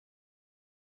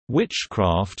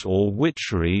Witchcraft or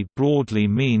witchery broadly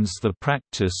means the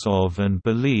practice of and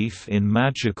belief in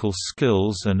magical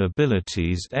skills and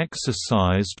abilities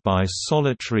exercised by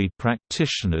solitary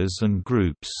practitioners and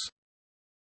groups.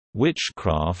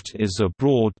 Witchcraft is a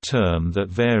broad term that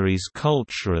varies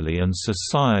culturally and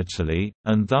societally,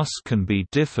 and thus can be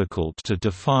difficult to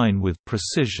define with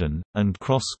precision, and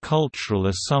cross-cultural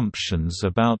assumptions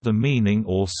about the meaning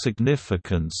or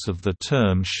significance of the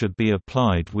term should be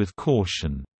applied with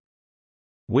caution.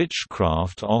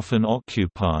 Witchcraft often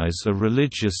occupies a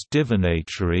religious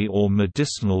divinatory or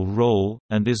medicinal role,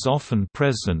 and is often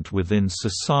present within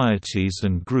societies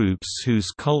and groups whose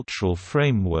cultural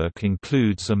framework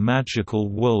includes a magical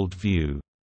worldview.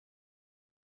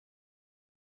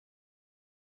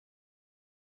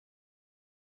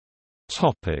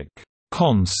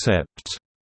 Concept.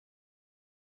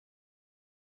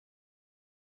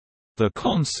 The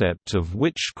concept of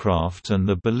witchcraft and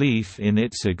the belief in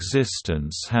its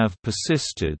existence have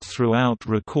persisted throughout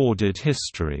recorded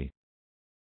history.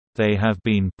 They have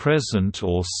been present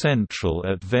or central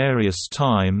at various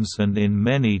times and in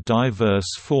many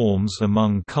diverse forms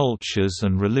among cultures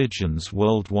and religions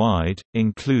worldwide,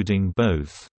 including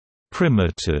both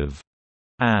primitive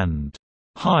and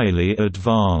highly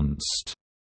advanced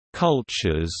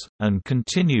cultures, and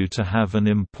continue to have an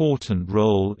important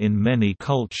role in many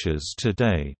cultures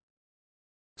today.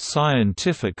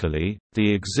 Scientifically,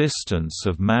 the existence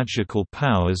of magical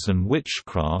powers and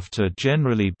witchcraft are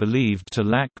generally believed to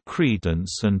lack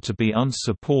credence and to be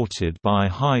unsupported by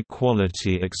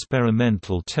high-quality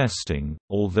experimental testing,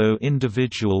 although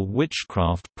individual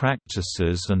witchcraft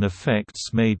practices and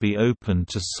effects may be open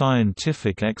to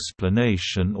scientific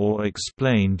explanation or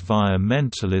explained via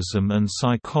mentalism and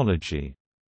psychology.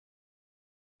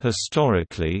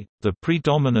 Historically, the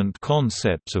predominant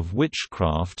concept of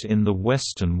witchcraft in the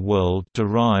Western world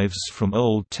derives from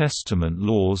Old Testament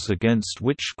laws against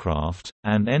witchcraft,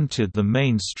 and entered the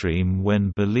mainstream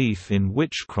when belief in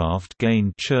witchcraft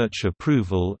gained church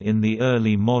approval in the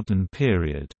early modern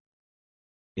period.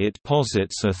 It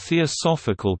posits a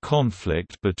theosophical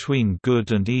conflict between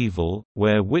good and evil,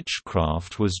 where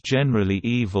witchcraft was generally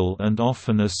evil and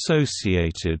often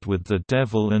associated with the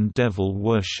devil and devil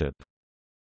worship.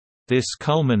 This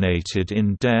culminated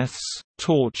in deaths,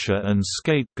 torture and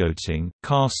scapegoating,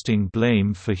 casting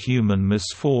blame for human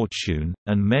misfortune,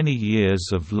 and many years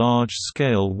of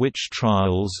large-scale witch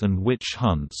trials and witch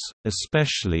hunts,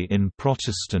 especially in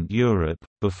Protestant Europe,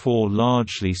 before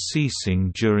largely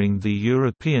ceasing during the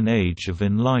European Age of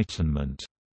Enlightenment.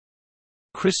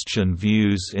 Christian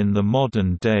views in the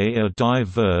modern day are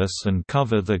diverse and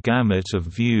cover the gamut of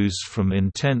views from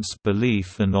intense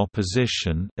belief and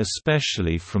opposition,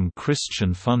 especially from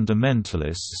Christian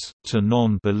fundamentalists, to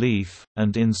non-belief,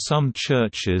 and in some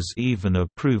churches even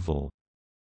approval.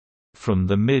 From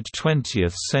the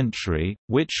mid-20th century,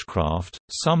 witchcraft,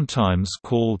 sometimes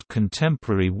called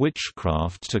contemporary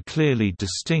witchcraft to clearly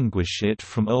distinguish it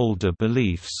from older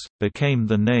beliefs, became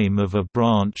the name of a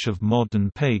branch of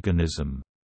modern paganism.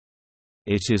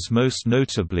 It is most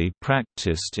notably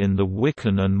practiced in the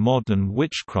Wiccan and modern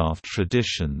witchcraft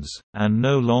traditions, and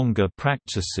no longer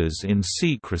practices in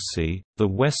secrecy. The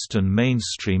Western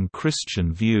mainstream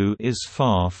Christian view is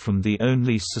far from the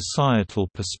only societal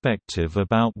perspective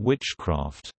about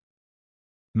witchcraft.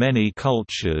 Many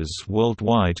cultures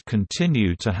worldwide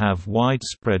continue to have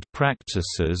widespread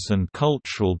practices and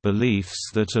cultural beliefs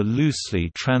that are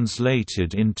loosely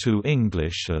translated into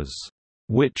English as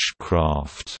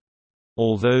witchcraft.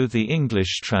 Although the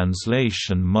English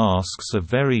translation masks a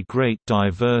very great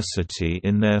diversity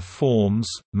in their forms,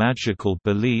 magical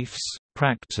beliefs,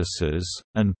 practices,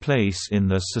 and place in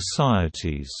their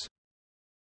societies.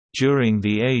 During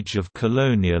the age of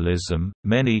colonialism,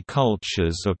 many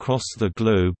cultures across the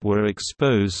globe were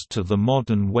exposed to the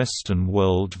modern Western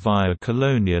world via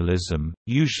colonialism,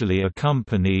 usually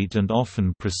accompanied and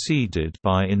often preceded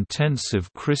by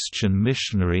intensive Christian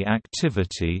missionary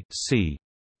activity. See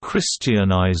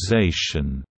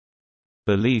Christianization.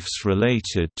 Beliefs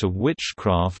related to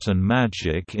witchcraft and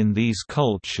magic in these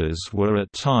cultures were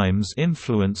at times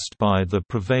influenced by the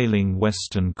prevailing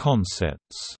Western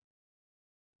concepts.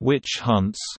 Witch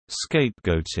hunts,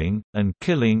 scapegoating, and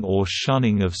killing or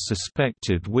shunning of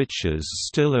suspected witches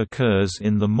still occurs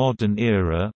in the modern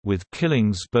era, with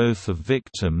killings both of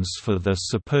victims for their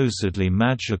supposedly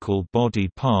magical body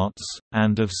parts,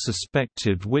 and of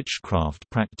suspected witchcraft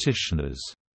practitioners.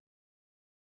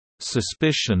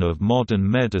 Suspicion of modern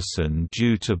medicine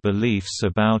due to beliefs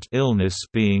about illness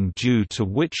being due to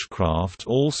witchcraft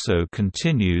also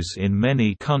continues in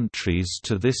many countries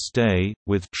to this day,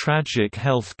 with tragic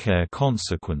healthcare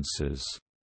consequences.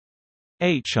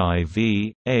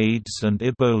 HIV, AIDS and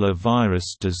Ebola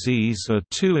virus disease are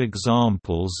two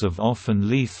examples of often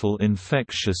lethal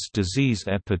infectious disease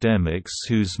epidemics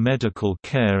whose medical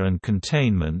care and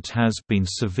containment has been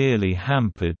severely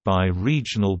hampered by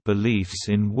regional beliefs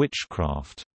in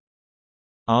witchcraft.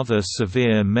 Other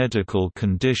severe medical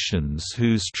conditions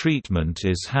whose treatment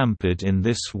is hampered in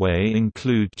this way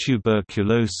include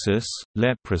tuberculosis,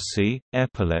 leprosy,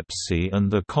 epilepsy and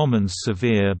the common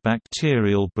severe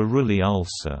bacterial Buruli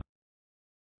ulcer.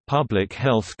 Public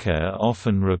healthcare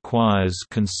often requires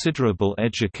considerable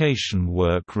education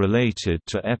work related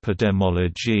to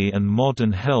epidemiology and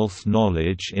modern health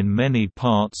knowledge in many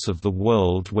parts of the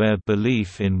world where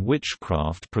belief in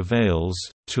witchcraft prevails,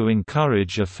 to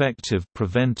encourage effective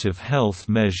preventive health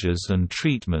measures and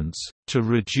treatments, to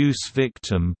reduce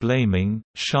victim blaming,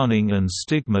 shunning and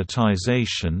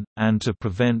stigmatization, and to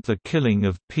prevent the killing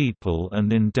of people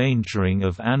and endangering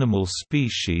of animal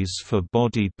species for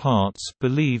body parts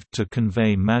believed to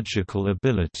convey magical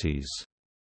abilities.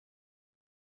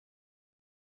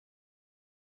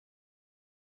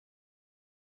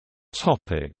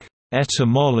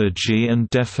 Etymology and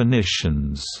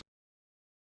definitions.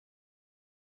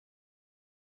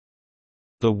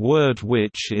 The word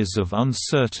witch is of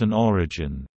uncertain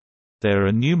origin. There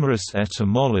are numerous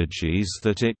etymologies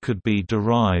that it could be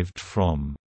derived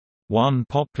from. One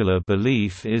popular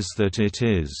belief is that it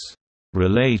is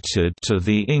related to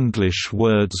the English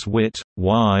words wit,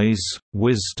 wise,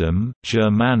 wisdom,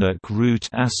 Germanic root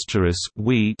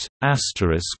 *wheat,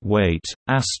 *weight,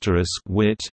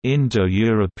 *wit,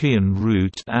 Indo-European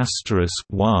root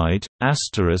 *wide,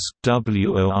 *woid,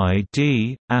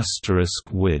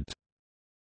 *wid.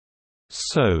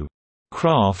 So,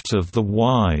 craft of the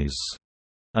wise.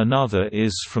 Another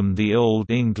is from the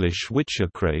Old English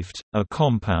witchcraft, a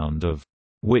compound of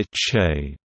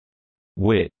witche,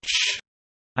 witch,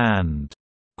 and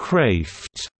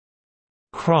craft,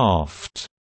 craft.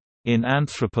 In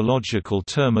anthropological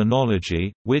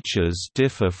terminology, witches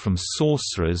differ from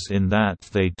sorcerers in that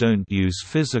they don't use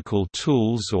physical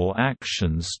tools or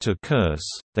actions to curse.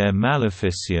 Their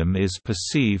maleficium is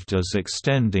perceived as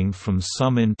extending from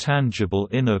some intangible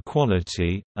inner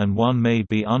quality, and one may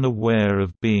be unaware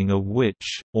of being a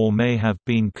witch, or may have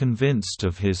been convinced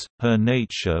of her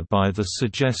nature by the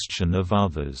suggestion of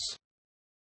others.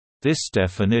 This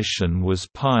definition was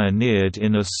pioneered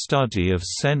in a study of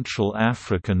Central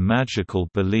African magical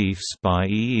beliefs by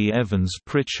E. E. Evans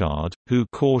Pritchard, who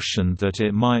cautioned that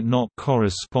it might not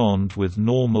correspond with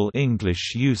normal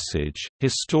English usage.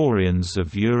 Historians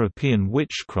of European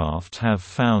witchcraft have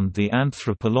found the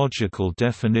anthropological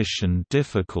definition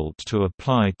difficult to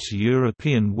apply to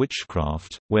European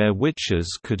witchcraft, where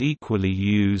witches could equally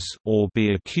use or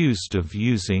be accused of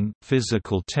using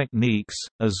physical techniques,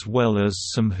 as well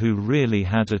as some who really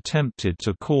had attempted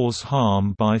to cause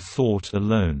harm by thought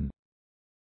alone.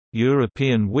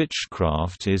 European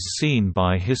witchcraft is seen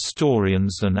by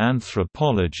historians and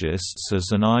anthropologists as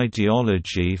an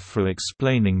ideology for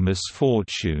explaining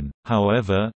misfortune.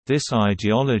 However, this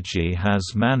ideology has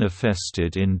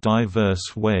manifested in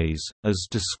diverse ways, as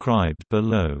described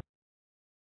below.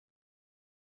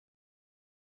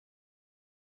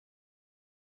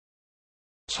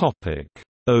 Topic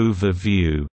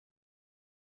Overview.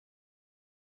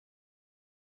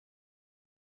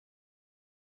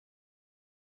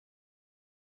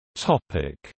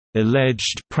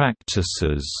 Alleged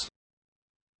practices.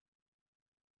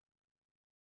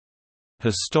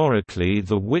 Historically,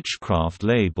 the witchcraft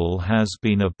label has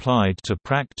been applied to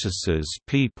practices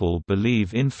people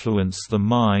believe influence the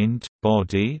mind,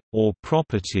 body, or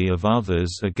property of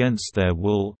others against their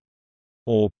will,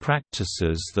 or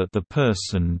practices that the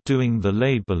person doing the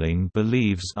labeling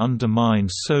believes undermine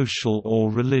social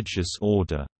or religious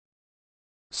order.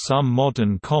 Some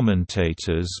modern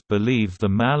commentators believe the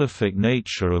malefic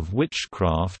nature of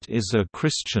witchcraft is a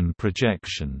Christian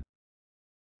projection.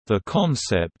 The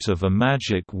concept of a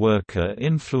magic worker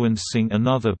influencing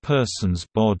another person's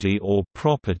body or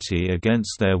property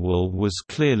against their will was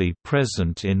clearly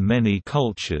present in many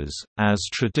cultures, as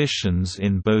traditions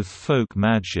in both folk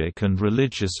magic and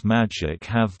religious magic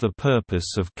have the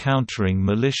purpose of countering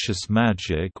malicious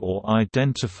magic or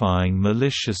identifying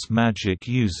malicious magic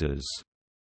users.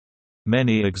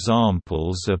 Many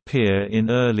examples appear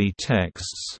in early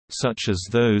texts, such as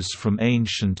those from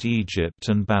ancient Egypt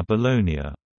and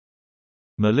Babylonia.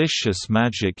 Malicious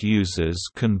magic users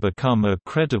can become a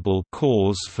credible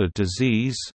cause for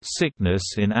disease, sickness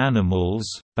in animals,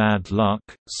 bad luck,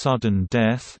 sudden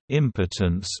death,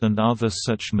 impotence and other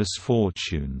such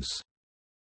misfortunes.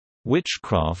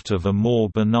 Witchcraft of a more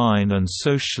benign and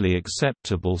socially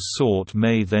acceptable sort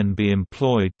may then be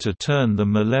employed to turn the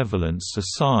malevolence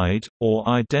aside, or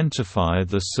identify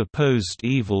the supposed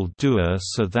evil doer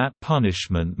so that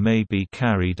punishment may be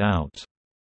carried out.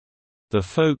 The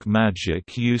folk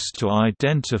magic used to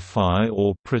identify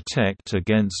or protect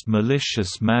against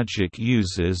malicious magic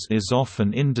users is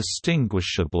often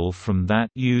indistinguishable from that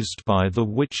used by the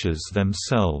witches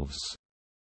themselves.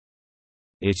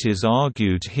 It is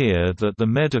argued here that the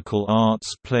medical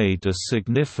arts played a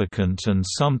significant and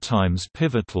sometimes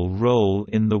pivotal role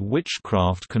in the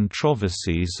witchcraft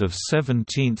controversies of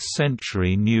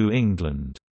 17th-century New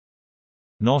England.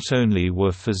 Not only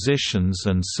were physicians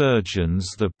and surgeons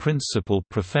the principal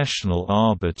professional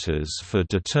arbiters for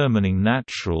determining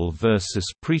natural versus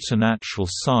preternatural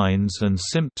signs and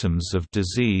symptoms of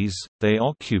disease, they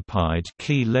occupied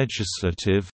key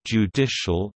legislative,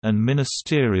 judicial, and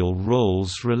ministerial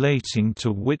roles relating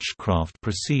to witchcraft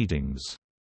proceedings.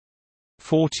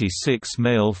 46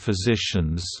 male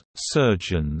physicians,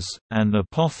 surgeons, and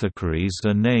apothecaries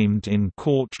are named in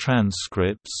court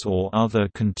transcripts or other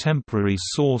contemporary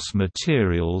source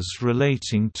materials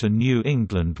relating to New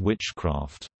England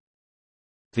witchcraft.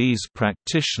 These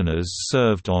practitioners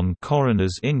served on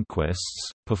coroner's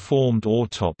inquests, performed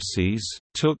autopsies,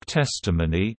 took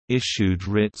testimony, issued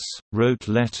writs, wrote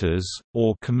letters,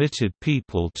 or committed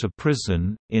people to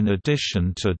prison, in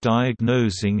addition to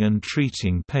diagnosing and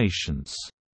treating patients.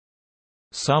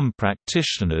 Some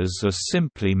practitioners are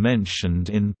simply mentioned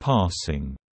in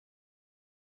passing.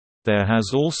 There has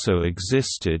also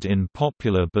existed in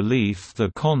popular belief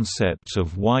the concept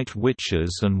of white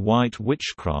witches and white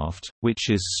witchcraft,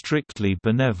 which is strictly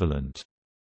benevolent.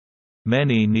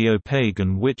 Many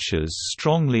neo-pagan witches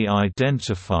strongly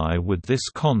identify with this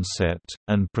concept,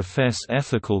 and profess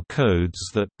ethical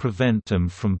codes that prevent them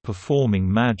from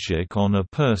performing magic on a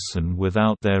person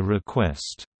without their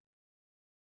request.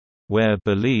 Where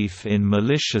belief in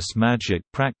malicious magic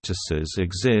practices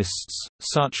exists,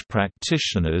 such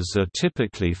practitioners are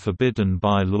typically forbidden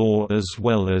by law as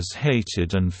well as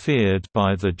hated and feared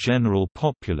by the general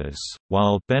populace,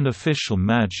 while beneficial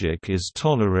magic is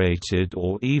tolerated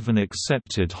or even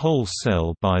accepted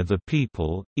wholesale by the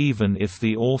people, even if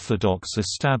the orthodox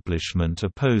establishment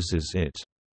opposes it.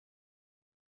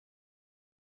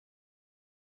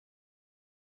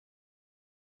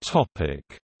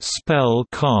 Spell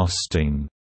casting.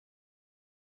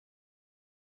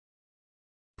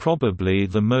 Probably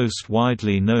the most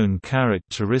widely known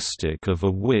characteristic of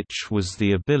a witch was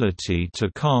the ability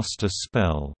to cast a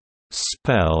spell,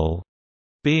 spell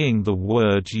being the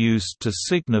word used to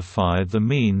signify the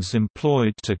means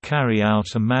employed to carry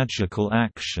out a magical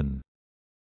action.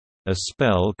 A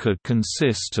spell could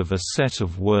consist of a set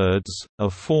of words,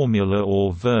 a formula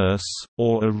or verse,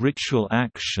 or a ritual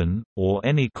action, or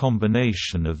any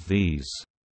combination of these.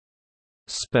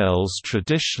 Spells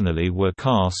traditionally were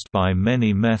cast by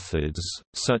many methods,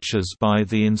 such as by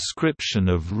the inscription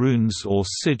of runes or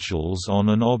sigils on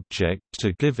an object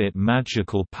to give it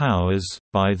magical powers,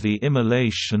 by the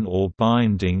immolation or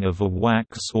binding of a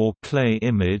wax or clay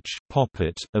image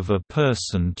puppet of a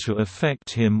person to affect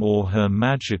him or her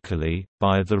magically,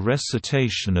 by the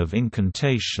recitation of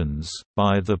incantations,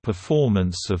 by the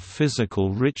performance of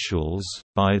physical rituals,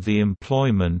 by the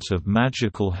employment of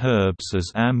magical herbs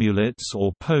as amulets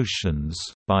or potions,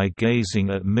 by gazing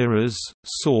at mirrors,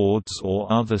 swords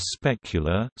or other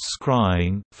specula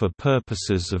scrying for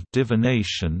purposes of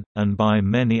divination, and by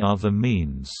many other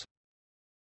means.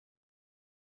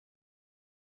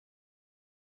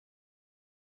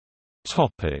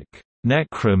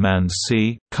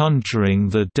 Necromancy, conjuring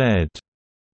the dead.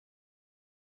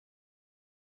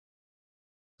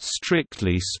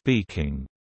 Strictly speaking,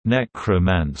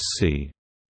 necromancy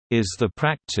is the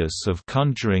practice of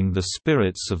conjuring the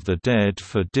spirits of the dead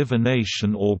for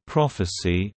divination or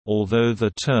prophecy, although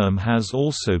the term has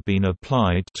also been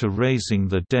applied to raising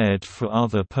the dead for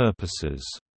other purposes.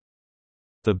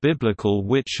 The biblical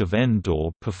Witch of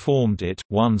Endor performed it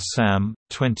 1 Sam.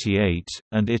 28,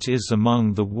 and it is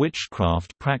among the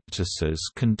witchcraft practices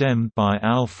condemned by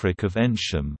Alfric of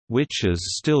Ensham.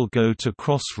 Witches still go to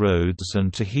crossroads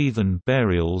and to heathen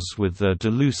burials with their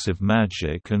delusive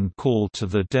magic and call to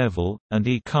the devil, and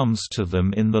he comes to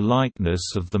them in the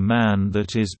likeness of the man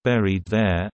that is buried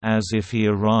there, as if he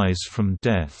arise from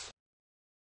death.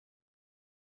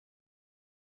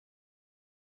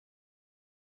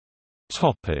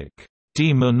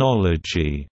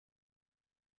 Demonology.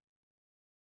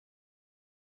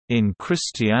 In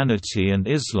Christianity and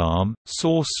Islam,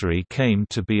 sorcery came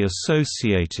to be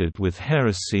associated with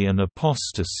heresy and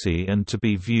apostasy and to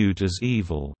be viewed as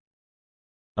evil.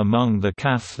 Among the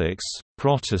Catholics,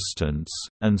 Protestants,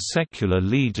 and secular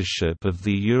leadership of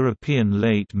the European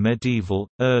late medieval,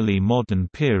 early modern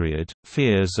period,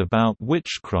 fears about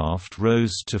witchcraft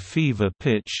rose to fever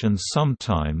pitch and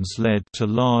sometimes led to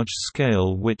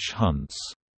large-scale witch hunts.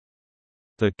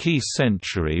 The key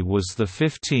century was the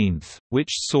 15th, which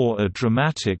saw a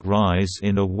dramatic rise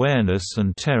in awareness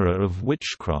and terror of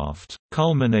witchcraft,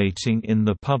 culminating in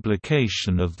the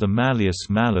publication of the Malleus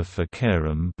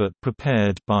Maleficarum, but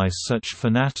prepared by such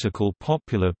fanatical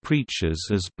popular preachers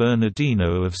as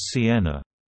Bernardino of Siena.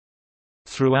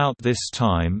 Throughout this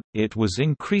time, it was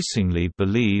increasingly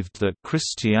believed that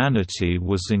Christianity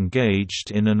was engaged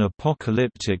in an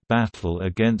apocalyptic battle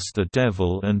against the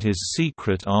devil and his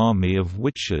secret army of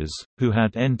witches, who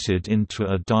had entered into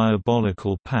a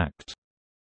diabolical pact.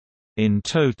 In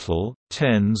total,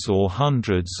 tens or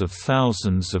hundreds of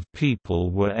thousands of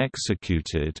people were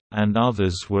executed, and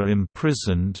others were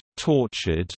imprisoned,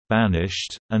 tortured,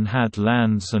 banished, and had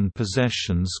lands and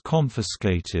possessions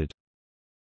confiscated.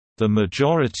 The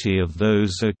majority of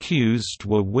those accused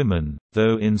were women,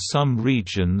 though in some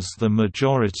regions the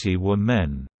majority were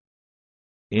men.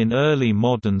 In early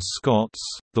modern Scots,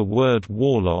 the word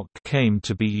warlock came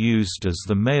to be used as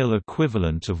the male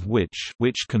equivalent of witch,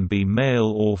 which can be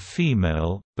male or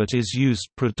female, but is used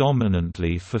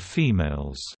predominantly for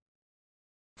females.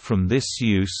 From this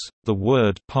use, the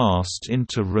word passed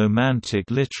into Romantic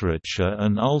literature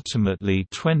and ultimately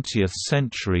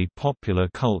 20th-century popular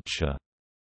culture.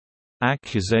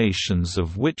 Accusations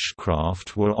of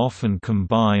witchcraft were often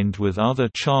combined with other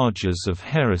charges of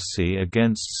heresy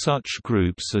against such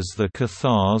groups as the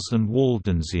Cathars and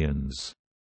Waldensians.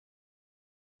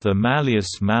 The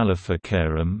Malleus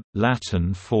Maleficarum,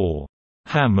 Latin for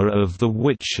 "Hammer of the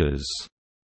Witches",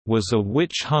 was a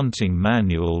witch-hunting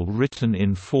manual written in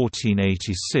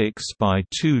 1486 by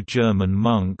two German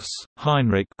monks,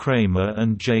 Heinrich Kramer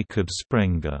and Jacob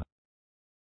Sprenger.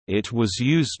 It was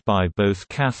used by both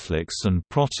Catholics and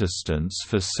Protestants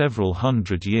for several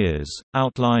hundred years,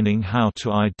 outlining how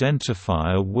to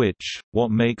identify a witch,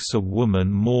 what makes a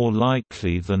woman more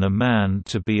likely than a man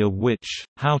to be a witch,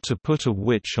 how to put a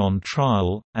witch on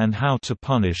trial, and how to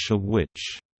punish a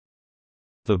witch.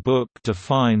 The book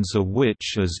defines a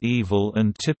witch as evil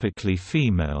and typically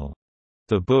female.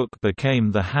 The book became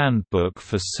the handbook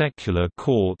for secular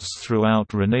courts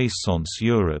throughout Renaissance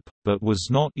Europe, but was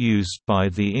not used by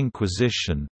the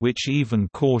Inquisition, which even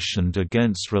cautioned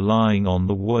against relying on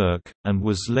the work, and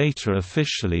was later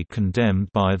officially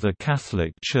condemned by the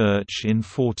Catholic Church in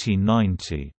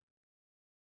 1490.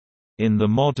 In the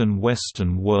modern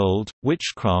Western world,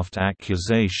 witchcraft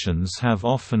accusations have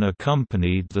often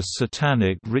accompanied the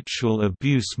satanic ritual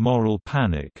abuse moral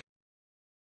panic.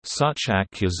 Such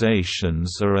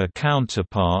accusations are a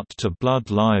counterpart to blood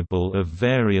libel of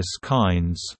various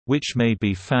kinds, which may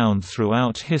be found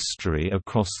throughout history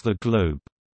across the globe.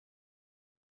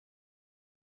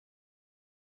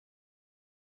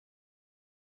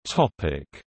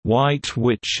 White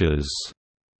witches.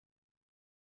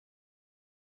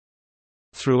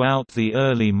 Throughout the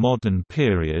early modern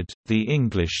period, the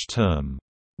English term,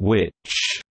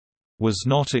 witch, was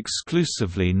not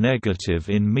exclusively negative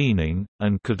in meaning,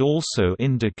 and could also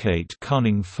indicate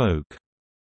cunning folk.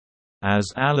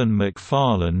 As Alan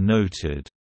McFarlane noted,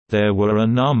 "There were a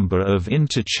number of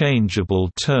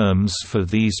interchangeable terms for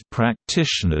these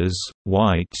practitioners,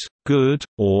 white, good,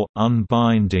 or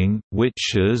unbinding,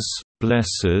 witches,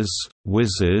 blessers,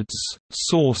 wizards,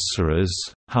 sorcerers,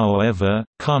 however,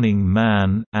 cunning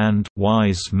man and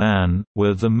wise man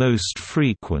were the most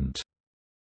frequent."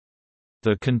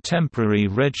 The contemporary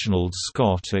Reginald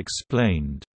Scott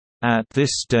explained, "At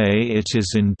this day it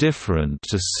is indifferent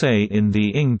to say in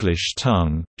the English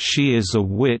tongue, 'She is a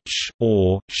witch'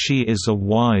 or 'She is a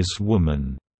wise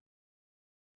woman.'"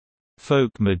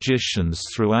 Folk magicians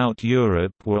throughout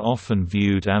Europe were often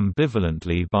viewed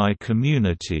ambivalently by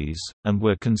communities, and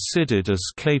were considered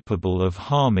as capable of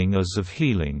harming as of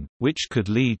healing, which could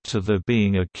lead to their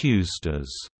being accused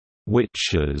as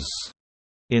witches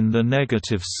in the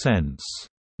negative sense.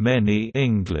 Many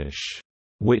English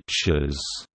witches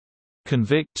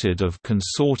convicted of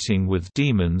consorting with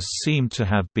demons seem to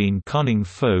have been cunning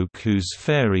folk whose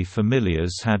fairy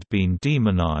familiars had been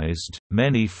demonized.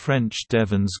 Many French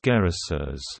Devons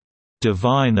guérisseurs,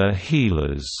 diviner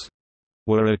healers,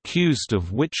 were accused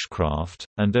of witchcraft,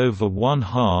 and over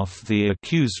one-half the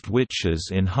accused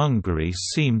witches in Hungary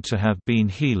seem to have been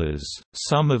healers.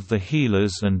 Some of the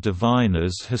healers and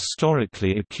diviners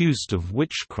historically accused of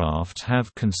witchcraft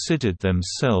have considered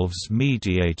themselves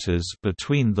mediators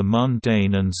between the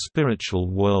mundane and spiritual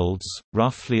worlds,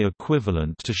 roughly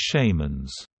equivalent to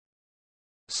shamans.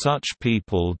 Such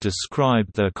people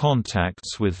described their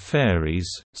contacts with fairies,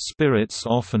 spirits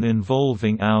often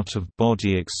involving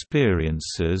out-of-body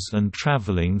experiences and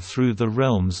traveling through the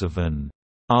realms of an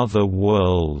other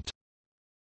world.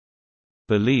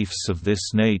 Beliefs of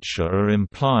this nature are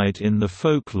implied in the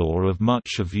folklore of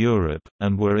much of Europe,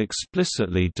 and were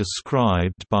explicitly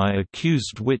described by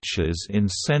accused witches in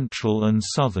Central and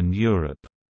Southern Europe.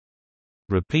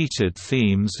 Repeated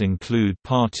themes include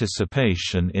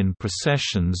participation in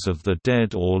processions of the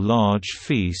dead or large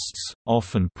feasts,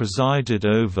 often presided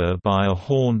over by a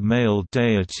horned male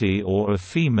deity or a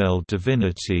female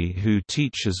divinity who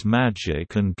teaches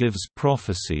magic and gives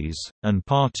prophecies, and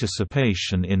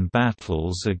participation in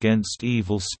battles against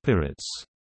evil spirits,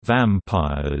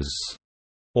 vampires,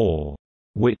 or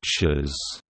witches,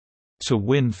 to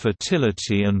win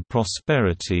fertility and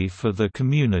prosperity for the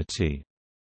community.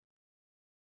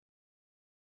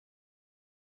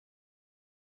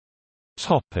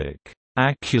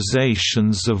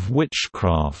 Accusations of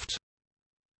witchcraft.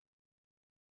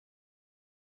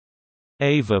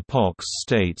 Ava Pox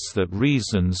states that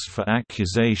reasons for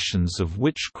accusations of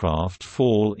witchcraft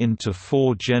fall into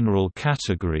four general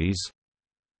categories.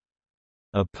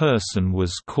 A person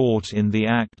was caught in the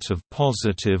act of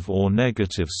positive or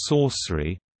negative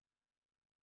sorcery.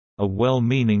 A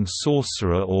well-meaning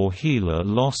sorcerer or healer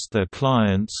lost their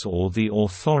clients' or the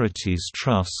authorities'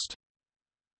 trust.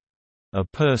 A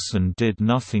person did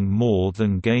nothing more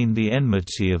than gain the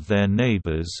enmity of their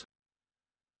neighbors.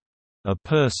 A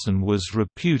person was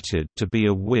reputed to be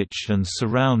a witch and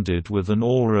surrounded with an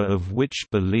aura of witch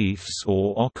beliefs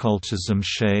or occultism.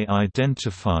 She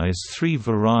identifies three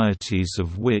varieties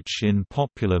of witch in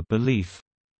popular belief: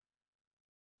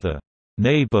 the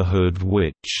neighborhood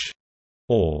witch,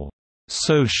 or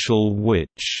social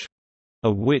witch,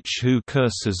 a witch who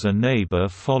curses a neighbor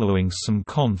following some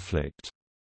conflict;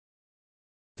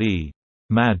 the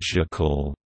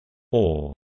magical,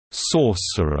 or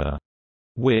sorcerer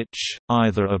witch,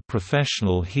 either a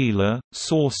professional healer,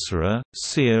 sorcerer,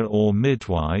 seer or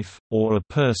midwife, or a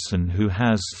person who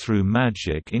has through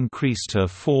magic increased her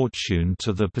fortune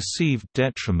to the perceived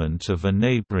detriment of a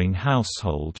neighboring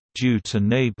household, due to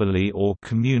neighborly or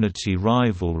community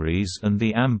rivalries and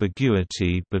the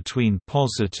ambiguity between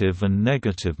positive and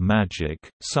negative magic.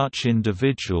 Such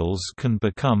individuals can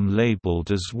become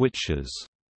labeled as witches.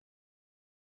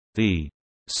 The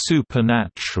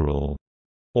supernatural,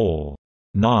 or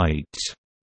night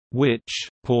witch,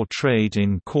 portrayed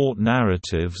in court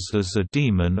narratives as a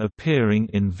demon appearing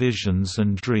in visions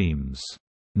and dreams.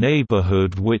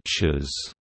 Neighborhood witches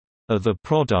are the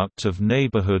product of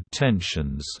neighborhood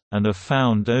tensions, and are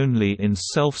found only in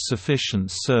self-sufficient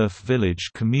serf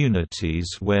village communities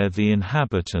where the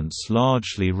inhabitants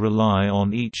largely rely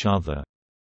on each other.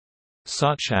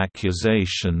 Such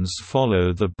accusations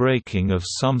follow the breaking of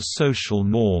some social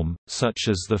norm, such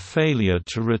as the failure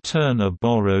to return a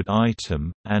borrowed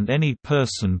item, and any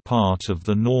person part of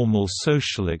the normal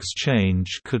social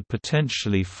exchange could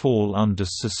potentially fall under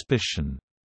suspicion.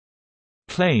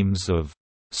 Claims of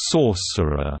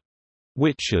sorcerer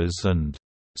witches and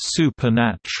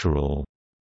supernatural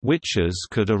witches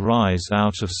could arise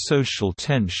out of social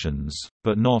tensions,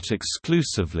 but not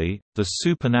exclusively. The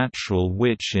supernatural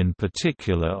witch in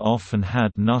particular often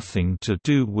had nothing to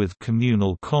do with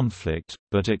communal conflict,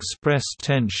 but expressed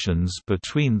tensions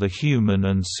between the human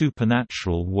and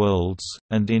supernatural worlds,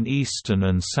 and in Eastern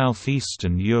and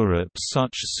Southeastern Europe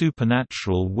such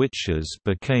supernatural witches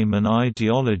became an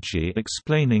ideology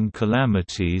explaining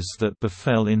calamities that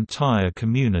befell entire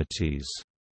communities.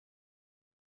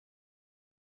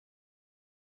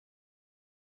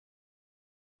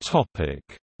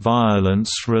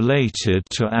 Violence related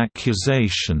to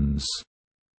accusations.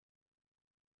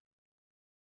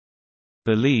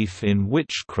 Belief in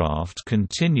witchcraft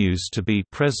continues to be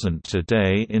present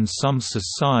today in some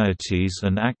societies,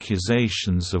 and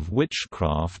accusations of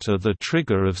witchcraft are the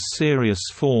trigger of serious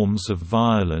forms of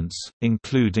violence,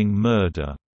 including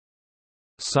murder.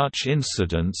 Such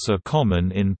incidents are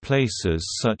common in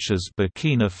places such as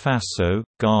Burkina Faso,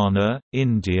 Ghana,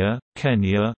 India,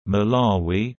 Kenya,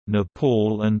 Malawi,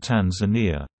 Nepal and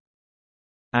Tanzania.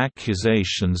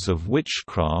 Accusations of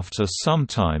witchcraft are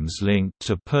sometimes linked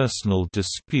to personal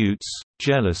disputes,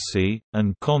 jealousy,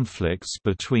 and conflicts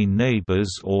between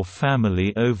neighbors or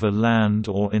family over land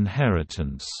or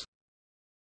inheritance.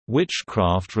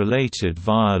 Witchcraft-related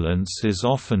violence is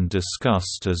often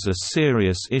discussed as a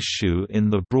serious issue in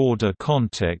the broader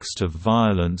context of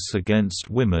violence against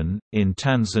women. In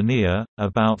Tanzania,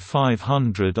 about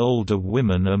 500 older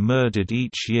women are murdered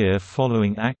each year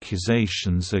following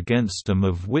accusations against them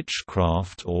of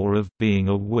witchcraft or of being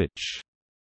a witch.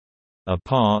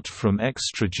 Apart from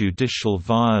extrajudicial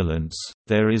violence,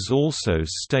 there is also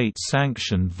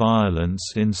state-sanctioned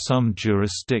violence in some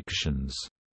jurisdictions.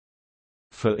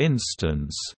 For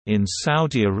instance, in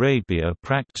Saudi Arabia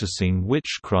practicing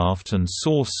witchcraft and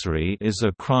sorcery is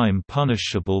a crime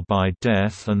punishable by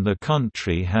death, and the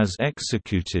country has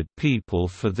executed people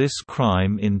for this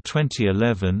crime in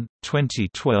 2011,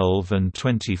 2012 and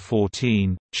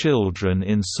 2014. Children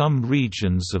in some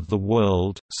regions of the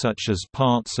world, such as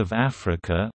parts of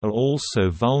Africa, are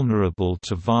also vulnerable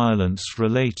to violence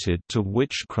related to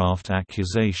witchcraft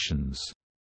accusations.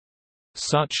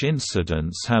 Such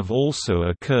incidents have also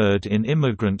occurred in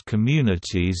immigrant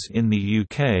communities in the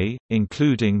UK,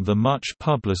 including the much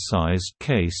publicised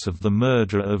case of the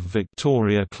murder of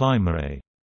Victoria Clymeré.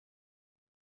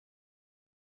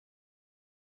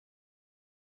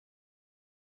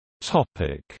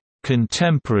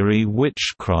 Contemporary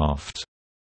witchcraft.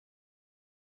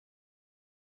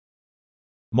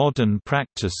 Modern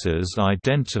practices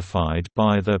identified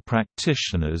by their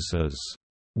practitioners as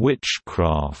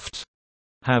witchcraft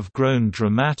have grown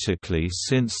dramatically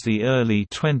since the early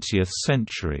 20th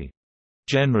century.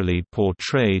 Generally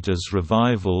portrayed as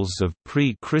revivals of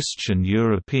pre-Christian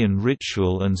European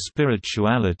ritual and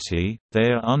spirituality,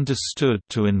 they are understood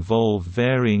to involve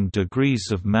varying degrees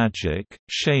of magic,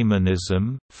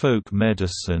 shamanism, folk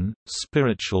medicine,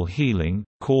 spiritual healing,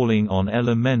 calling on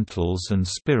elementals and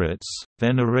spirits,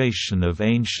 veneration of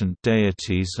ancient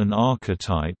deities and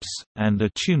archetypes, and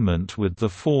attunement with the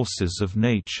forces of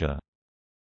nature.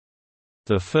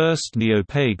 The first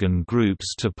neo-pagan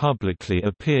groups to publicly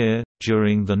appear,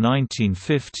 during the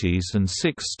 1950s and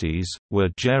 60s,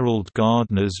 were Gerald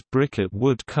Gardner's Bricket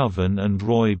Wood Coven and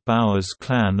Roy Bauer's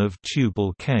clan of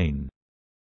Tubal Cain.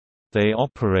 They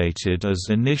operated as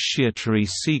initiatory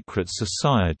secret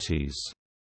societies.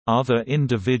 Other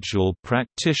individual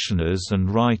practitioners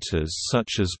and writers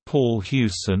such as Paul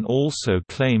Hewson also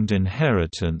claimed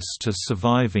inheritance to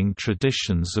surviving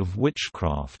traditions of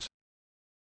witchcraft.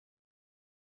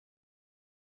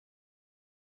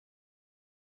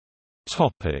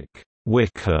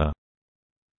 Wicca.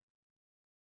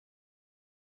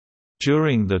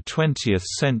 During the 20th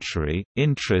century,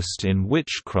 interest in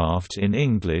witchcraft in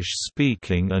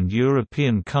English-speaking and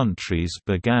European countries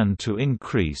began to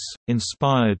increase,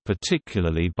 inspired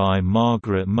particularly by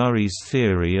Margaret Murray's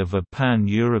theory of a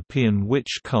pan-European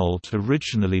witch cult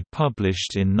originally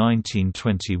published in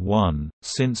 1921,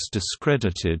 since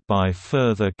discredited by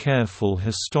further careful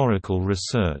historical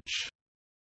research.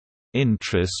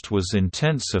 Interest was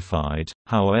intensified,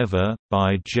 however,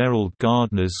 by Gerald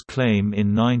Gardner's claim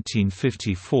in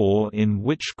 1954 in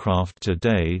Witchcraft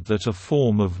Today that a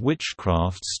form of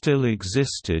witchcraft still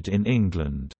existed in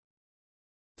England.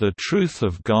 The truth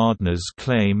of Gardner's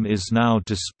claim is now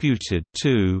disputed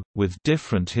too, with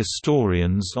different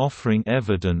historians offering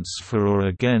evidence for or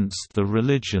against the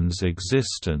religion's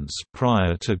existence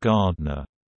prior to Gardner.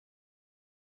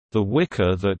 The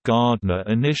Wicca that Gardner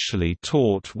initially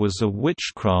taught was a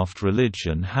witchcraft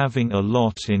religion having a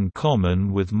lot in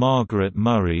common with Margaret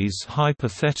Murray's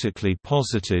hypothetically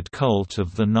posited cult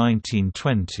of the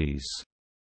 1920s.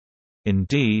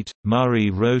 Indeed, Murray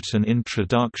wrote an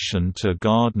introduction to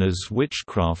Gardner's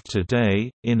Witchcraft Today,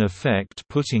 in effect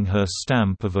putting her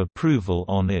stamp of approval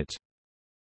on it.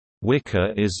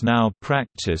 Wicca is now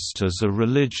practiced as a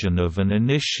religion of an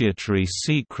initiatory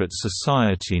secret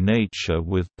society nature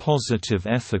with positive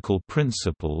ethical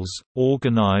principles,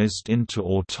 organized into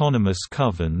autonomous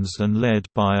covens and led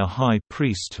by a high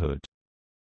priesthood.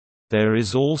 There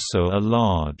is also a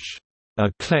large,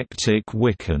 eclectic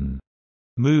Wiccan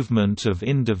movement of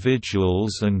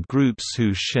individuals and groups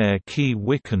who share key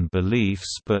Wiccan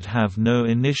beliefs but have no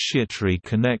initiatory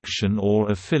connection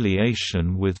or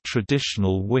affiliation with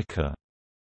traditional Wicca.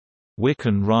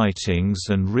 Wiccan writings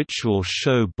and ritual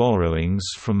show borrowings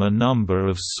from a number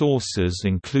of sources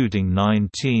including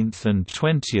 19th and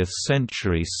 20th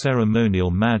century ceremonial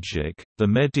magic, the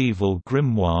medieval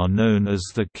grimoire known as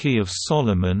the Key of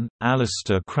Solomon,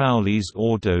 Aleister Crowley's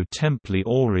Ordo Templi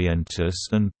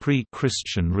Orientis, and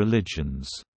pre-Christian religions.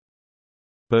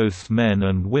 Both men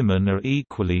and women are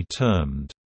equally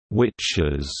termed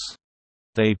witches.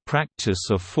 They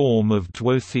practice a form of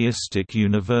dwotheistic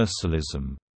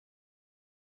universalism.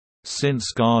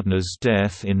 Since Gardner's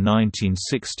death in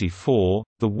 1964,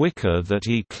 the Wicca that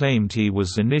he claimed he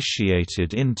was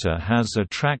initiated into has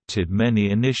attracted many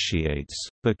initiates,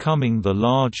 becoming the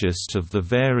largest of the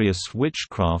various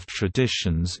witchcraft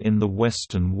traditions in the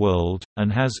Western world,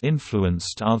 and has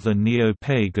influenced other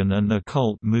neo-pagan and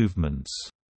occult movements.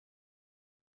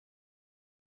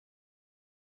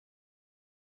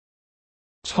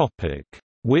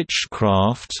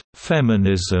 Witchcraft,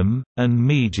 Feminism, and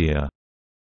Media.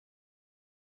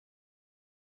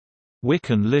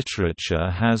 Wiccan literature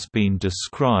has been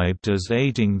described as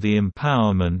aiding the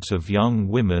empowerment of young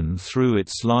women through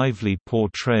its lively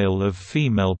portrayal of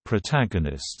female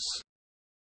protagonists.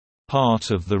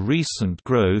 Part of the recent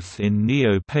growth in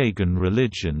neo-pagan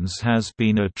religions has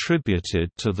been attributed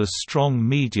to the strong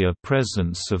media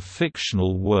presence of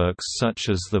fictional works such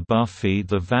as the Buffy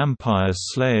the Vampire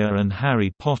Slayer and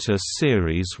Harry Potter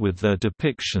series with their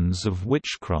depictions of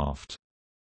witchcraft.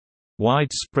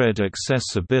 Widespread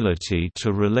accessibility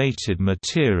to related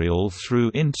material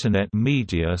through Internet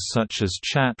media such as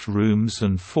chat rooms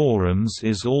and forums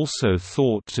is also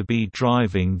thought to be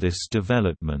driving this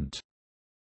development.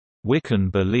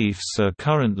 Wiccan beliefs are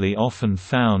currently often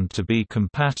found to be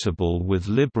compatible with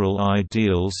liberal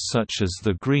ideals such as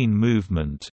the Green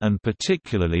Movement, and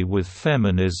particularly with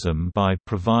feminism by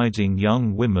providing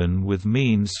young women with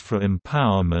means for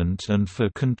empowerment and for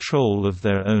control of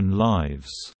their own lives.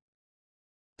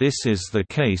 This is the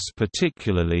case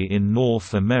particularly in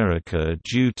North America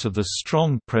due to the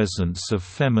strong presence of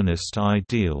feminist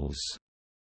ideals.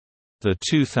 The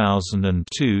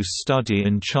 2002 study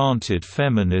Enchanted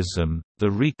Feminism,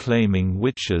 The Reclaiming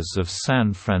Witches of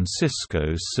San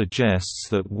Francisco suggests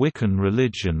that Wiccan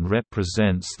religion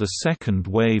represents the second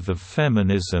wave of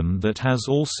feminism that has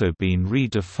also been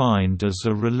redefined as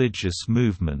a religious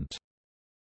movement.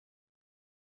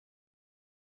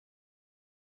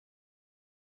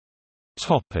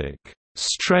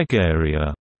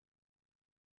 Stregheria.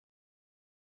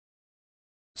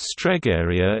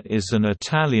 Stregheria is an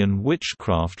Italian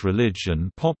witchcraft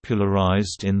religion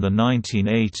popularized in the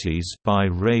 1980s by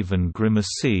Raven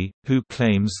Grimassi, who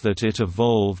claims that it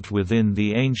evolved within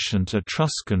the ancient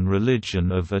Etruscan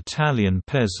religion of Italian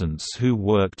peasants who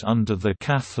worked under the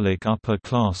Catholic upper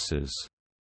classes.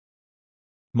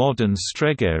 Modern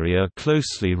Stregheria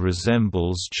closely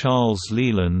resembles Charles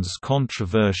Leland's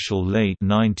controversial late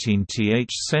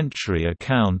 19th century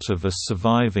account of a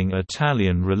surviving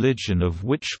Italian religion of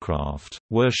witchcraft,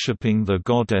 worshipping the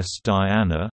goddess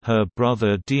Diana, her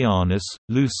brother Dionysus,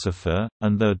 Lucifer,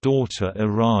 and their daughter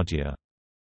Iradia.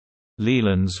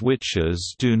 Leland's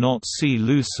witches do not see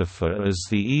Lucifer as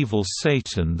the evil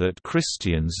Satan that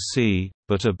Christians see,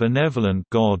 but a benevolent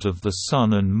god of the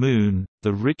sun and moon.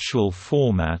 The ritual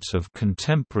format of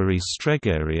contemporary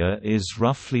Stregheria is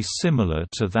roughly similar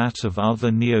to that of other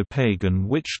neo-pagan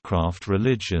witchcraft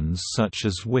religions such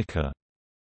as Wicca.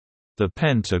 The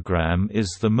pentagram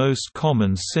is the most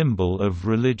common symbol of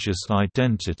religious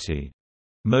identity.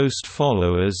 Most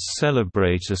followers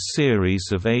celebrate a series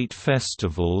of 8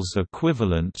 festivals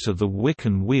equivalent to the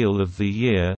Wiccan Wheel of the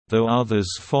Year, though others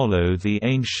follow the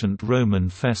ancient Roman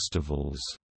festivals.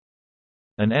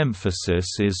 An emphasis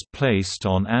is placed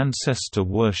on ancestor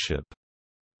worship.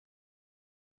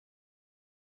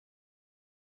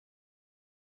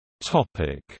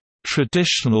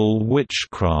 Traditional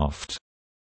witchcraft.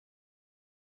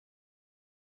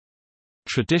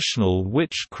 Traditional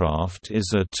witchcraft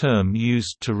is a term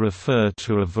used to refer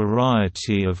to a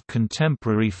variety of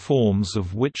contemporary forms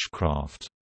of witchcraft.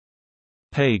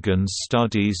 Pagan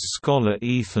studies scholar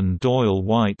Ethan Doyle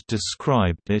White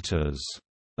described it as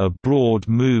a broad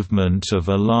movement of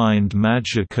aligned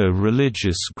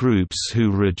magico-religious groups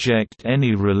who reject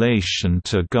any relation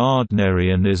to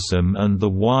Gardnerianism and the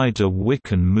wider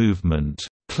Wiccan movement,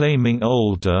 claiming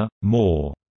older,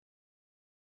 more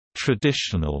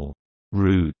traditional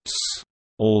roots.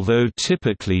 Although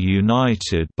typically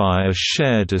united by a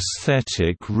shared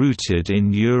aesthetic rooted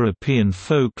in European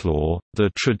folklore, the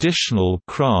traditional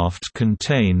craft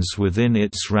contains within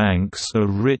its ranks a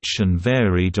rich and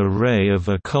varied array of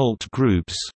occult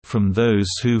groups, from those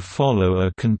who follow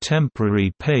a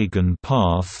contemporary pagan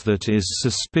path that is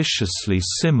suspiciously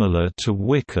similar to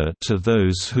Wicca to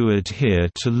those who adhere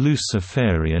to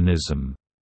Luciferianism.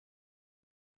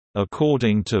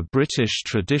 According to British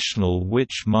traditional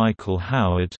witch Michael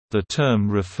Howard, the term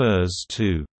refers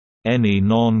to any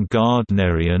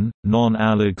non-Gardnerian,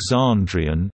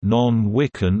 non-Alexandrian,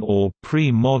 non-Wiccan or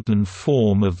pre-modern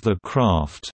form of the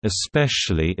craft,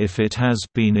 especially if it has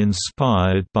been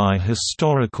inspired by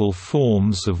historical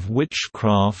forms of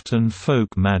witchcraft and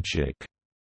folk magic.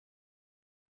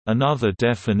 Another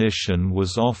definition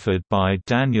was offered by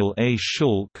Daniel A.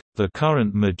 Schulk, the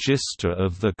current magister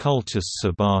of the cultus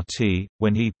Sabati,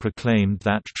 when he proclaimed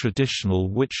that traditional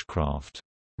witchcraft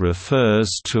refers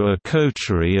to a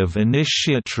coterie of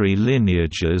initiatory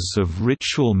lineages of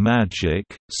ritual magic,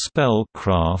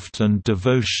 spellcraft and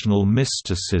devotional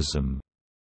mysticism.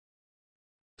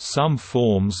 Some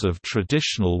forms of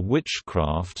traditional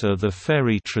witchcraft are the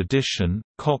fairy tradition,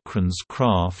 Cochrane's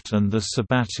craft and the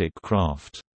sabbatic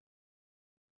craft.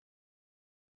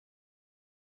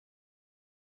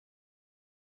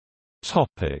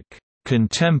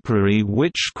 Contemporary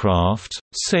witchcraft,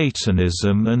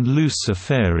 Satanism and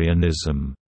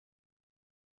Luciferianism.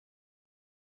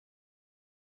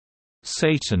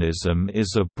 Satanism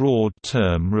is a broad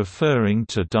term referring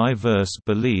to diverse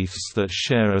beliefs that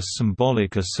share a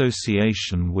symbolic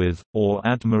association with, or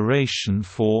admiration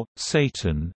for,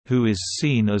 Satan, who is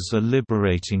seen as a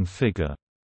liberating figure.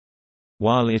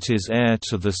 While it is heir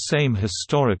to the same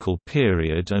historical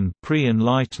period and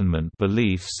pre-Enlightenment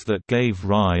beliefs that gave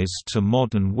rise to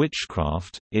modern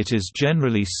witchcraft, it is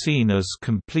generally seen as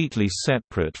completely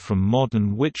separate from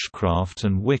modern witchcraft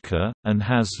and Wicca, and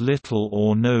has little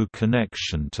or no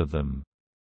connection to them.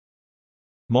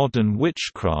 Modern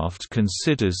witchcraft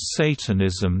considers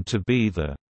Satanism to be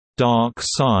the dark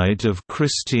side of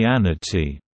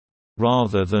Christianity,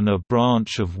 rather than a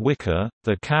branch of Wicca.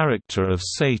 The character of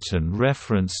Satan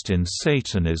referenced in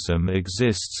Satanism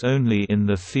exists only in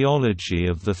the theology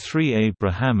of the three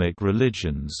Abrahamic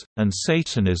religions, and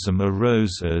Satanism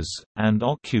arose as, and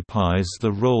occupies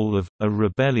the role of, a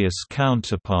rebellious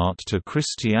counterpart to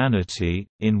Christianity,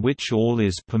 in which all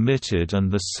is permitted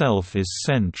and the self is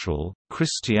central.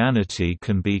 Christianity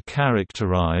can be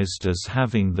characterized as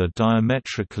having the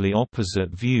diametrically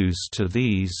opposite views to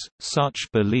these. Such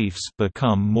beliefs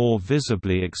become more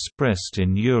visibly expressed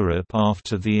in Europe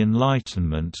after the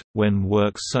Enlightenment, when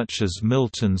works such as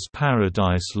Milton's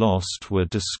Paradise Lost were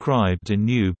described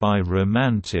anew by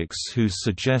Romantics who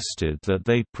suggested that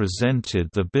they presented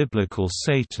the biblical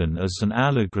Satan as an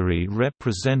allegory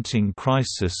representing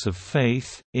crisis of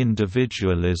faith,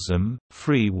 individualism,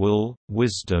 free will,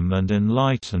 wisdom and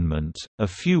enlightenment. A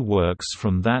few works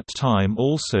from that time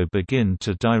also begin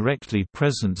to directly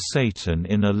present Satan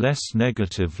in a less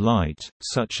negative light,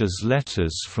 such as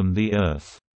Letters from the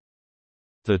Earth.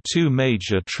 The two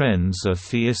major trends are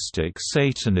theistic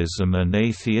Satanism and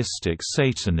atheistic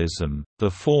Satanism.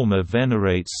 The former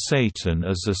venerates Satan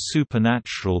as a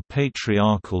supernatural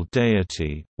patriarchal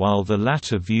deity, while the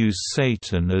latter views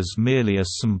Satan as merely a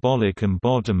symbolic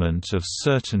embodiment of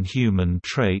certain human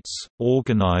traits.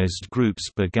 Organized groups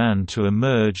began to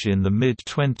emerge in the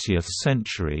mid-20th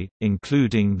century,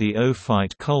 including the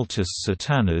Ophite cultist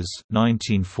Satanas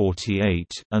 (1948)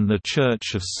 and the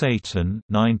Church of Satan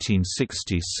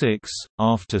 (1960).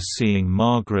 After seeing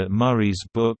Margaret Murray's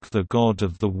book The God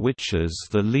of the Witches,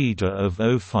 the leader of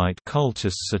Ophite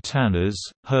cultist Satanas,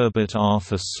 Herbert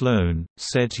Arthur Sloane,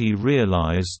 said he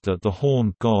realized that the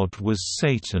horned god was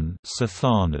Satan,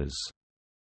 Sathanas.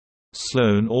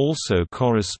 Sloane also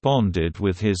corresponded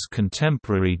with his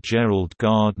contemporary Gerald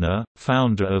Gardner,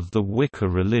 founder of the Wicca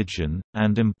religion,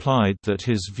 and implied that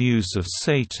his views of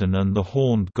Satan and the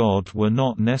horned god were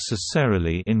not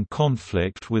necessarily in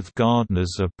conflict with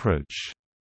Gardner's approach.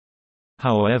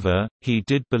 However, he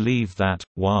did believe that,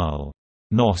 while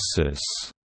 «gnosis»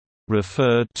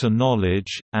 referred to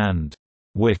knowledge, and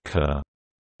 «Wicca»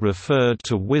 referred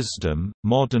to wisdom,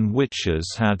 modern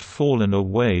witches had fallen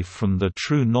away from the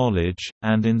true knowledge,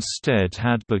 and instead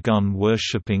had begun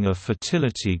worshipping a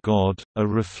fertility god, a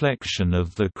reflection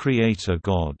of the creator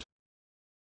god.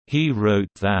 He wrote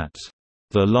that,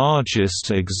 "The largest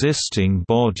existing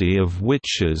body of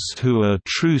witches who are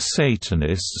true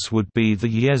Satanists would be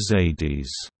the Yezidis."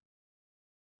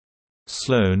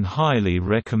 Sloane highly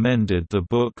recommended the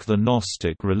book The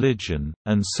Gnostic Religion,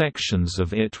 and sections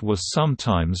of it were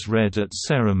sometimes read at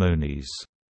ceremonies.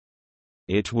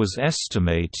 It was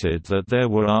estimated that there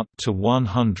were up to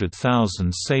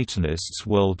 100,000 Satanists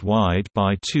worldwide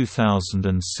by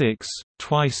 2006,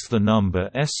 twice the number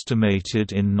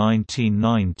estimated in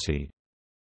 1990.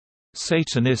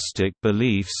 Satanistic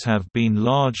beliefs have been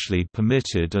largely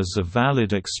permitted as a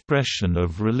valid expression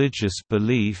of religious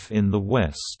belief in the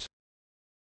West.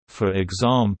 For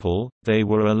example, they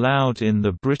were allowed in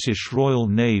the British Royal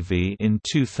Navy in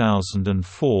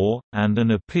 2004, and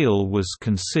an appeal was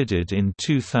considered in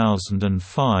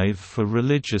 2005 for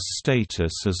religious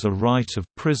status as a right of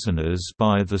prisoners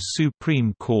by the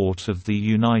Supreme Court of the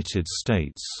United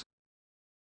States.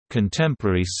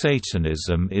 Contemporary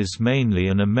Satanism is mainly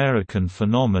an American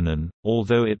phenomenon,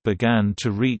 although it began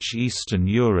to reach Eastern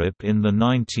Europe in the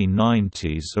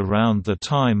 1990s around the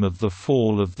time of the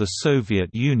fall of the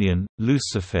Soviet Union.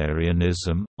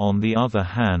 Luciferianism, on the other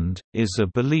hand, is a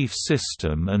belief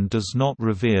system and does not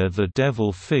revere the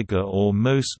devil figure or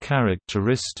most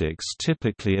characteristics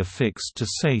typically affixed to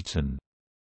Satan.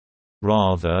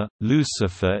 Rather,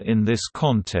 Lucifer in this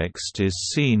context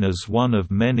is seen as one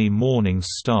of many morning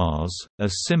stars, a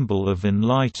symbol of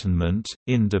enlightenment,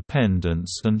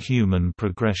 independence and human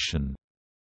progression.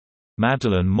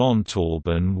 Madeleine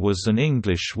Montalban was an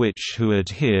English witch who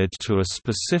adhered to a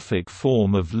specific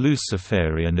form of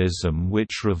Luciferianism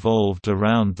which revolved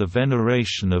around the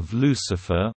veneration of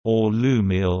Lucifer, or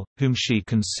Lumiel, whom she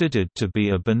considered to be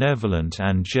a benevolent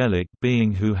angelic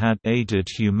being who had aided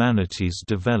humanity's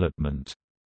development.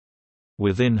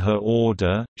 Within her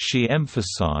order, she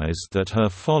emphasized that her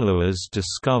followers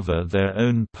discover their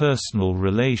own personal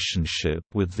relationship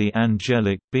with the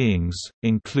angelic beings,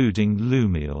 including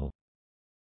Lumiel.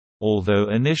 Although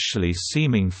initially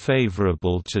seeming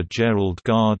favorable to Gerald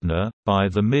Gardner, by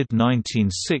the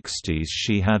mid-1960s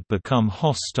she had become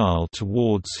hostile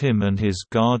towards him and his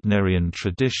Gardnerian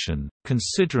tradition,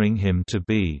 considering him to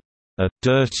be a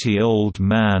 "dirty old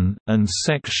man" and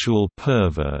sexual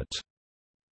pervert.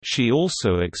 She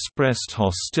also expressed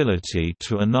hostility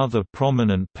to another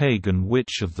prominent pagan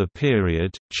witch of the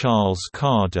period, Charles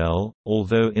Cardell,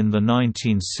 although in the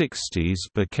 1960s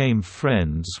became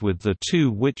friends with the two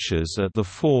witches at the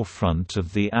forefront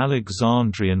of the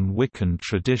Alexandrian Wiccan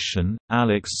tradition,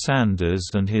 Alex Sanders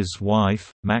and his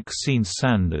wife, Maxine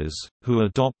Sanders, who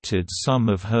adopted some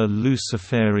of her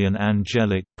Luciferian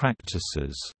angelic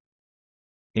practices.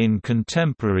 In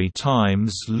contemporary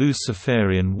times,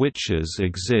 Luciferian witches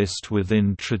exist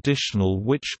within traditional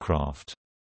witchcraft.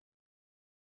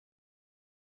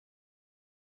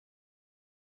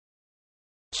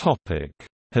 Topic: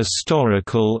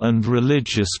 Historical and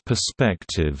religious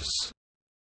perspectives.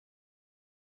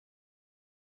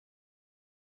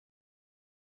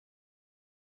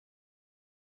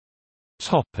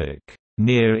 Topic: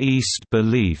 Near East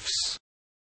beliefs.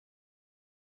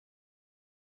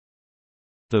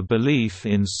 The belief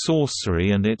in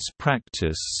sorcery and its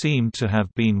practice seem to have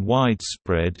been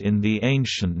widespread in the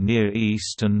ancient Near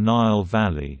East and Nile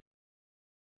Valley.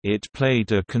 It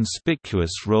played a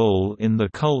conspicuous role in the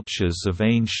cultures of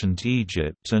ancient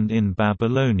Egypt and in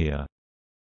Babylonia.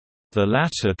 The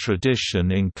latter tradition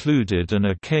included an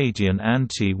Akkadian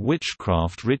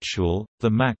anti-witchcraft ritual, the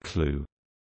Maklu.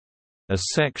 A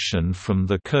section from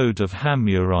the Code of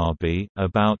Hammurabi,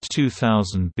 about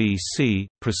 2000 BC,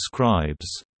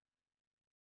 prescribes,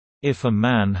 "If a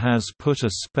man has put a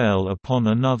spell upon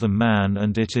another man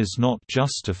and it is not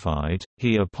justified,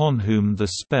 he upon whom the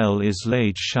spell is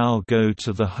laid shall go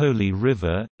to the holy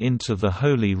river, into the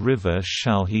holy river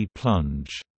shall he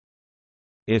plunge.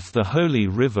 If the holy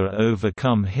river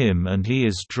overcome him and he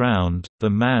is drowned,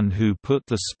 the man who put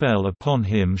the spell upon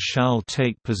him shall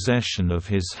take possession of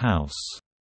his house.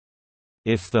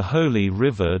 If the holy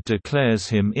river declares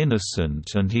him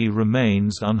innocent and he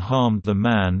remains unharmed, the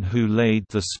man who laid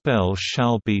the spell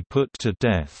shall be put to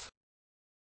death.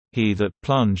 He that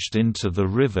plunged into the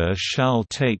river shall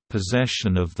take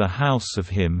possession of the house of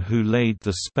him who laid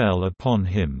the spell upon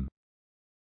him."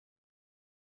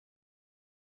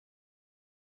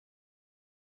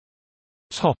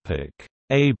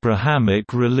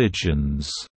 Abrahamic religions.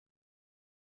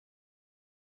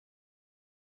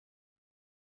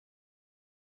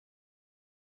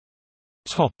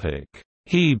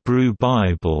 Hebrew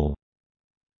Bible.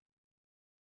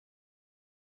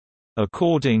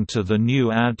 According to the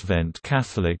New Advent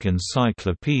Catholic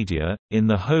Encyclopedia, in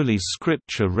the Holy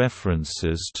Scripture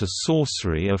references to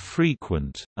sorcery are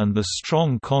frequent, and the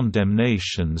strong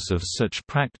condemnations of such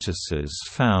practices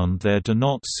found there do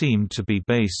not seem to be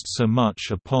based so much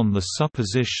upon the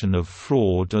supposition of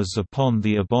fraud as upon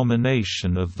the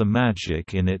abomination of the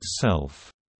magic in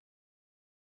itself.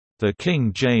 The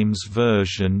King James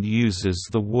Version uses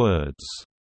the words,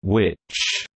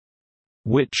 "witch",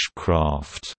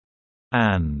 "witchcraft",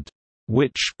 and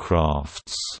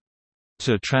 "witchcrafts"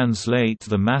 to translate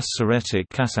the Masoretic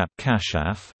kasap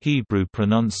kashaf, Hebrew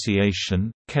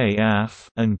pronunciation, kaf,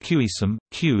 and Qism.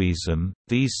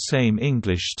 These same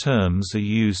English terms are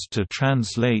used to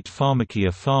translate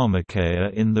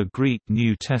pharmakeia in the Greek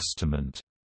New Testament.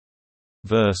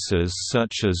 Verses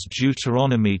such as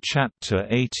Deuteronomy chapter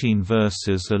 18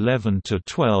 verses 11 to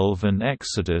 12 and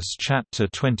Exodus chapter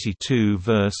 22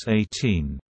 verse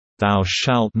 18, "Thou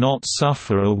shalt not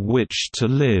suffer a witch to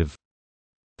live,"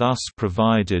 thus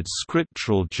provided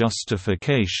scriptural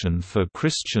justification for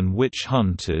Christian witch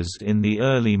hunters in the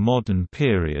early modern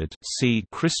period. See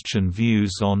Christian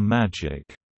views on magic.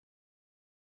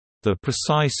 The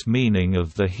precise meaning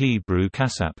of the Hebrew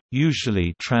kasap,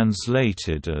 usually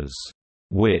translated as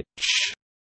witch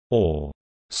or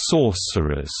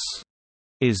sorceress,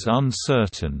 is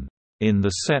uncertain. In the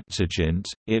Septuagint,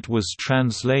 it was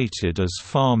translated as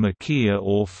pharmakia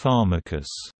or pharmacus.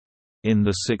 In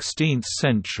the 16th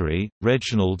century,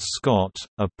 Reginald Scott,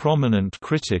 a prominent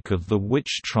critic of the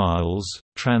witch trials,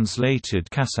 translated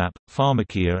Casap,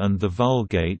 Pharmacia and the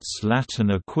Vulgate's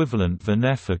Latin equivalent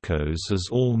Veneficos as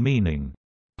all meaning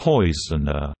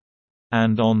poisoner,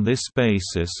 and on this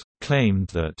basis, claimed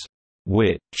that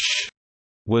witch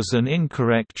was an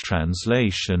incorrect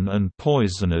translation and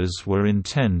poisoners were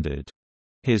intended.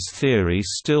 His theory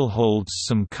still holds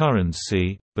some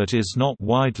currency, but is not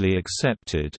widely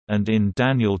accepted, and in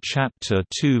Daniel chapter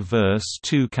 2 verse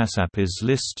 2 Casap is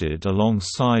listed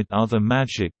alongside other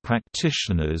magic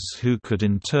practitioners who could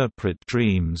interpret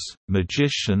dreams,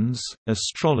 magicians,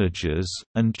 astrologers,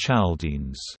 and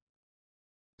Chaldeans.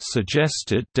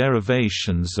 Suggested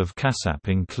derivations of Casap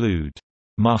include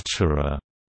mutterer,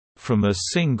 from a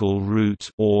single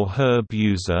root or herb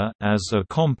user as a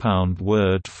compound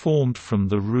word formed from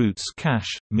the roots cash,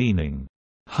 meaning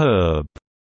herb,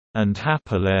 and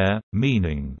hapalaire,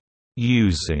 meaning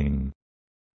using.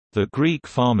 The Greek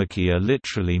pharmakia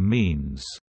literally means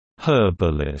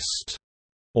herbalist,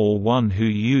 or one who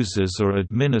uses or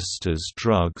administers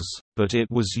drugs, but it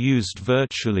was used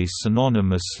virtually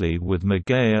synonymously with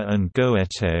mageia and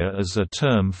goetia as a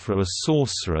term for a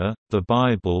sorcerer. The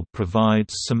Bible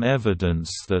provides some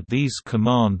evidence that these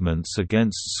commandments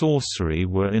against sorcery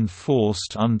were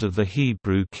enforced under the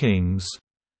Hebrew kings.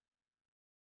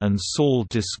 And Saul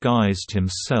disguised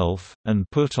himself, and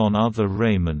put on other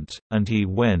raiment, and he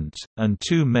went, and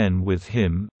 2 men with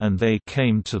him, and they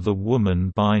came to the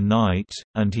woman by night,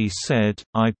 and he said,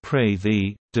 I pray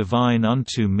thee, divine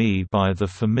unto me by the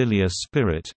familiar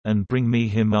spirit, and bring me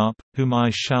him up, whom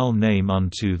I shall name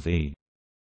unto thee.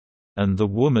 And the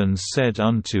woman said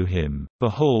unto him,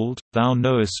 Behold, thou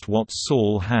knowest what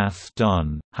Saul hath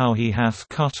done, how he hath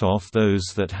cut off those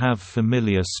that have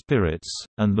familiar spirits,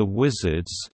 and the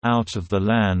wizards, out of the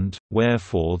land,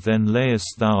 wherefore then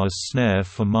layest thou a snare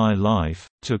for my life,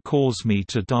 to cause me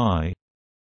to die?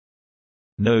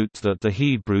 Note that the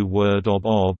Hebrew word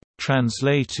ob,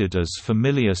 translated as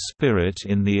familiar spirit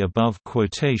in the above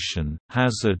quotation,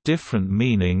 has a different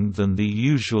meaning than the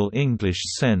usual English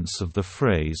sense of the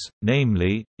phrase,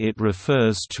 namely, it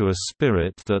refers to a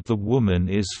spirit that the woman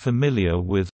is familiar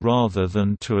with, rather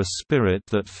than to a spirit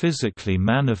that physically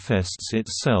manifests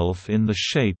itself in the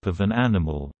shape of an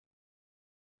animal.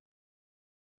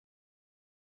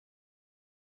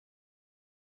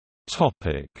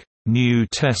 New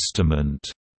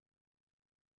Testament.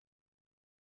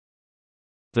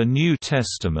 The New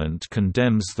Testament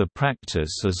condemns the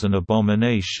practice as an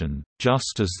abomination,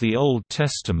 just as the Old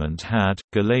Testament had.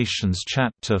 Galatians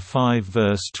chapter 5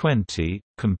 verse 20,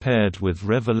 compared with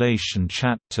Revelation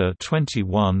chapter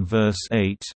 21 verse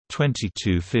 8,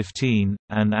 22:15,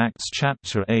 and Acts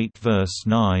chapter 8 verse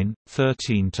 9,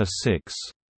 13-6.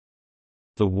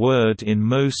 The word in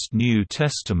most New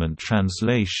Testament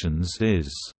translations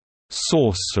is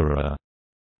sorcerer,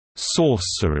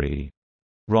 sorcery,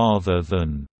 rather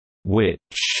than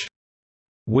witch,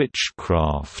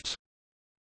 witchcraft.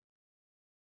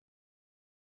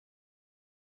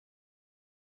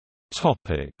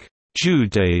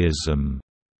 Judaism.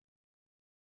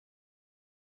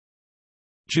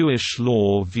 Jewish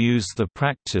law views the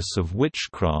practice of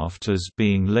witchcraft as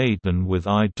being laden with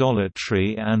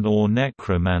idolatry and/or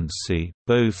necromancy,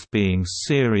 both being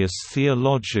serious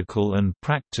theological and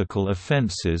practical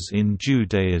offenses in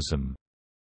Judaism.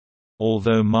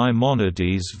 Although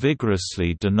Maimonides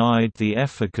vigorously denied the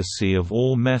efficacy of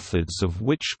all methods of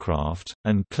witchcraft,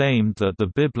 and claimed that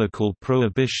the biblical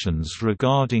prohibitions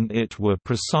regarding it were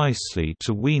precisely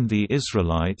to wean the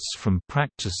Israelites from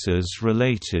practices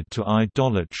related to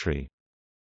idolatry.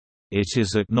 It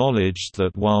is acknowledged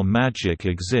that while magic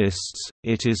exists,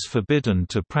 it is forbidden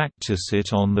to practice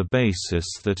it on the basis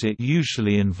that it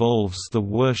usually involves the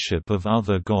worship of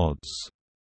other gods.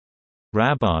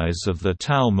 Rabbis of the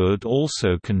Talmud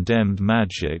also condemned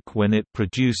magic when it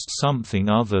produced something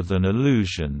other than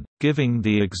illusion, giving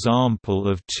the example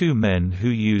of 2 men who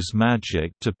use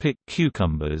magic to pick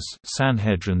cucumbers,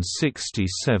 Sanhedrin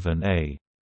 67a.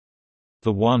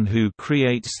 The one who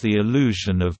creates the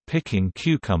illusion of picking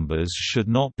cucumbers should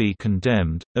not be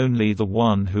condemned, only the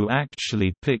one who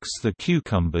actually picks the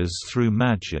cucumbers through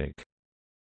magic.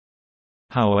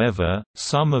 However,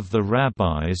 some of the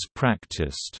rabbis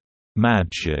practiced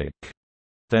magic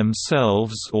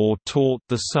themselves or taught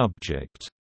the subject.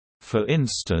 For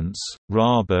instance,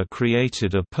 Rabbah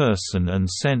created a person and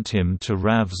sent him to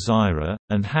Rav Zira,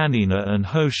 and Hanina and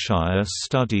Hoshea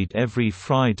studied every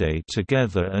Friday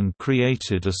together and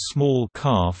created a small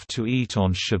calf to eat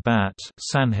on Shabbat,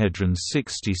 Sanhedrin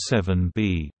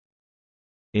 67b.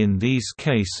 In these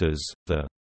cases, the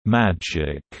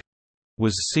magic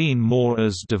was seen more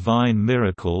as divine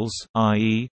miracles,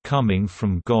 i.e., coming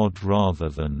from God rather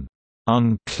than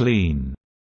unclean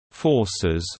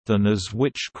forces, than as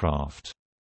witchcraft.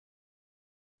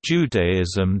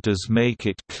 Judaism does make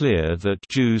it clear that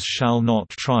Jews shall not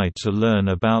try to learn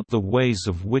about the ways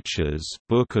of witches,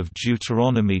 Book of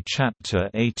Deuteronomy chapter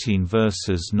 18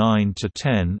 verses 9 to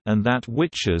 10, and that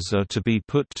witches are to be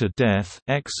put to death,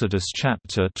 Exodus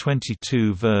chapter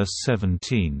 22 verse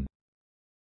 17.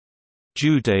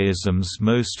 Judaism's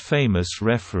most famous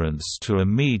reference to a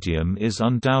medium is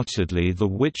undoubtedly the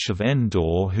Witch of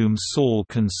Endor whom Saul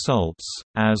consults,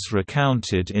 as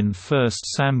recounted in 1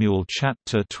 Samuel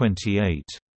chapter 28.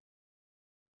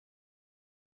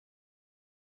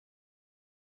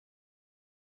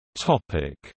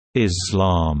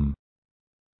 Islam.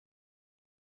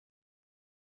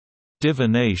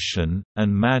 Divination,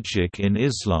 and magic in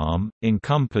Islam,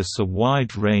 encompass a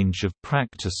wide range of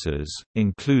practices,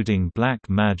 including black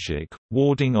magic,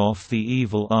 warding off the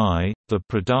evil eye, the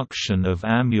production of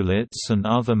amulets and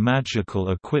other magical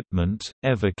equipment,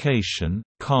 evocation,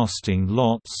 casting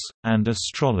lots, and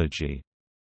astrology.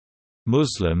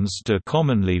 Muslims do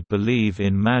commonly believe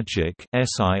in magic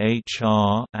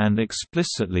and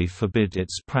explicitly forbid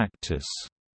its practice.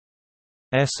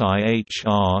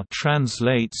 Sihr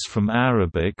translates from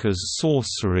Arabic as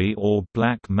sorcery or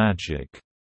black magic.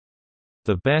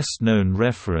 The best-known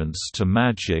reference to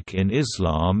magic in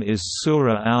Islam is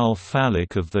Surah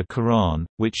al-Falaq of the Quran,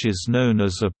 which is known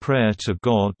as a prayer to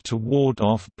God to ward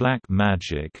off black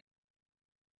magic.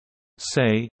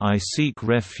 Say, I seek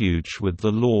refuge with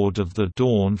the Lord of the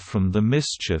Dawn from the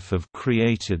mischief of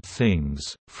created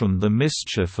things, from the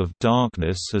mischief of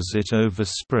darkness as it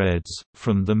overspreads,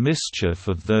 from the mischief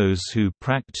of those who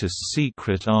practice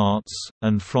secret arts,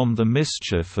 and from the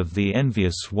mischief of the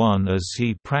envious one as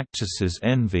he practices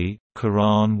envy.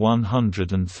 Quran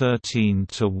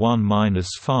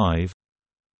 113-1-5.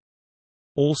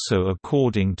 Also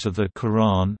according to the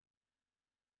Quran,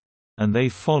 and they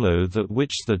follow that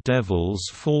which the devils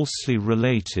falsely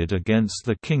related against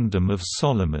the kingdom of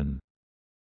Solomon.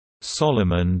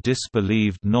 Solomon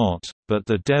disbelieved not, but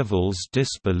the devils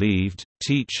disbelieved,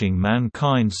 teaching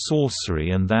mankind sorcery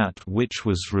and that which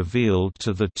was revealed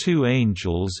to the two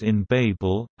angels in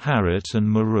Babel, Harut and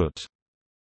Marut.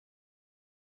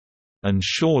 And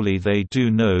surely they do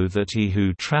know that he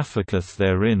who trafficketh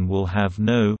therein will have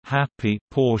no happy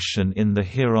portion in the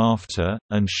hereafter,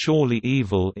 and surely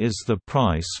evil is the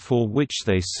price for which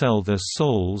they sell their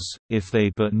souls, if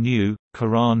they but knew.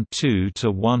 Quran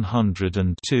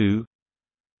 2-102.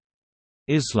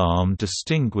 Islam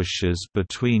distinguishes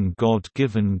between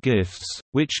God-given gifts,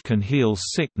 which can heal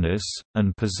sickness,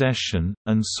 and possession,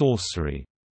 and sorcery.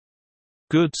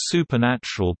 Good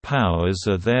supernatural powers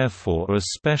are therefore a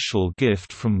special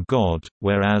gift from God,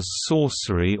 whereas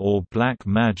sorcery or black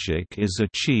magic is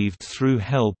achieved through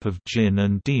help of jinn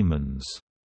and demons.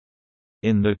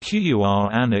 In the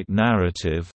Qur'anic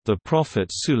narrative, the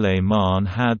Prophet Sulayman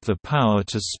had the power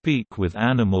to speak with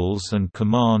animals and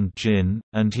command jinn,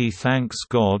 and he thanks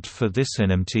God for this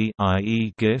enmity,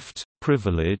 i.e. gift,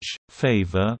 privilege,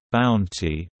 favor,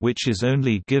 bounty, which is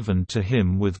only given to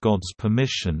him with God's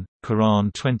permission.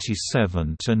 Quran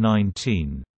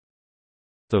 27-19.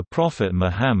 The Prophet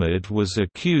Muhammad was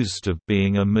accused of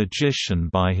being a magician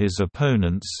by his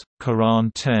opponents.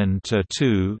 Quran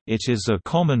 10-2. It is a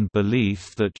common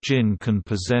belief that jinn can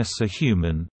possess a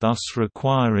human, thus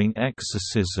requiring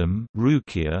exorcism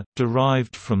ruqya,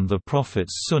 derived from the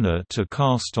Prophet's sunnah to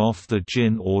cast off the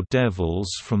jinn or devils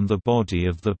from the body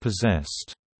of the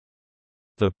possessed.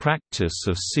 The practice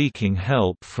of seeking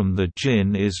help from the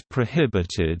jinn is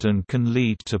prohibited and can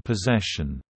lead to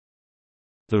possession.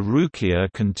 The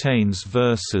ruqya contains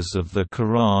verses of the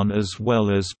Quran as well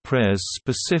as prayers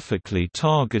specifically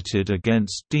targeted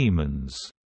against demons.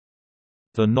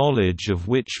 The knowledge of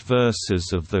which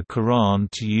verses of the Quran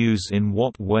to use in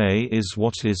what way is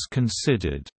what is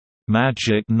considered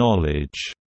magic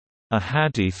knowledge. A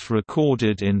hadith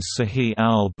recorded in Sahih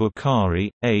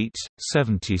al-Bukhari,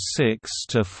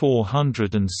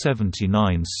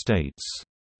 8:76-479 states,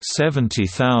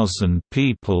 70,000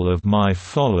 people of my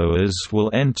followers will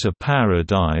enter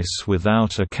paradise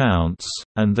without accounts,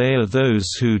 and they are those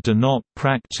who do not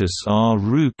practice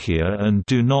ruqya and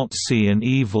do not see an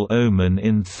evil omen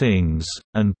in things,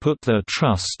 and put their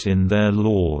trust in their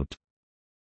Lord.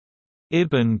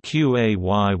 Ibn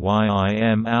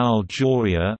Qayyim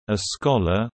al-Jawziyya, a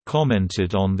scholar,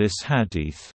 commented on this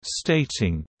hadith,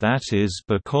 stating, "That is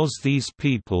because these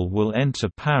people will enter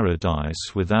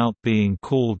paradise without being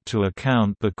called to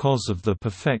account because of the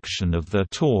perfection of their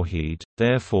tawhid."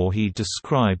 Therefore he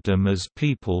described them as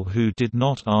people who did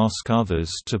not ask others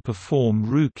to perform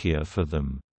ruqya for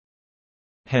them.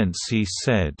 Hence he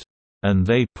said, "And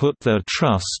they put their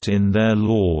trust in their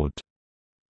Lord."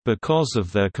 Because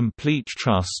of their complete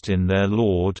trust in their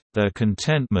Lord, their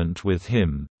contentment with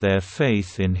Him, their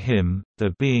faith in Him,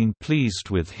 their being pleased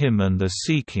with Him and their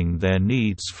seeking their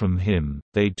needs from Him,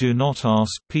 they do not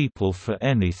ask people for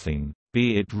anything,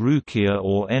 be it ruqya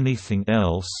or anything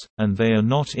else, and they are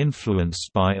not influenced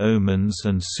by omens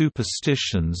and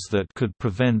superstitions that could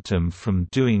prevent them from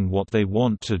doing what they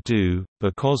want to do,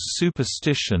 because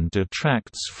superstition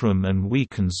detracts from and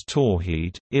weakens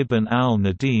tawhid. Ibn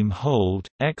al-Nadim hold,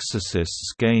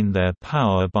 exorcists gain their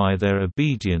power by their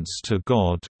obedience to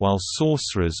God, while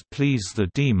sorcerers please the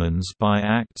demons by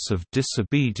acts of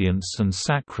disobedience and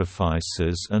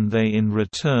sacrifices, and they in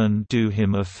return do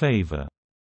him a favor.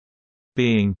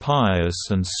 Being pious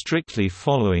and strictly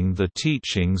following the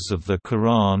teachings of the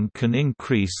Quran can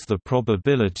increase the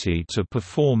probability to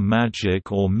perform magic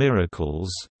or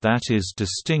miracles, that is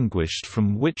distinguished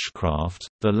from witchcraft,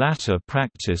 the latter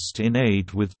practiced in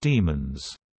aid with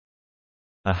demons.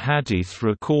 A hadith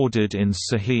recorded in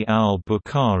Sahih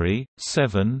al-Bukhari,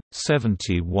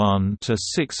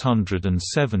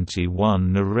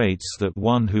 7:71–671 narrates that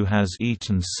one who has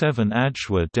eaten 7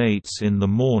 ajwa dates in the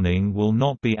morning will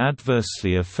not be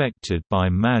adversely affected by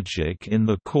magic in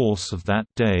the course of that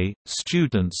day.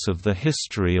 Students of the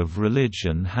history of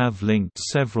religion have linked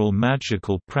several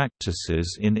magical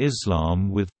practices in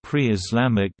Islam with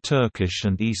pre-Islamic Turkish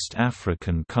and East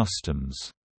African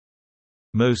customs.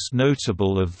 Most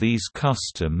notable of these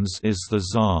customs is the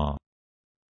Zar.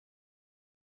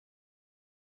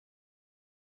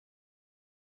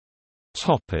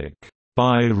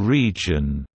 By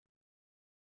region.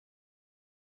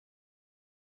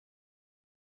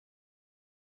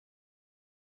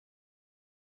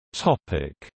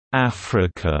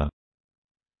 Africa.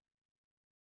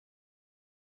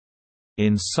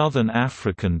 In Southern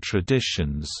African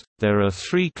traditions, there are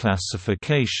 3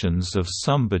 classifications of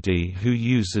somebody who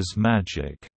uses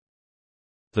magic.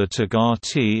 The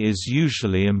Tagati is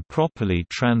usually improperly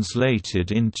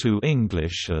translated into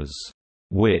English as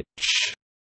witch,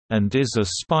 and is a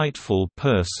spiteful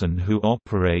person who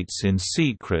operates in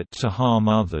secret to harm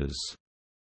others.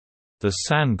 The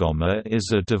Sangoma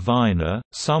is a diviner,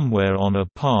 somewhere on a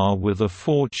par with a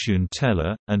fortune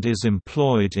teller, and is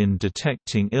employed in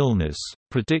detecting illness,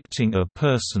 predicting a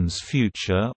person's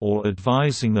future or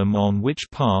advising them on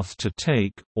which path to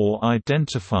take, or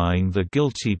identifying the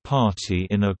guilty party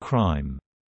in a crime.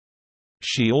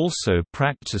 She also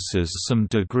practices some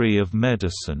degree of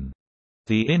medicine.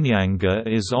 The Inyanga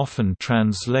is often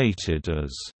translated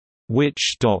as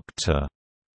witch doctor,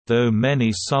 though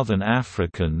many Southern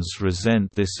Africans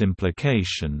resent this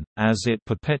implication, as it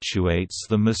perpetuates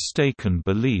the mistaken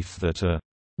belief that a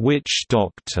witch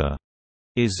doctor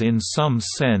is in some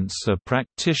sense a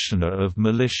practitioner of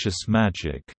malicious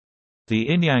magic. The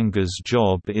Inyanga's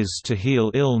job is to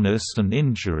heal illness and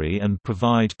injury and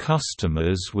provide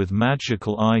customers with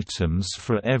magical items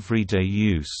for everyday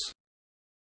use.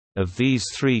 Of these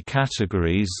 3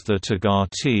 categories, the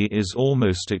Tagati is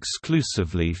almost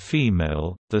exclusively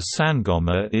female, the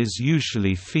Sangoma is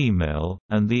usually female,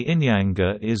 and the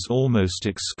Inyanga is almost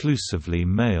exclusively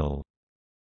male.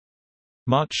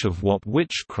 Much of what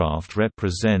witchcraft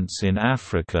represents in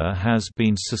Africa has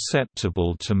been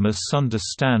susceptible to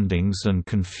misunderstandings and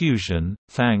confusion,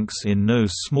 thanks in no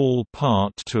small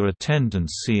part to a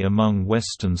tendency among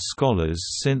Western scholars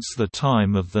since the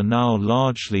time of the now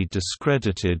largely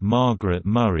discredited Margaret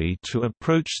Murray to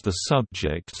approach the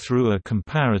subject through a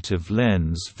comparative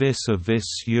lens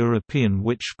vis-a-vis European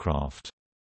witchcraft.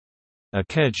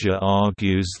 Akeja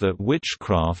argues that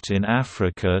witchcraft in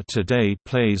Africa today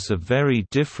plays a very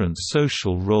different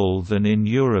social role than in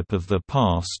Europe of the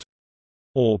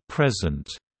past—or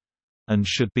present—and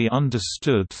should be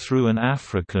understood through an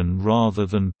African rather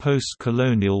than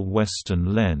post-colonial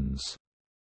Western lens.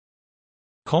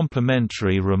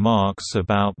 Complimentary remarks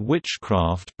about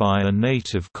witchcraft by a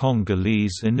native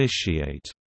Congolese initiate,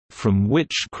 "From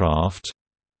witchcraft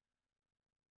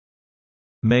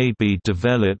may be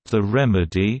developed the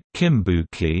remedy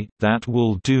Kimbuki that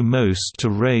will do most to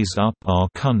raise up our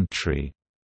country.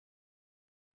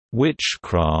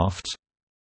 Witchcraft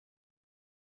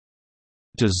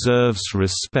deserves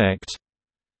respect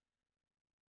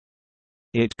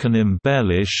It can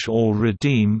embellish or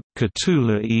redeem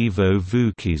Katula Evo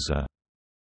Vukiza.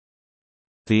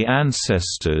 The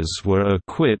ancestors were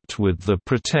equipped with the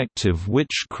protective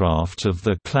witchcraft of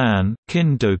the clan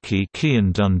Kindoki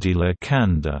Kiandundila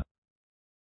Kanda.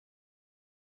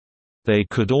 They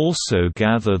could also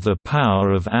gather the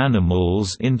power of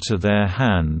animals into their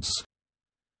hands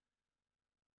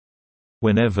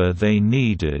whenever they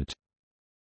needed.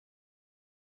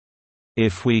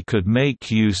 If we could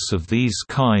make use of these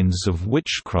kinds of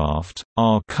witchcraft,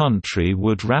 our country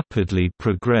would rapidly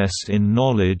progress in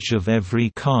knowledge of every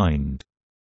kind.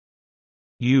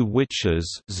 You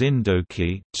witches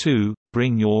Zindoki too,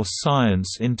 bring your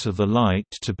science into the light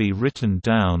to be written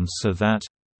down so that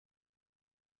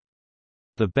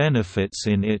the benefits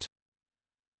in it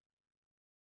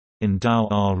endow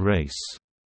our race.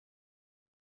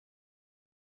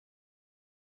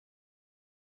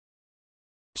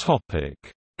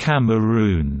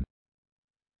 Cameroon.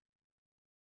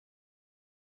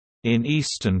 In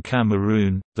eastern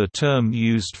Cameroon, the term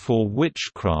used for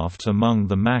witchcraft among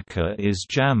the Maka is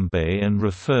djembe and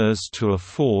refers to a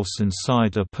force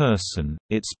inside a person.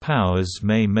 Its powers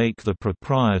may make the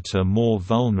proprietor more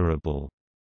vulnerable.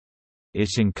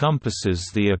 It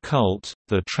encompasses the occult,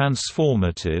 the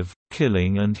transformative,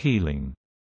 killing and healing.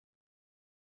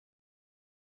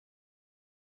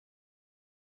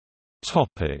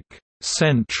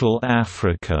 Central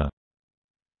Africa.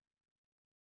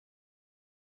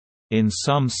 In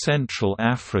some Central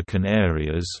African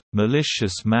areas,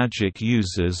 malicious magic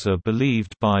users are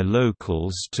believed by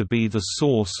locals to be the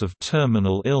source of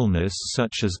terminal illness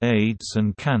such as AIDS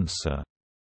and cancer.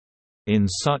 In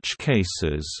such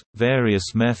cases,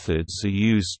 various methods are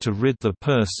used to rid the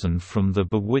person from the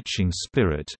bewitching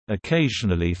spirit,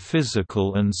 occasionally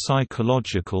physical and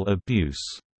psychological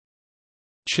abuse.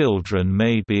 Children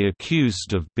may be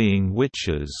accused of being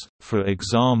witches, for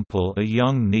example, a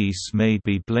young niece may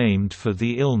be blamed for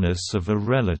the illness of a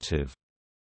relative.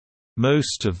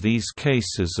 Most of these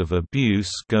cases of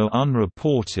abuse go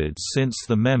unreported since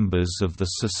the members of the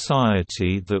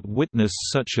society that witness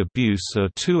such abuse are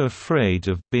too afraid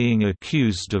of being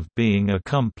accused of being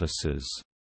accomplices.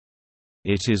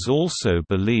 It is also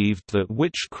believed that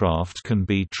witchcraft can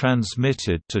be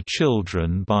transmitted to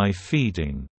children by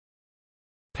feeding.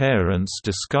 Parents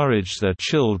discourage their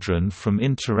children from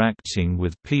interacting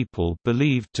with people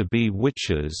believed to be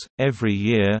witches. Every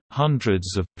year,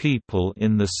 hundreds of people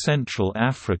in the Central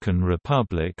African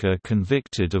Republic are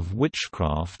convicted of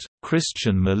witchcraft.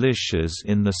 Christian militias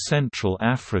in the Central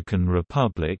African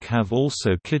Republic have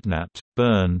also kidnapped,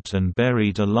 burnt, and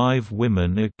buried alive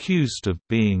women accused of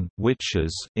being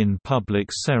witches in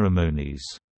public ceremonies.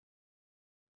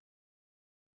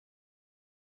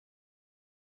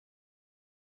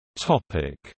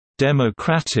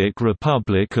 Democratic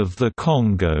Republic of the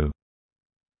Congo.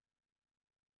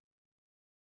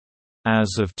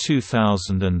 As of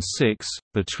 2006,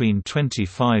 between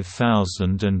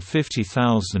 25,000 and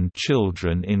 50,000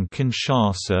 children in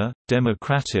Kinshasa,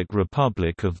 Democratic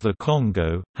Republic of the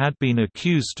Congo, had been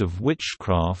accused of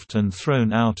witchcraft and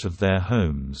thrown out of their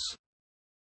homes.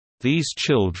 These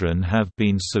children have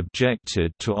been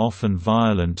subjected to often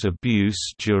violent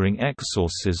abuse during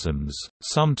exorcisms,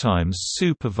 sometimes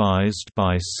supervised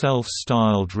by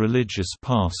self-styled religious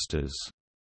pastors.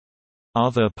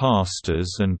 Other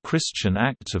pastors and Christian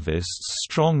activists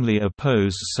strongly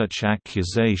oppose such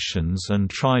accusations and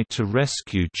try to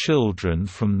rescue children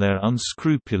from their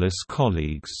unscrupulous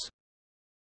colleagues.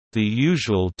 The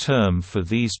usual term for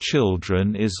these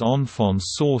children is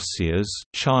enfants sorciers,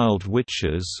 child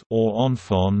witches, or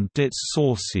enfants dit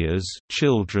sorciers,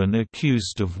 children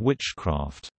accused of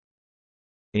witchcraft.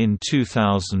 In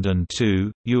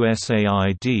 2002,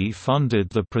 USAID funded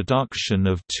the production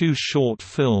of 2 short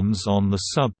films on the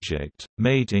subject,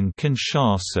 made in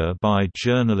Kinshasa by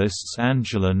journalists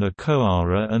Angela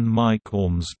Nkoara and Mike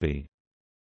Ormsby.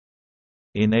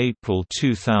 In April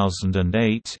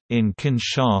 2008, in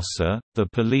Kinshasa, the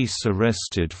police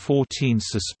arrested 14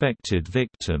 suspected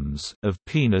victims of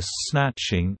penis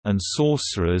snatching and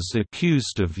sorcerers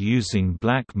accused of using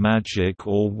black magic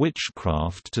or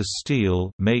witchcraft to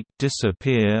steal, make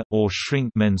disappear, or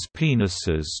shrink men's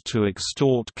penises to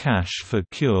extort cash for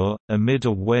cure. Amid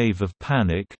a wave of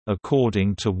panic,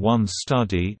 according to one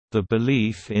study, the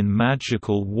belief in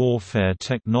magical warfare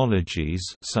technologies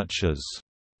such as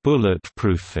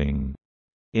bulletproofing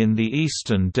in the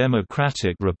Eastern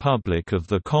Democratic Republic of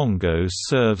the Congo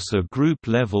serves a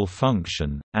group-level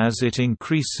function, as it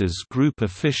increases group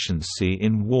efficiency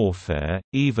in warfare,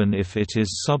 even if it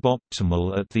is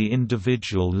suboptimal at the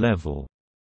individual level.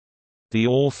 The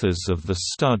authors of the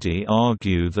study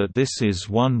argue that this is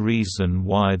one reason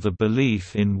why the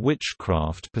belief in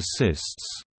witchcraft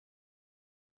persists.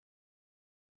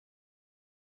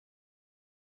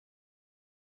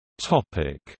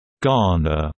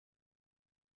 Ghana.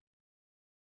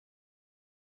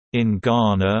 In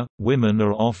Ghana, women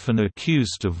are often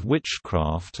accused of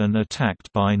witchcraft and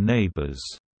attacked by neighbors.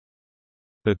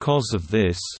 Because of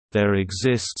this, there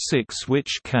exist 6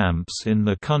 witch camps in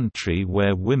the country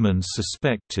where women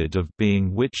suspected of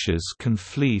being witches can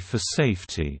flee for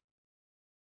safety.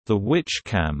 The witch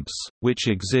camps, which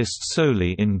exist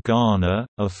solely in Ghana,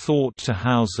 are thought to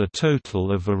house a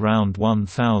total of around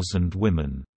 1,000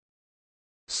 women.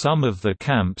 Some of the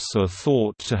camps are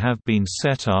thought to have been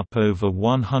set up over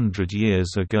 100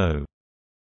 years ago.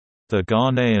 The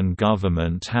Ghanaian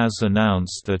government has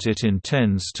announced that it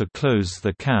intends to close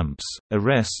the camps.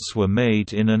 Arrests were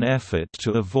made in an effort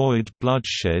to avoid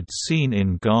bloodshed seen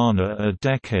in Ghana a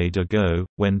decade ago,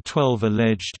 when 12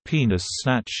 alleged penis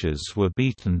snatchers were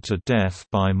beaten to death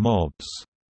by mobs.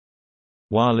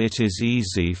 While it is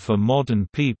easy for modern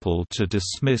people to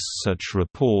dismiss such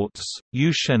reports,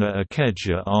 Uchenna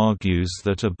Akeja argues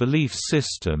that a belief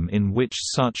system in which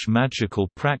such magical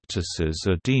practices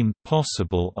are deemed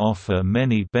possible offer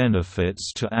many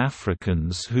benefits to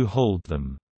Africans who hold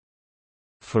them.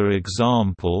 For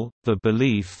example, the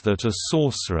belief that a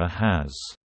sorcerer has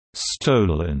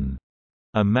stolen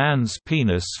a man's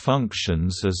penis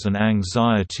functions as an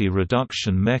anxiety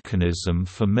reduction mechanism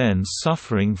for men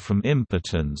suffering from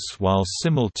impotence while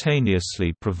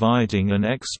simultaneously providing an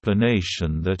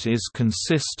explanation that is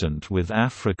consistent with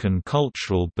African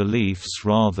cultural beliefs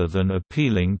rather than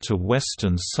appealing to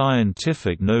Western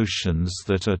scientific notions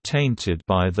that are tainted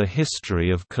by the history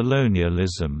of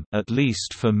colonialism, at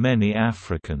least for many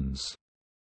Africans.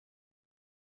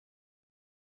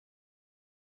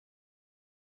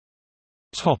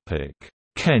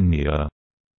 Kenya.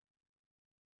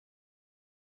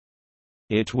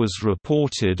 It was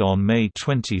reported on May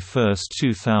 21,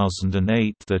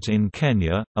 2008 that in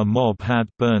Kenya, a mob had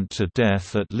burnt to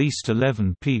death at least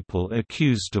 11 people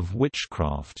accused of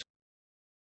witchcraft.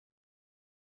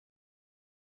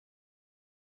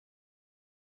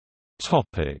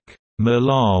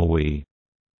 Malawi.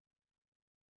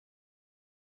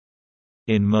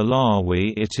 In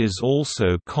Malawi it is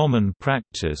also common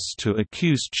practice to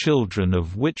accuse children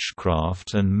of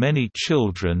witchcraft, and many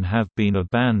children have been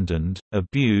abandoned,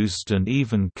 abused and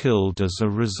even killed as a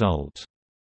result.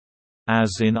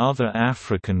 As in other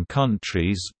African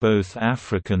countries, both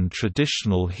African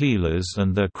traditional healers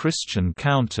and their Christian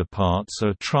counterparts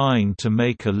are trying to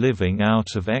make a living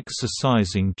out of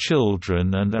exorcising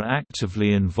children and are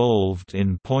actively involved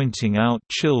in pointing out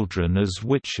children as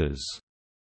witches.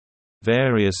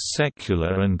 Various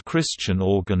secular and Christian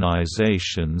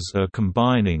organizations are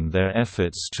combining their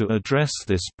efforts to address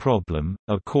this problem.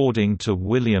 According to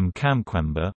William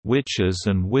Kamkwamba, witches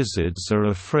and wizards are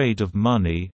afraid of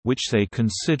money, which they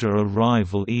consider a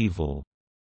rival evil.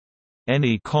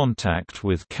 Any contact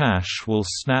with cash will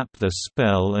snap the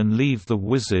spell and leave the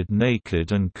wizard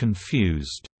naked and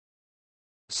confused.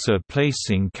 So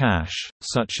placing cash,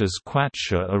 such as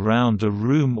kwacha, around a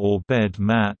room or bed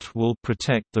mat will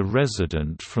protect the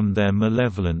resident from their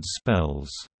malevolent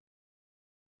spells.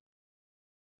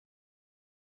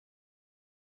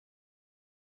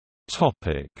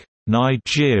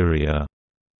 Nigeria.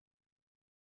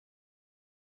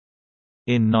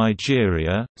 In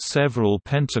Nigeria, several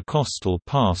Pentecostal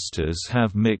pastors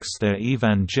have mixed their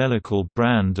evangelical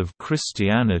brand of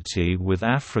Christianity with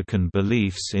African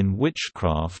beliefs in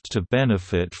witchcraft to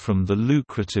benefit from the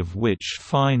lucrative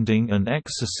witch-finding and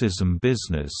exorcism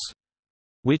business,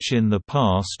 which in the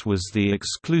past was the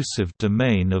exclusive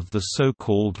domain of the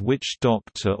so-called witch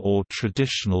doctor or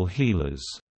traditional healers.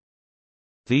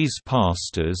 These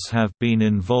pastors have been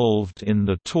involved in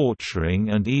the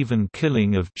torturing and even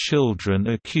killing of children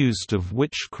accused of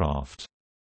witchcraft.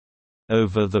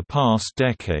 Over the past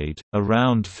decade,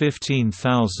 around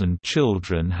 15,000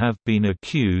 children have been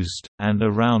accused, and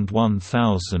around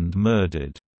 1,000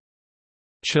 murdered.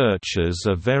 Churches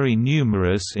are very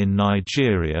numerous in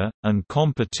Nigeria, and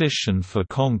competition for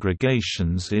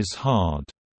congregations is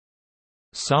hard.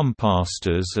 Some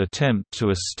pastors attempt to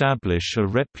establish a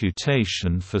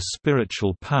reputation for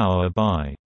spiritual power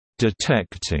by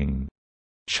detecting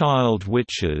child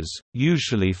witches,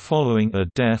 usually following a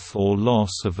death or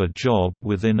loss of a job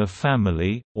within a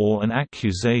family, or an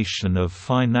accusation of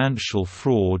financial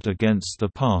fraud against the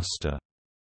pastor.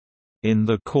 In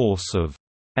the course of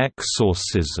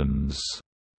exorcisms,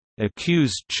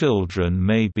 Accused children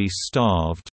may be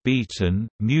starved, beaten,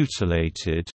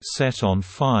 mutilated, set on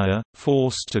fire,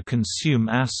 forced to consume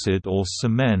acid or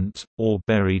cement, or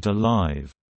buried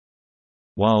alive.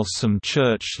 While some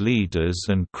church leaders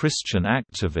and Christian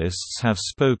activists have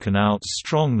spoken out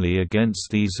strongly against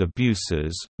these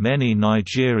abuses, many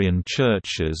Nigerian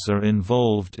churches are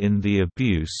involved in the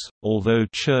abuse, although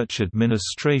church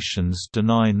administrations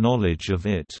deny knowledge of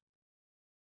it.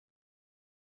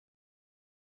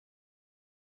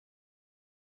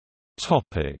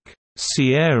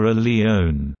 Sierra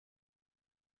Leone.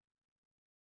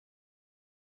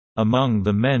 Among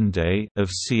the Mende of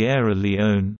Sierra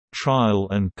Leone, trial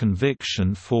and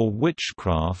conviction for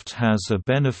witchcraft has a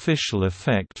beneficial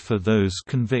effect for those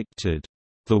convicted.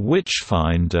 The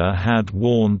witchfinder had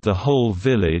warned the whole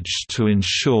village to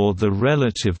ensure the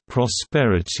relative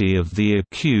prosperity of the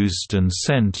accused and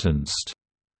sentenced.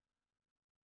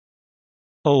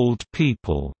 Old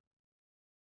people.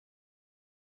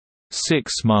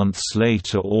 6 months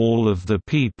later all of the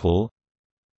people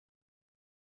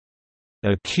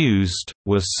accused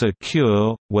were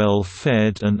secure,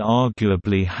 well-fed and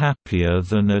arguably happier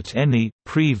than at any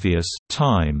previous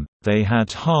time. They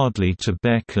had hardly to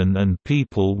beckon and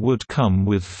people would come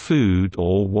with food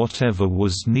or whatever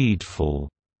was needful.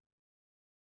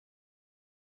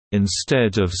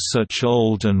 Instead of such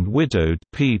old and widowed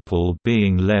people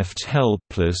being left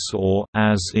helpless or,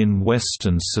 as in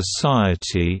Western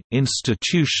society,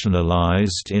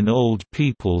 institutionalized in old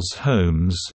people's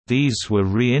homes, these were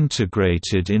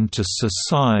reintegrated into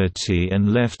society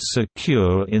and left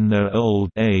secure in their old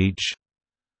age.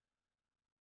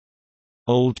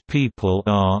 Old people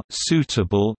are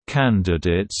suitable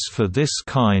candidates for this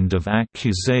kind of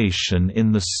accusation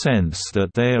in the sense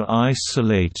that they are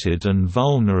isolated and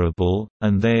vulnerable,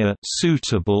 and they are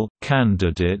suitable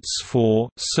candidates for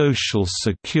social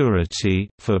security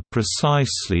for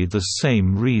precisely the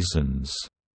same reasons.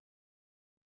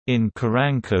 In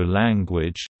Karanko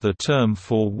language, the term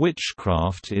for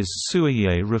witchcraft is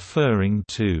suye, referring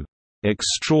to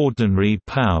extraordinary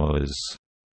powers.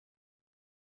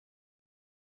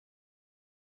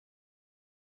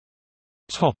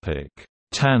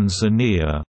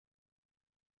 Tanzania.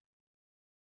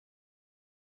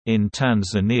 In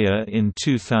Tanzania in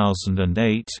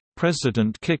 2008,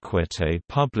 President Kikwete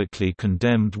publicly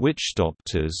condemned witch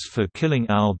doctors for killing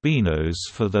albinos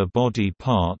for their body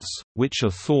parts, which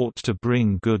are thought to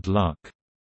bring good luck.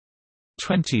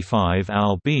 25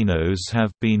 albinos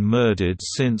have been murdered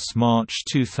since March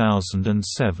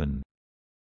 2007.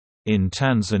 In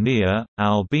Tanzania,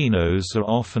 albinos are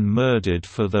often murdered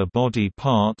for their body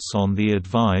parts on the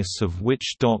advice of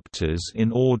witch doctors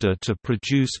in order to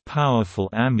produce powerful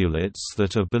amulets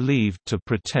that are believed to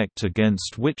protect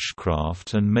against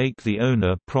witchcraft and make the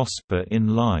owner prosper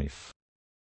in life.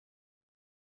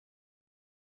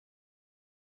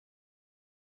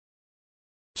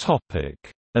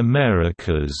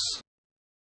 Americas.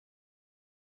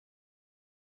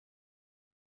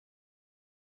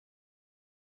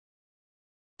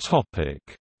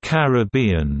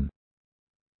 Caribbean.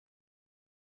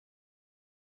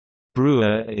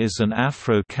 Brua is an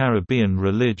Afro-Caribbean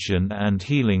religion and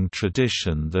healing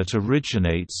tradition that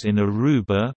originates in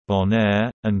Aruba,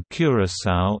 Bonaire, and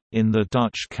Curaçao, in the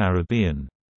Dutch Caribbean.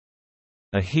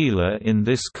 A healer in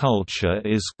this culture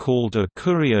is called a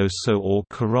curioso or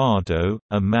curado,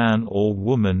 a man or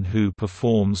woman who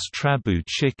performs trabu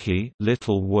chiki,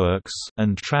 little works,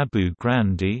 and trabu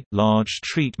grandi, large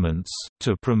treatments,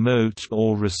 to promote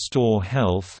or restore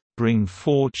health, bring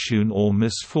fortune or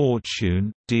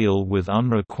misfortune, deal with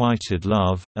unrequited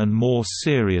love, and more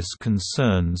serious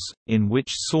concerns, in which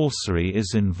sorcery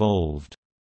is involved.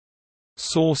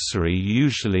 Sorcery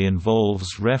usually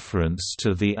involves reference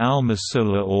to the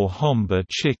Almasola or Homba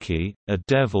Chiki, a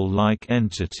devil-like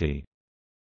entity.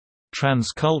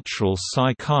 Transcultural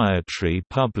Psychiatry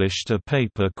published a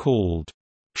paper called,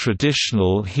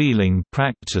 "Traditional Healing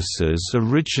Practices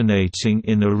Originating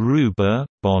in Aruba,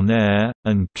 Bonaire,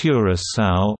 and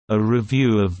Curaçao, a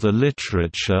review of the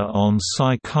literature on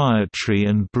psychiatry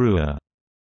and Brua."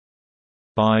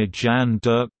 By Jan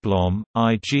Dirk Blom,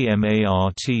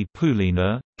 Igmart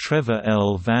Poulina, Trevor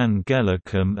L. van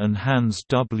Gellicum and Hans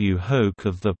W. Hoek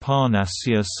of the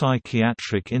Parnassia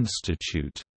Psychiatric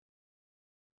Institute.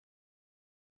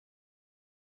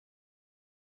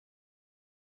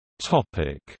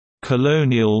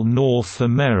 Colonial North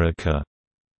America.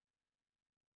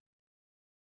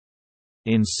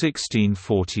 In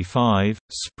 1645,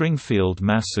 Springfield,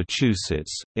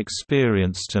 Massachusetts,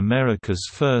 experienced America's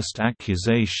first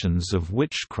accusations of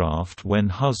witchcraft when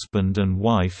husband and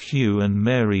wife Hugh and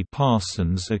Mary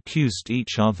Parsons accused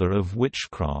each other of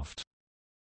witchcraft.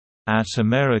 At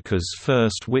America's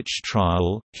first witch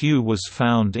trial, Hugh was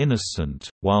found innocent,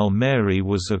 while Mary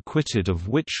was acquitted of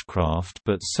witchcraft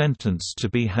but sentenced to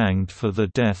be hanged for the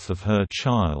death of her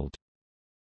child.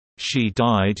 She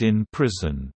died in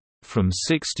prison. From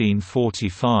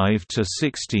 1645 to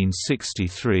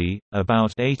 1663,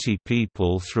 about 80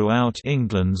 people throughout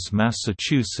England's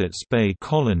Massachusetts Bay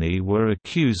Colony were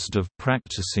accused of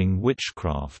practicing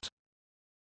witchcraft.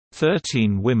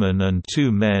 13 women and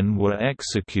 2 men were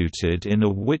executed in a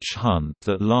witch hunt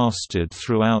that lasted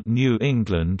throughout New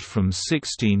England from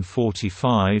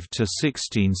 1645 to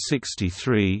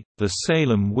 1663. The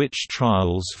Salem witch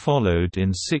trials followed in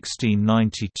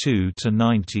 1692 to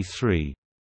 93.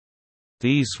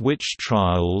 These witch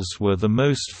trials were the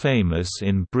most famous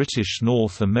in British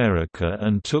North America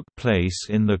and took place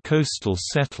in the coastal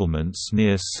settlements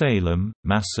near Salem,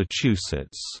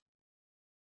 Massachusetts.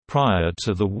 Prior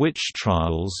to the witch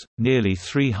trials, nearly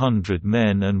 300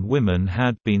 men and women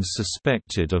had been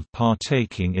suspected of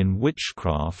partaking in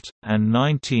witchcraft, and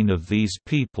 19 of these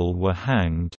people were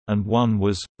hanged, and 1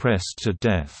 was pressed to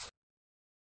death.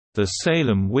 The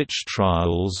Salem witch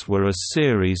trials were a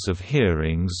series of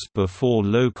hearings before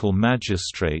local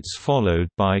magistrates followed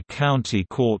by county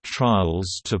court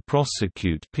trials to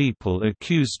prosecute people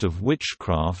accused of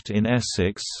witchcraft in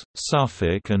Essex,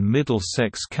 Suffolk and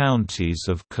Middlesex counties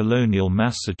of colonial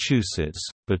Massachusetts,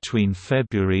 between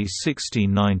February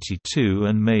 1692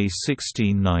 and May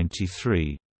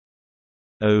 1693.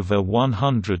 Over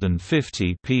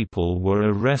 150 people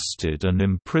were arrested and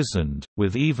imprisoned,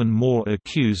 with even more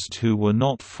accused who were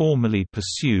not formally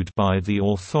pursued by the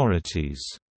authorities.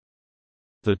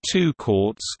 The 2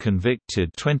 courts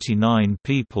convicted 29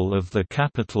 people of the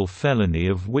capital felony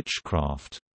of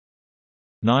witchcraft.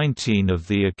 19 of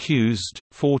the accused,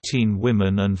 14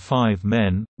 women and 5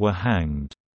 men, were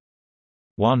hanged.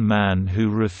 1 man who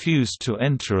refused to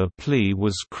enter a plea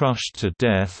was crushed to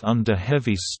death under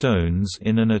heavy stones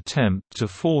in an attempt to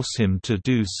force him to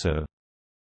do so.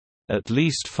 At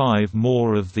least 5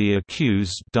 more of the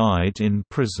accused died in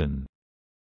prison.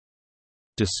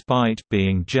 Despite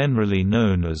being generally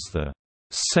known as the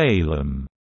Salem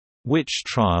witch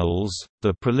trials,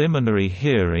 the preliminary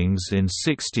hearings in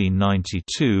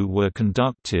 1692 were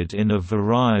conducted in a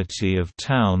variety of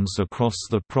towns across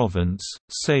the province: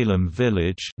 Salem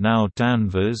Village, now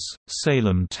Danvers,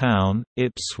 Salem Town,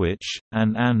 Ipswich,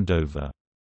 and Andover.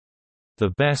 The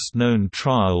best-known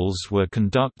trials were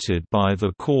conducted by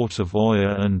the Court of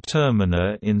Oyer and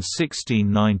Terminer in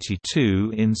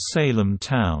 1692 in Salem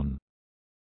Town.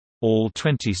 All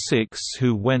 26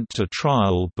 who went to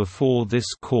trial before this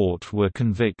court were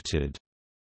convicted.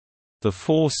 The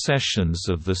 4 sessions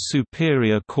of the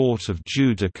Superior Court of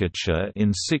Judicature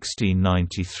in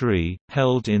 1693,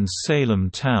 held in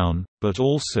Salem Town, but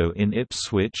also in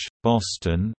Ipswich,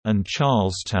 Boston, and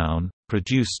Charlestown,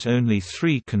 produced only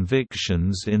 3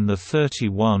 convictions in the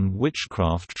 31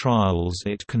 witchcraft trials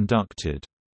it conducted.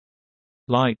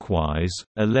 Likewise,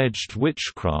 alleged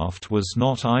witchcraft was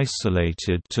not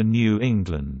isolated to New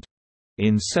England.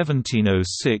 In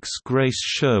 1706, Grace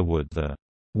Sherwood, the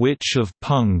Witch of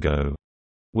Pungo,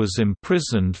 was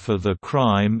imprisoned for the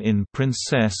crime in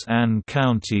Princess Anne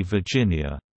County,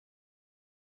 Virginia.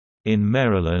 In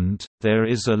Maryland, there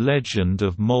is a legend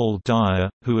of Moll Dyer,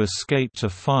 who escaped a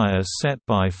fire set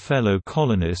by fellow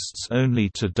colonists only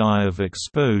to die of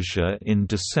exposure in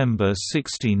December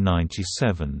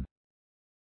 1697.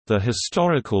 The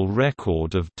historical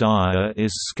record of Dyer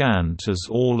is scant as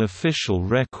all official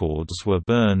records were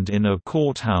burned in a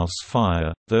courthouse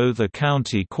fire, though the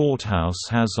county courthouse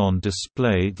has on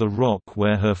display the rock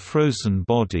where her frozen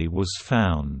body was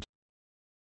found.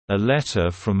 A letter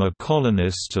from a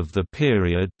colonist of the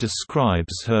period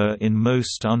describes her in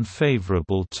most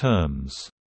unfavorable terms.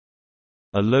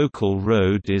 A local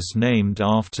road is named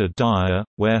after Dyer,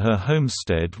 where her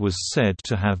homestead was said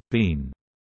to have been.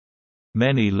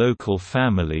 Many local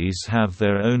families have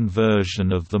their own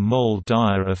version of the Moll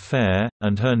Dyer affair,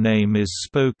 and her name is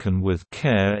spoken with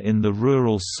care in the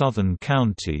rural southern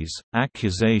counties.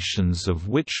 Accusations of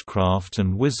witchcraft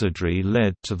and wizardry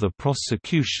led to the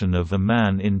prosecution of a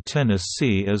man in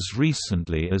Tennessee as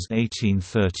recently as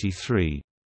 1833.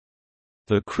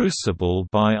 The Crucible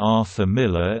by Arthur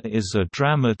Miller is a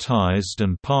dramatized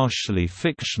and partially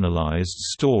fictionalized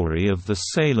story of the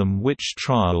Salem witch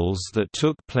trials that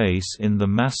took place in the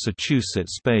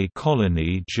Massachusetts Bay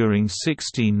Colony during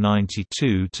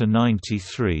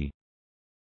 1692–93.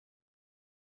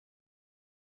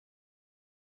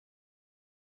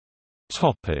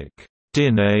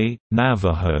 Diné,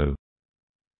 Navajo.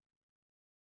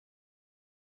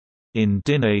 In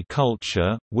Diné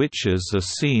culture, witches are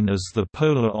seen as the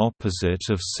polar opposite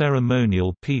of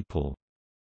ceremonial people.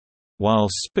 While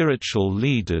spiritual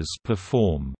leaders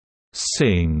perform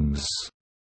sings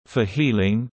for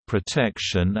healing,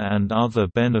 protection and other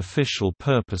beneficial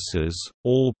purposes,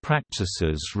 all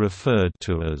practices referred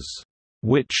to as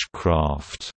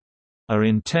witchcraft are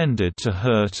intended to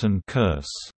hurt and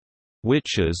curse.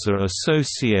 Witches are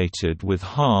associated with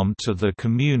harm to the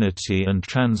community and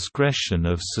transgression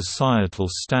of societal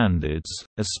standards,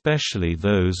 especially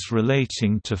those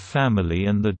relating to family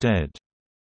and the dead.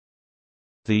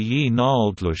 The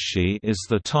Yi-Naldlushi is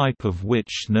the type of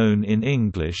witch known in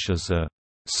English as a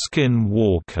skin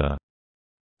walker.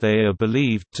 They are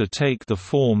believed to take the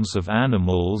forms of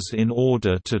animals in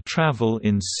order to travel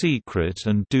in secret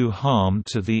and do harm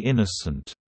to the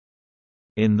innocent.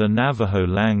 In the Navajo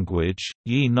language,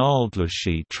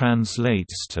 Yi-Naldlushi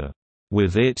translates to,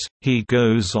 "With it, he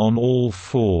goes on all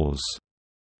fours."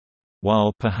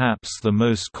 While perhaps the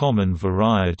most common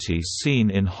variety seen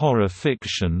in horror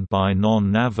fiction by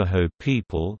non-Navajo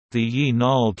people, the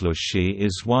Yi-Naldlushi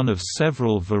is one of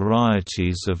several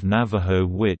varieties of Navajo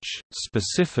witch,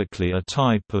 specifically a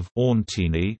type of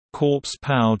Orntini, corpse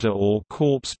powder or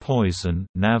corpse poison.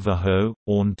 Navajo,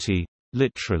 Ornti,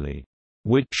 literally,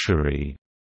 witchery,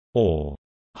 or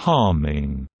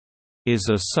harming, is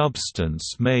a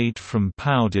substance made from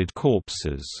powdered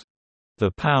corpses.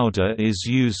 The powder is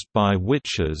used by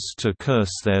witches to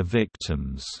curse their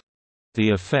victims. The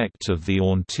effect of the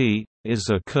Ornti is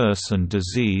a curse and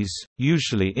disease,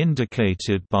 usually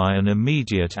indicated by an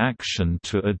immediate action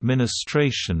to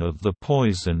administration of the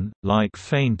poison, like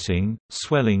fainting,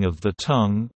 swelling of the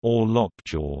tongue, or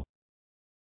lockjaw.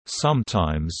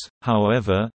 Sometimes,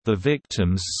 however, the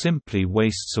victim simply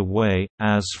wastes away,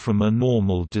 as from a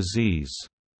normal disease.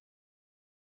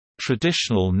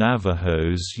 Traditional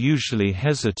Navajos usually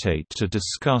hesitate to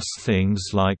discuss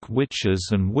things like witches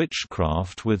and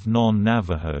witchcraft with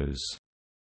non-Navajos.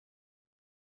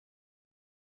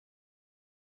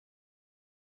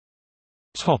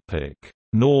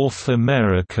 North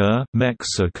America,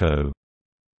 Mexico.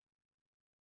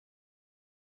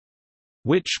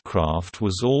 Witchcraft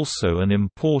was also an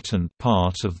important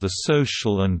part of the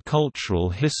social and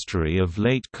cultural history of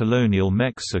late colonial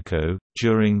Mexico,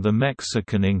 during the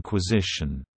Mexican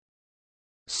Inquisition.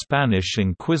 Spanish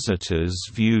inquisitors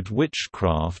viewed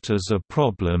witchcraft as a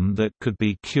problem that could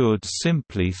be cured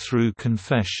simply through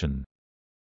confession.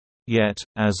 Yet,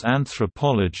 as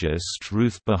anthropologist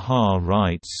Ruth Behar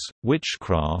writes,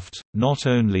 witchcraft, not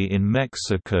only in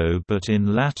Mexico but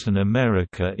in Latin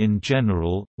America in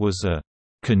general, was a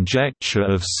conjecture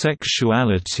of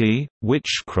sexuality,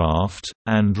 witchcraft,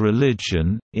 and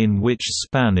religion, in which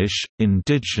Spanish,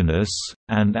 indigenous,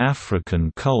 and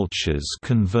African cultures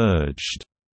converged.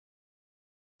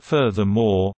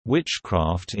 Furthermore,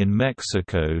 witchcraft in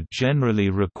Mexico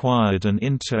generally required an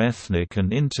interethnic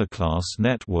and interclass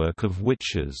network of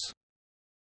witches.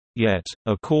 Yet,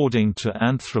 according to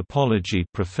anthropology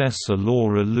professor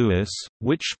Laura Lewis,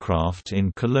 witchcraft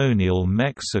in colonial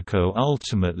Mexico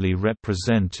ultimately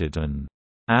represented an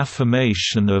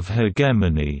affirmation of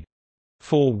hegemony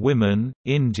for women,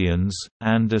 Indians,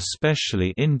 and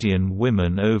especially Indian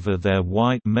women over their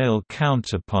white male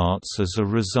counterparts as a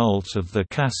result of the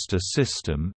casta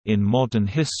system. In modern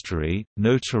history,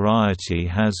 notoriety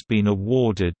has been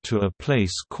awarded to a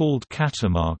place called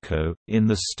Catamarca, in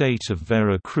the state of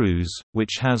Veracruz,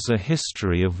 which has a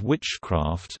history of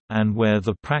witchcraft, and where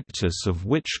the practice of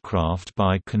witchcraft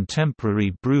by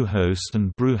contemporary brujos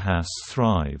and brujas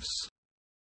thrives.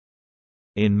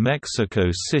 In Mexico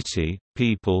City,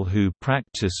 people who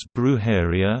practice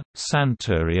brujeria,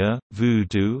 santeria,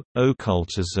 voodoo,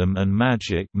 occultism and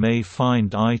magic may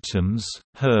find items,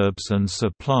 herbs and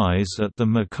supplies at the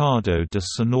Mercado de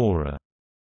Sonora.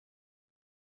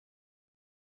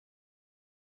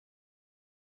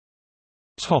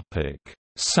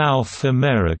 South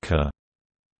America.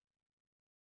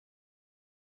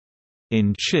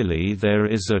 In Chile there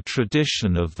is a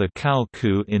tradition of the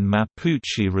Calcu in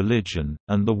Mapuche religion,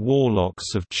 and the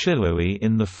warlocks of Chiloé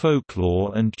in the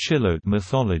folklore and Chilote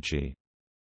mythology.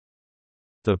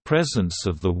 The presence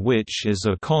of the witch is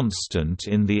a constant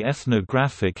in the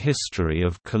ethnographic history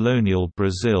of colonial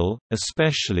Brazil,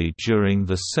 especially during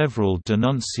the several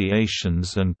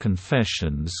denunciations and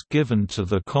confessions given to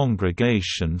the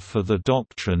Congregation for the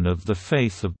Doctrine of the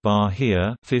Faith of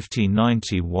Bahia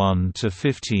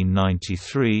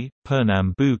 1591–1593,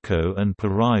 Pernambuco and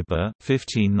Paraíba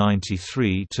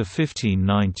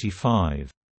 1593–1595.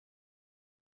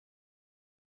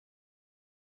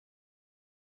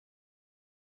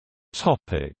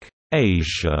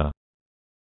 Asia.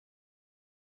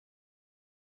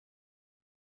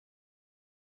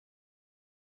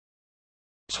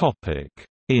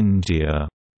 India.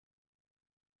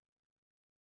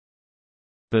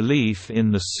 Belief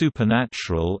in the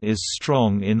supernatural is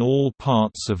strong in all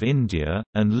parts of India,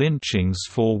 and lynchings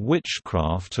for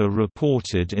witchcraft are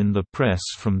reported in the press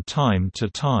from time to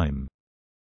time.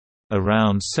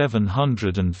 Around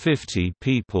 750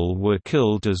 people were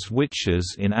killed as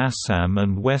witches in Assam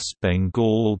and West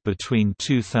Bengal between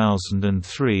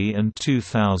 2003 and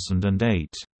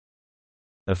 2008.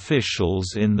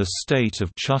 Officials in the state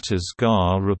of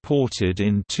Chhattisgarh reported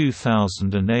in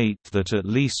 2008 that at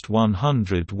least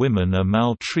 100 women are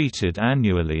maltreated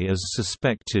annually as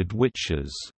suspected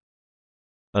witches.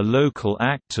 A local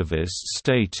activist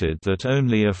stated that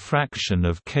only a fraction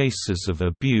of cases of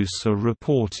abuse are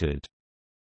reported.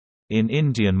 In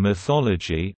Indian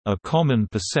mythology, a common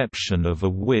perception of a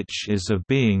witch is a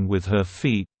being with her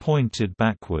feet pointed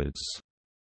backwards.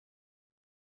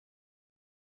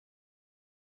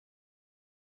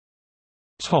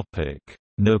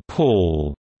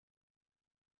 Nepal.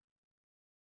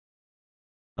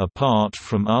 Apart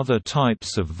from other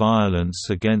types of violence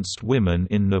against women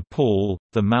in Nepal,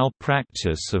 the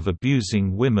malpractice of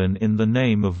abusing women in the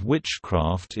name of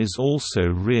witchcraft is also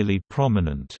really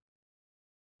prominent.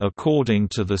 According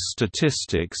to the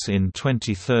statistics in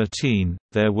 2013,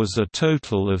 there was a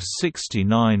total of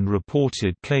 69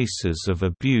 reported cases of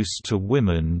abuse to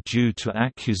women due to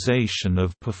accusation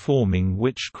of performing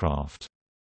witchcraft.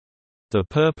 The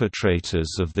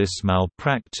perpetrators of this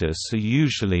malpractice are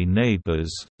usually neighbors,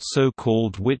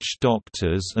 so-called witch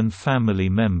doctors and family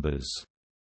members.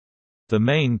 The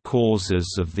main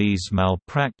causes of these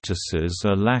malpractices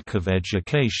are lack of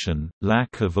education,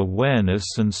 lack of awareness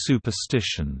and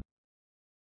superstition.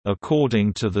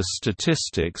 According to the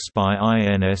statistics by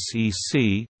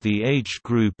INSEC, the age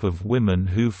group of women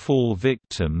who fall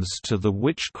victims to the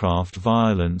witchcraft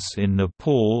violence in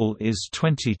Nepal is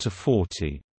 20 to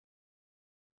 40.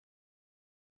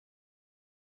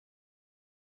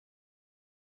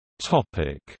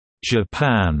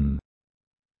 Japan.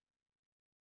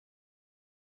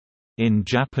 In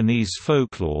Japanese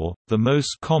folklore, the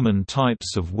most common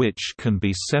types of witch can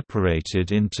be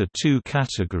separated into two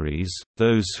categories,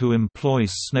 those who employ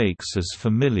snakes as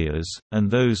familiars,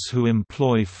 and those who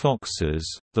employ foxes.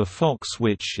 The fox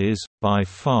witch is, by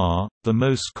far, the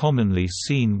most commonly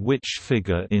seen witch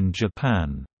figure in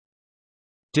Japan.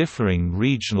 Differing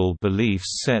regional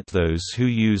beliefs set those who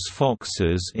use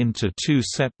foxes into two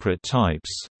separate types,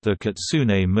 the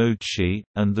Kitsune mochi,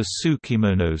 and the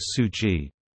Tsukimono Suji.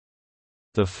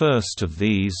 The first of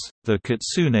these, the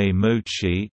Kitsune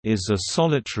mochi, is a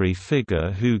solitary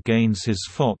figure who gains his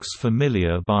fox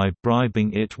familiar by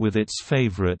bribing it with its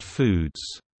favorite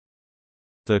foods.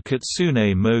 The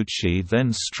Kitsune mochi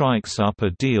then strikes up a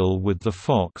deal with the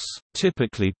fox,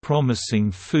 typically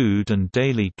promising food and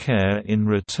daily care in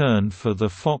return for the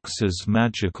fox's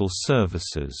magical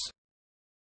services.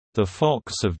 The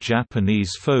fox of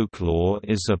Japanese folklore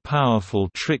is a powerful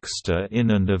trickster in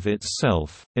and of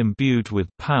itself, imbued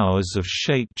with powers of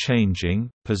shape-changing,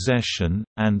 possession,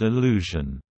 and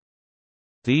illusion.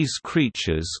 These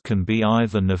creatures can be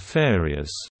either nefarious,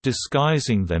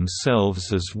 disguising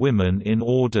themselves as women in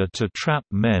order to trap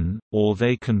men, or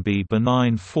they can be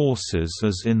benign forces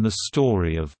as in the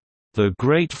story of the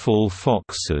Grateful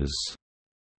Foxes.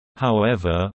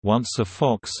 However, once a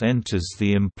fox enters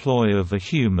the employ of a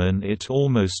human, it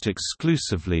almost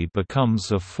exclusively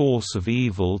becomes a force of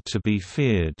evil to be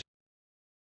feared.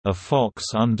 A fox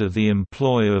under the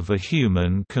employ of a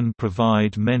human can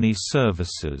provide many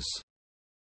services.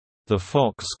 The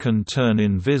fox can turn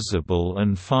invisible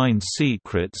and find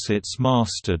secrets its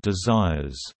master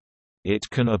desires. It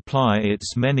can apply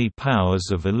its many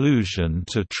powers of illusion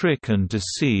to trick and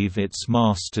deceive its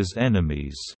master's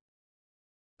enemies.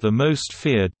 The most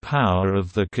feared power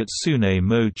of the Kitsune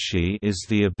mochi is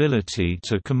the ability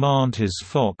to command his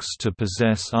fox to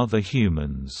possess other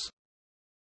humans.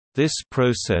 This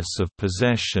process of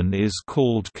possession is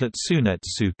called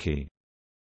kitsunetsuki.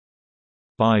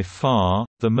 By far,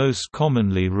 the most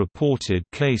commonly reported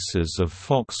cases of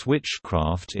fox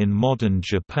witchcraft in modern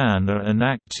Japan are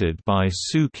enacted by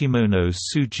Tsukimono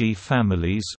Suji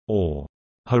families, or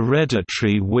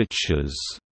hereditary witches.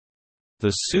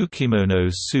 The Tsukimono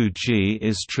Suji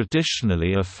is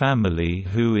traditionally a family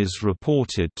who is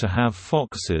reported to have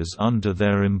foxes under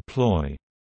their employ.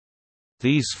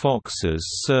 These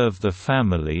foxes serve the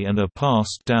family and are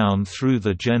passed down through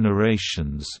the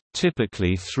generations,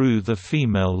 typically through the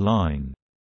female line.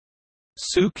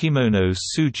 Tsukimono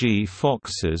Tsuji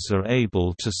foxes are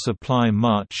able to supply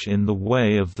much in the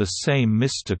way of the same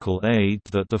mystical aid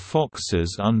that the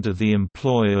foxes under the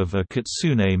employ of a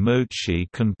kitsune mochi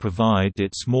can provide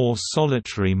its more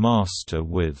solitary master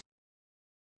with.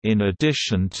 In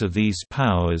addition to these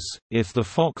powers, if the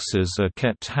foxes are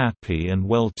kept happy and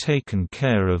well taken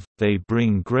care of, they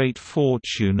bring great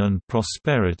fortune and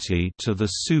prosperity to the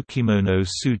Tsukimono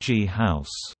Tsuji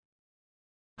house.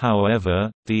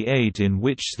 However, the aid in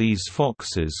which these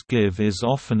foxes give is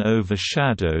often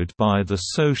overshadowed by the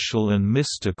social and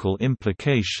mystical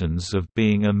implications of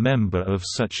being a member of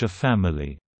such a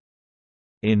family.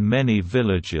 In many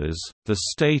villages, the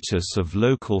status of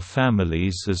local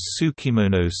families as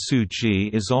Tsukimono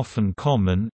Tsuji is often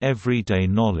common, everyday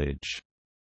knowledge.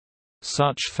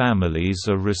 Such families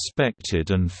are respected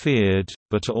and feared,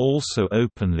 but are also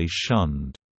openly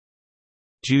shunned.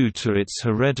 Due to its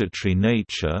hereditary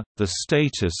nature, the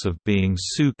status of being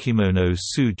Tsukimono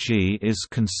Tsuji is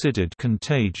considered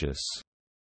contagious.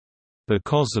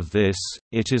 Because of this,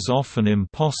 it is often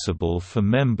impossible for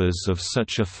members of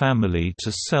such a family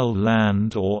to sell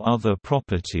land or other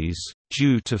properties,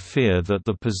 due to fear that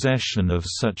the possession of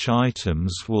such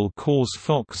items will cause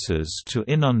foxes to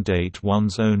inundate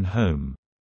one's own home.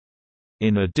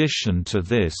 In addition to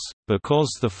this, because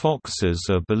the foxes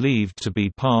are believed to be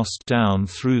passed down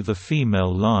through the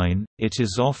female line, it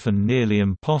is often nearly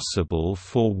impossible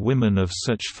for women of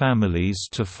such families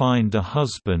to find a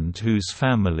husband whose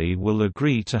family will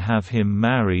agree to have him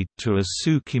married to a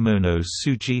Tsukimono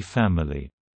Tsuji family.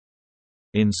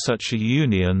 In such a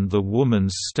union, the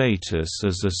woman's status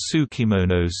as a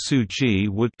Tsukimono Tsuji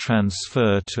would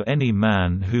transfer to any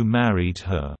man who married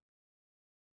her.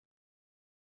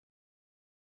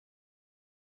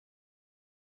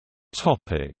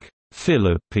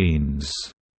 Philippines.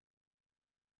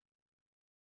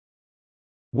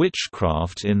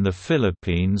 Witchcraft in the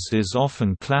Philippines is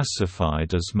often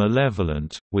classified as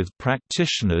malevolent, with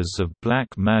practitioners of black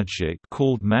magic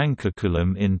called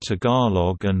mangkukulam in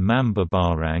Tagalog and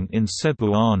mambabarang in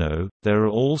Cebuano. There are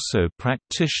also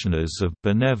practitioners of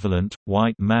benevolent,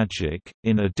 white magic,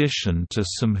 in addition to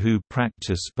some who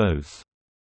practice both.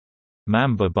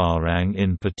 Mambabarang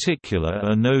in particular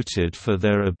are noted for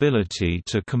their ability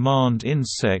to command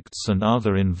insects and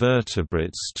other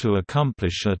invertebrates to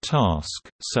accomplish a task,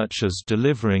 such as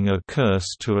delivering a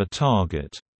curse to a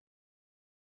target.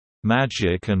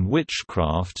 Magic and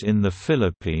witchcraft in the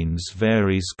Philippines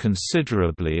varies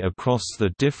considerably across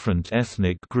the different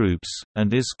ethnic groups,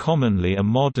 and is commonly a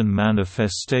modern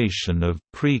manifestation of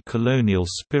pre-colonial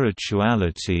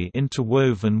spirituality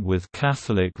interwoven with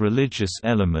Catholic religious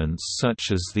elements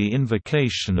such as the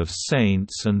invocation of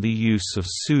saints and the use of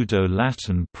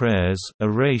pseudo-Latin prayers,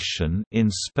 oration in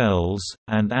spells,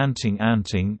 and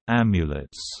anting-anting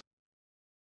amulets.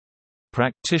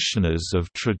 Practitioners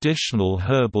of traditional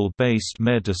herbal-based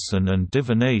medicine and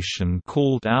divination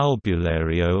called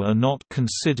albulario are not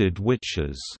considered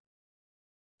witches.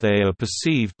 They are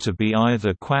perceived to be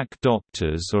either quack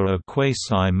doctors or a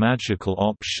quasi-magical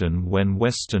option when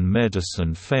Western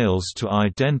medicine fails to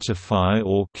identify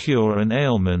or cure an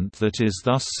ailment that is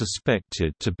thus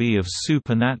suspected to be of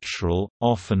supernatural,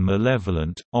 often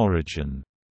malevolent, origin.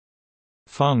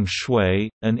 Feng Shui,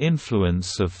 an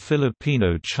influence of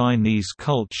Filipino-Chinese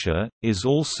culture, is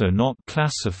also not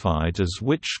classified as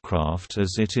witchcraft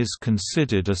as it is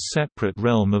considered a separate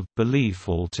realm of belief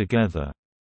altogether.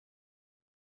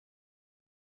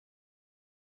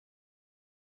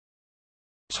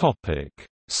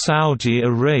 Saudi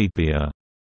Arabia.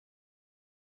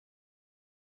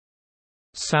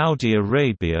 Saudi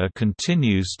Arabia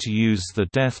continues to use the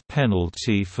death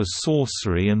penalty for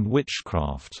sorcery and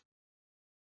witchcraft.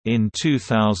 In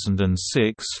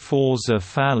 2006, Fawza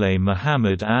Faleh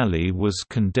Muhammad Ali was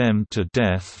condemned to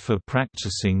death for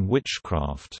practicing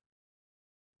witchcraft.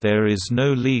 There is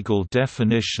no legal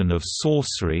definition of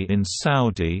sorcery in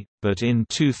Saudi, but in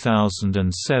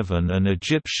 2007 an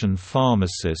Egyptian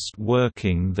pharmacist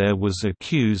working there was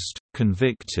accused,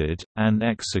 convicted, and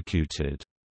executed.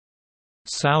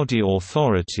 Saudi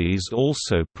authorities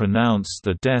also pronounced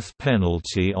the death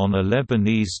penalty on a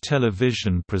Lebanese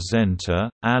television presenter,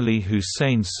 Ali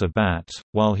Hussein Sabat,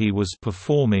 while he was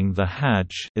performing the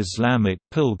Hajj Islamic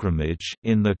pilgrimage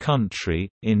in the country.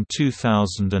 In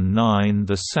 2009,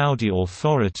 the Saudi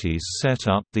authorities set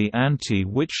up the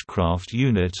Anti-Witchcraft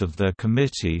Unit of their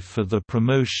Committee for the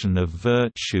Promotion of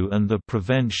Virtue and the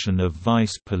Prevention of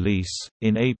Vice Police.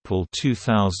 In April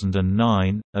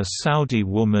 2009, a Saudi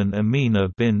woman Amina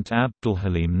bint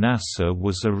Abdulhalim Nasser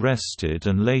was arrested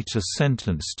and later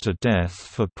sentenced to death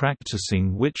for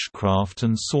practicing witchcraft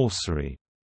and sorcery.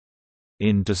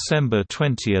 In December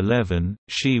 2011,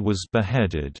 she was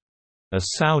beheaded. A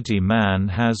Saudi man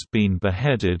has been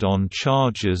beheaded on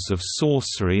charges of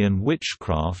sorcery and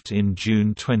witchcraft in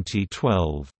June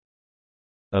 2012.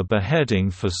 A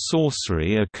beheading for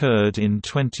sorcery occurred in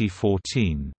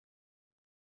 2014.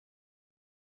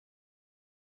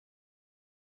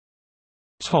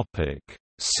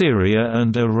 Syria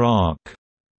and Iraq.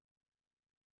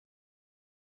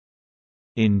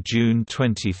 In June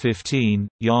 2015,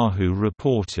 Yahoo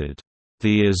reported,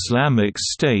 "The Islamic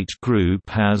State group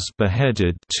has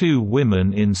beheaded 2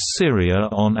 women in Syria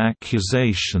on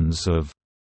accusations of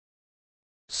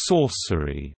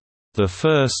sorcery. The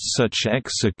first such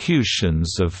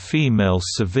executions of female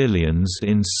civilians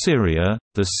in Syria,"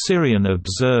 the Syrian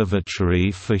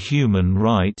Observatory for Human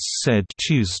Rights said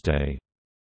Tuesday.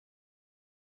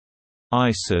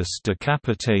 ISIS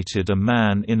decapitated a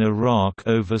man in Iraq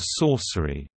over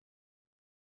sorcery.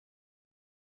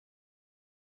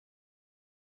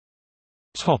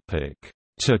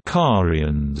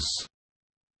 Tocharians.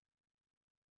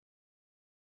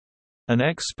 An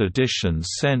expedition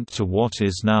sent to what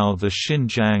is now the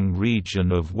Xinjiang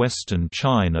region of western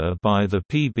China by the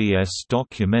PBS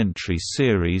documentary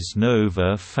series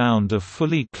Nova found a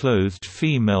fully clothed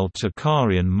female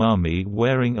Tocharian mummy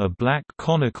wearing a black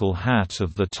conical hat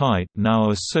of the type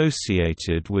now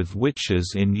associated with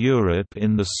witches in Europe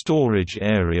in the storage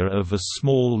area of a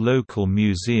small local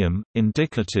museum,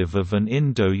 indicative of an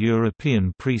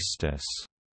Indo-European priestess.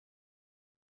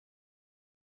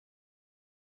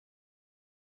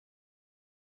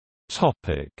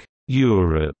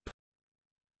 Europe.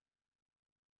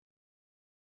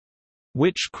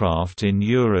 Witchcraft in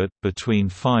Europe between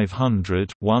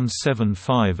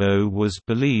 500–1750 was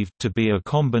believed to be a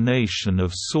combination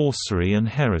of sorcery and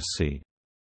heresy.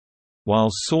 While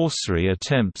sorcery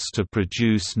attempts to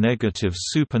produce negative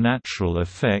supernatural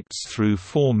effects through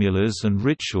formulas and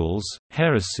rituals,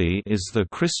 heresy is the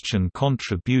Christian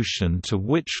contribution to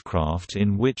witchcraft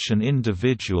in which an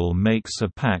individual makes a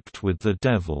pact with the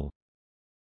devil.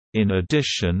 In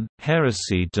addition,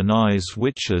 heresy denies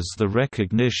witches the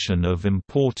recognition of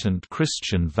important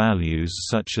Christian values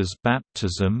such as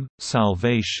baptism,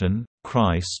 salvation,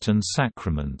 Christ and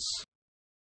sacraments.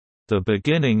 The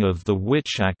beginning of the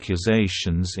witch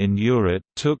accusations in Europe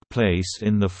took place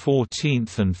in the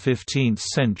 14th and 15th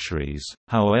centuries,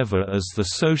 however as the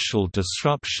social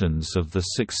disruptions of the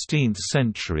 16th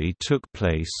century took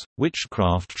place,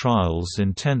 witchcraft trials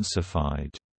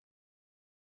intensified.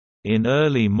 In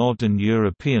early modern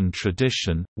European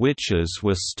tradition, witches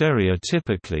were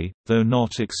stereotypically, though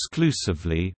not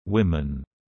exclusively, women.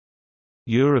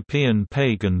 European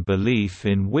pagan belief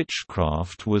in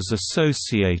witchcraft was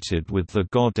associated with the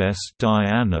goddess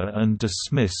Diana and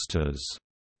dismissed as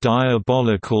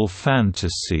diabolical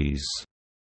fantasies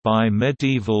by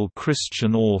medieval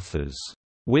Christian authors.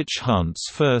 Witch hunts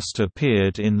first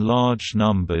appeared in large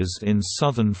numbers in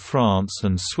southern France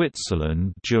and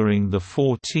Switzerland during the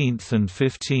 14th and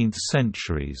 15th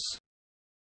centuries.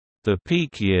 The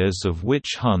peak years of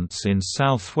witch hunts in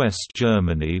southwest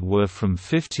Germany were from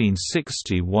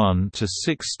 1561 to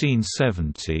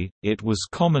 1670. It was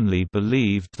commonly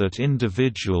believed that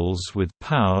individuals with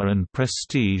power and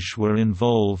prestige were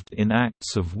involved in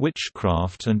acts of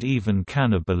witchcraft and even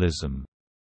cannibalism.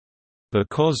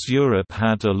 Because Europe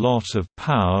had a lot of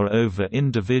power over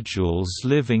individuals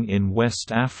living in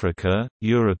West Africa,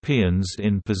 Europeans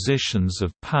in positions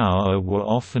of power were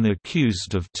often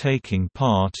accused of taking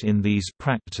part in these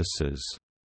practices.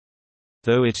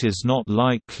 Though it is not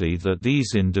likely that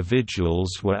these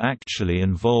individuals were actually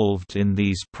involved in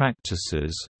these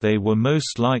practices, they were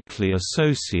most likely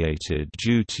associated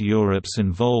due to Europe's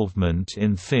involvement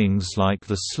in things like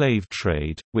the slave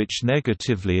trade, which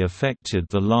negatively affected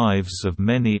the lives of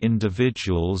many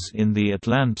individuals in the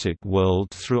Atlantic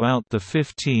world throughout the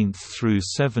 15th through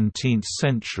 17th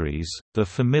centuries. The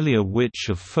familiar witch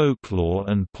of folklore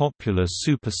and popular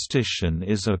superstition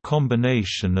is a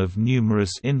combination of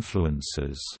numerous influences.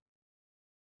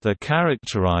 The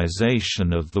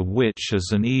characterization of the witch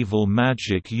as an evil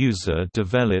magic user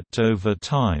developed over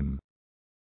time.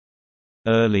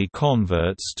 Early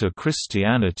converts to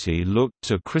Christianity looked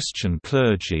to Christian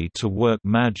clergy to work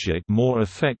magic more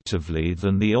effectively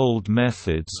than the old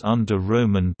methods under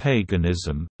Roman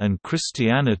paganism, and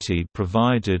Christianity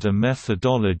provided a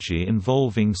methodology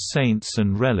involving saints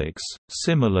and relics,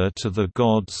 similar to the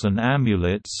gods and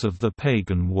amulets of the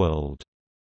pagan world.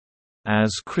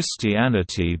 As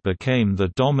Christianity became the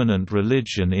dominant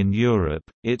religion in Europe,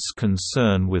 its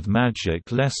concern with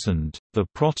magic lessened. The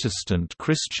Protestant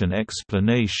Christian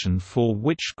explanation for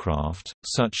witchcraft,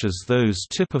 such as those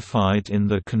typified in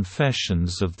the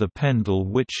Confessions of the Pendle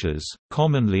Witches,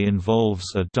 commonly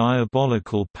involves a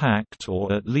diabolical pact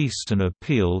or at least an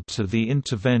appeal to the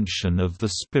intervention of the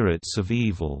spirits of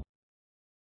evil.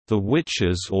 The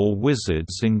witches or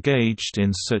wizards engaged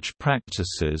in such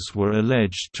practices were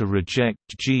alleged to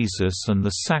reject Jesus and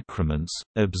the sacraments,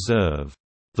 observe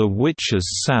the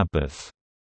witches' Sabbath,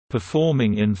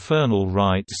 performing infernal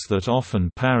rites that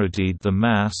often parodied the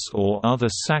Mass or other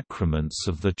sacraments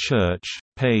of the Church,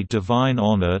 pay divine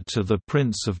honor to the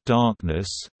Prince of Darkness,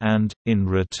 and, in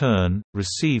return,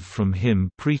 receive from him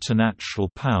preternatural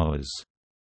powers.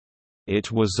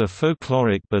 It was a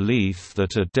folkloric belief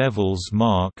that a devil's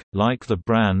mark, like the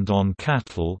brand on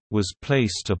cattle, was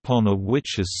placed upon a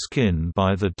witch's skin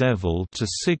by the devil to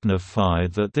signify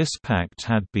that this pact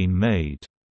had been made.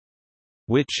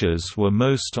 Witches were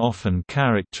most often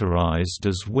characterized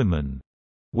as women.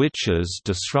 Witches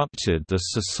disrupted the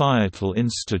societal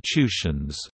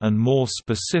institutions, and more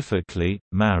specifically,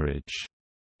 marriage.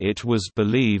 It was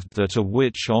believed that a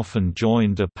witch often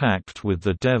joined a pact with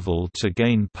the devil to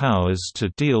gain powers to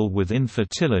deal with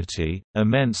infertility,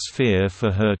 immense fear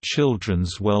for her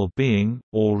children's well-being,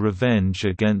 or revenge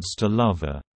against a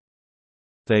lover.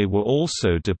 They were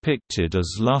also depicted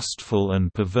as lustful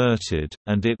and perverted,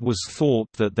 and it was thought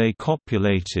that they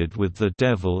copulated with the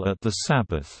devil at the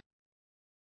Sabbath.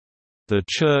 The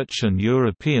Church and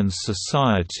European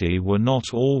society were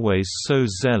not always so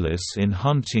zealous in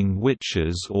hunting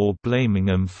witches or blaming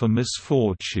them for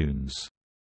misfortunes.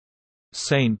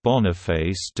 Saint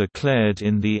Boniface declared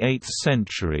in the 8th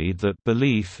century that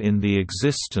belief in the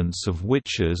existence of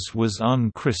witches was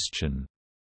un-Christian.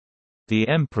 The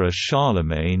Emperor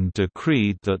Charlemagne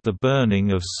decreed that the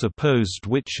burning of supposed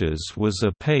witches was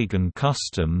a pagan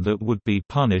custom that would be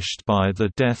punished by the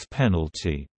death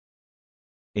penalty.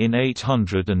 In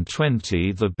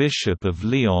 820 the Bishop of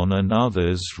Lyon and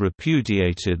others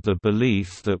repudiated the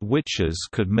belief that witches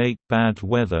could make bad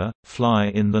weather, fly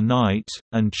in the night,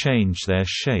 and change their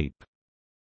shape.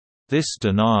 This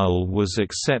denial was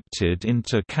accepted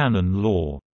into canon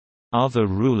law. Other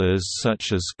rulers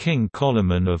such as King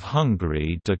Koloman of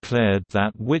Hungary declared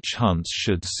that witch hunts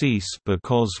should cease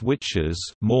because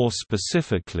witches, more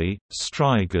specifically,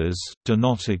 Stregheras, do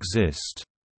not exist.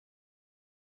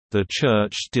 The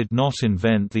Church did not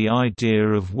invent the idea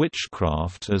of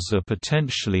witchcraft as a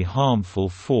potentially harmful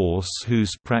force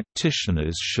whose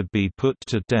practitioners should be put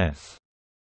to death.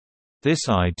 This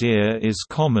idea is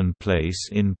commonplace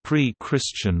in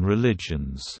pre-Christian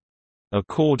religions.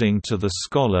 According to the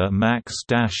scholar Max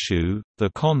Dashu,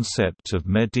 the concept of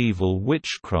medieval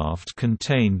witchcraft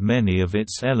contained many of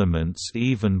its elements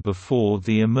even before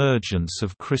the emergence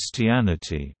of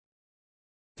Christianity.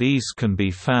 These can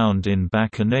be found in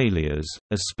bacchanalias,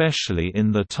 especially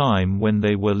in the time when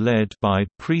they were led by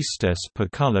priestess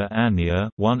Pacula Ania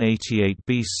 188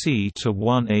 BC to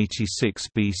 186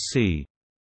 BC.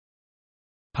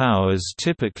 Powers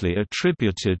typically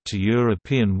attributed to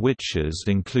European witches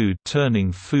include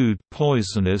turning food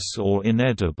poisonous or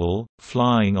inedible,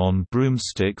 flying on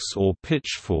broomsticks or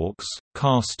pitchforks,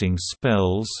 casting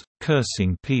spells,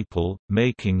 cursing people,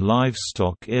 making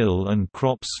livestock ill and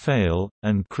crops fail,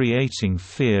 and creating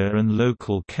fear and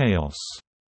local chaos.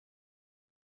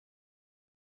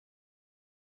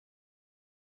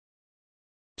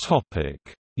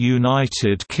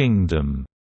 United Kingdom.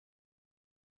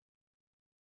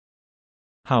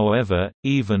 However,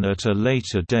 even at a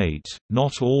later date,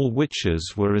 not all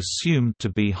witches were assumed to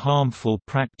be harmful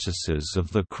practices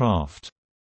of the craft.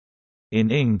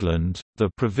 In England, the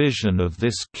provision of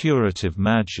this curative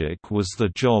magic was the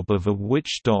job of a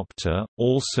witch doctor,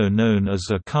 also known as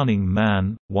a cunning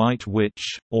man, white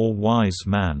witch, or wise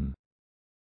man.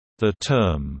 The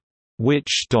term,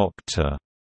 witch doctor,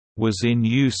 was in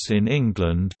use in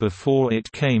England before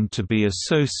it came to be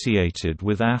associated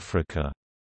with Africa.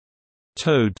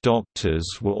 Toad doctors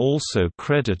were also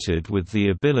credited with the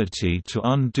ability to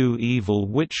undo evil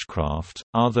witchcraft.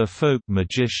 Other folk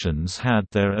magicians had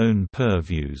their own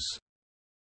purviews.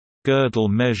 Girdle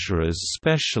measurers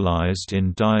specialized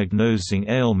in diagnosing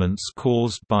ailments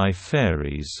caused by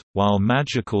fairies, while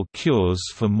magical cures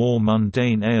for more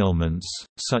mundane ailments,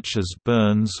 such as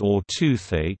burns or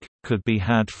toothache, could be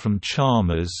had from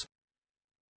charmers.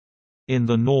 In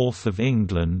the north of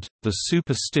England, the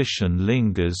superstition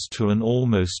lingers to an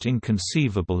almost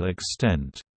inconceivable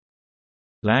extent.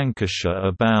 Lancashire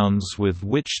abounds with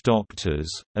witch doctors,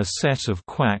 a set of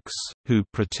quacks, who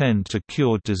pretend to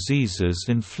cure diseases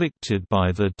inflicted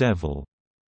by the devil.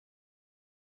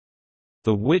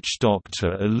 The witch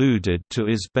doctor alluded to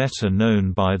is better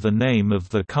known by the name of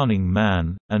the Cunning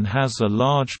Man, and has a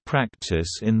large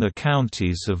practice in the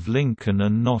counties of Lincoln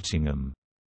and Nottingham.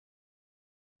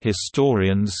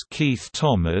 Historians Keith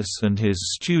Thomas and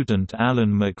his student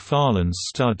Alan McFarlane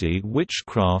study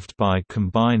witchcraft by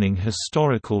combining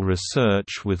historical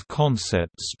research with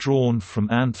concepts drawn from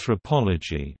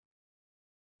anthropology.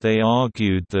 They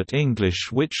argued that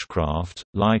English witchcraft,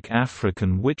 like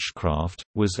African witchcraft,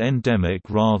 was endemic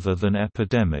rather than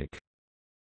epidemic.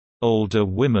 Older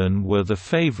women were the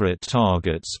favorite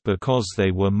targets because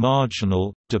they were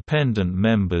marginal, dependent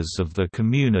members of the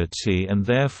community and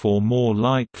therefore more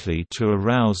likely to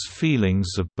arouse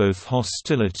feelings of both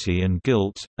hostility and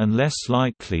guilt, and less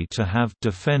likely to have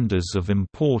defenders of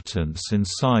importance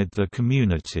inside the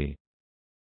community.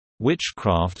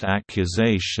 Witchcraft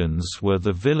accusations were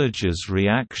the village's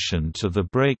reaction to the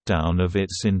breakdown of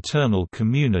its internal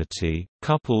community,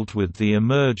 coupled with the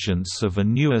emergence of a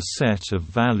newer set of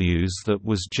values that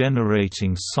was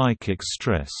generating psychic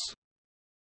stress.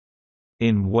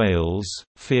 In Wales,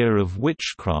 fear of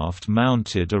witchcraft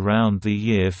mounted around the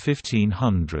year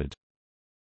 1500.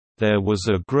 There was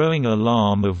a growing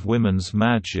alarm of women's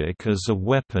magic as a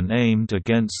weapon aimed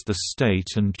against the state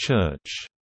and church.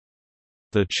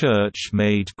 The Church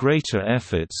made greater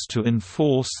efforts to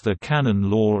enforce the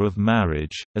canon law of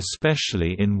marriage,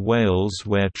 especially in Wales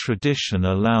where tradition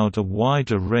allowed a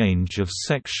wider range of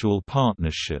sexual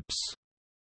partnerships.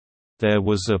 There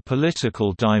was a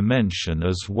political dimension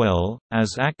as well,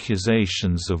 as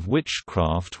accusations of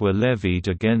witchcraft were levied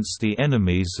against the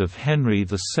enemies of Henry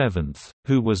VII,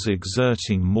 who was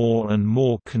exerting more and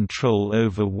more control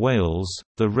over Wales.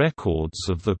 The records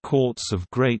of the Courts of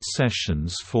Great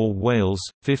Sessions for Wales,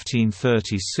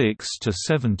 1536 to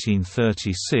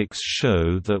 1736,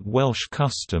 show that Welsh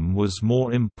custom was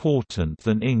more important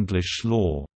than English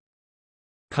law.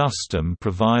 Custom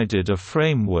provided a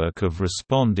framework of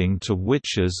responding to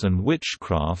witches and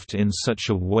witchcraft in such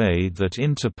a way that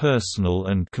interpersonal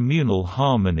and communal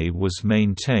harmony was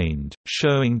maintained,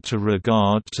 showing to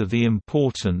regard to the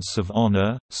importance of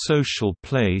honor, social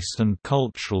place and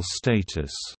cultural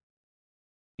status.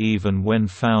 Even when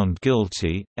found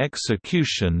guilty,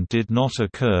 execution did not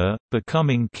occur.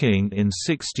 Becoming king in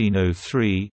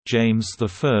 1603, James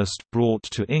I brought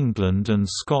to England and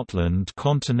Scotland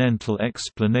continental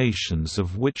explanations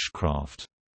of witchcraft.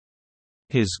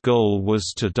 His goal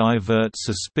was to divert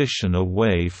suspicion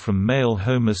away from male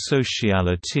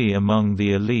homosexuality among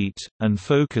the elite, and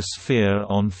focus fear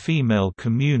on female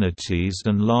communities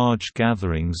and large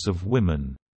gatherings of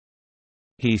women.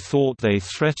 He thought they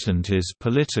threatened his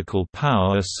political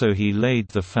power, so he laid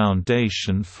the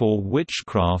foundation for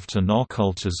witchcraft and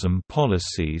occultism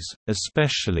policies,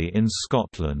 especially in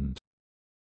Scotland.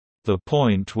 The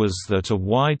point was that a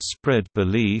widespread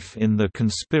belief in the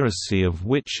conspiracy of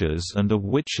witches and a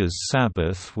witch's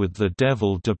Sabbath with the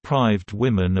devil deprived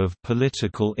women of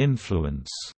political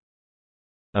influence.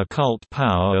 Occult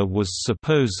power was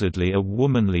supposedly a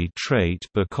womanly trait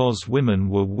because women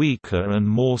were weaker and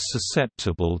more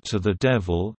susceptible to the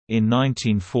devil. In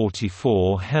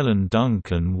 1944, Helen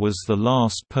Duncan was the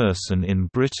last person in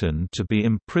Britain to be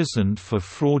imprisoned for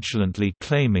fraudulently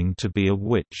claiming to be a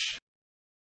witch.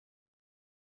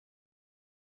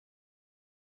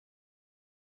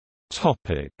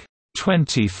 Topic: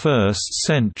 21st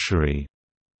century.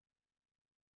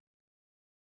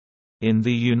 In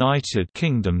the United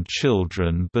Kingdom,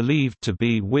 children believed to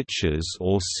be witches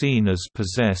or seen as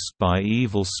possessed by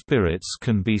evil spirits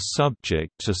can be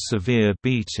subject to severe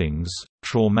beatings,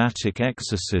 traumatic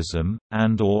exorcism,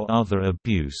 and/or other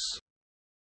abuse.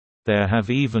 There have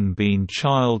even been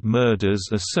child murders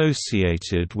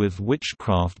associated with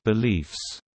witchcraft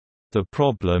beliefs. The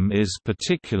problem is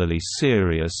particularly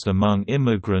serious among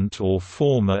immigrant or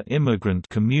former immigrant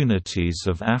communities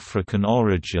of African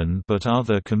origin, but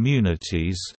other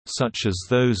communities, such as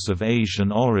those of Asian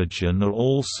origin, are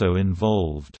also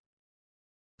involved.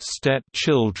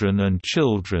 Step-children and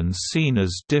children seen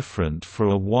as different for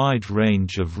a wide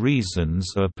range of reasons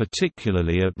are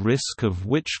particularly at risk of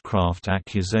witchcraft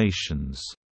accusations.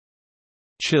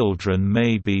 Children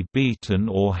may be beaten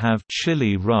or have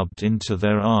chili rubbed into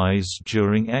their eyes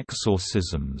during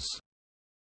exorcisms.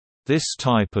 This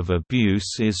type of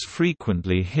abuse is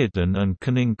frequently hidden and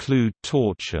can include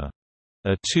torture.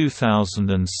 A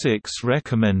 2006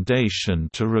 recommendation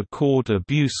to record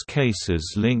abuse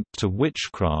cases linked to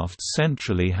witchcraft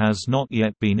centrally has not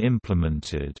yet been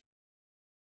implemented.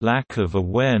 Lack of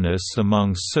awareness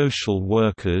among social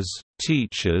workers,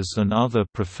 teachers and other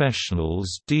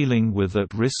professionals dealing with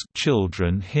at-risk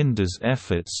children hinders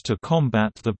efforts to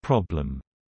combat the problem.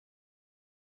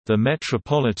 The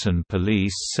Metropolitan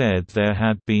Police said there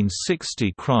had been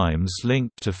 60 crimes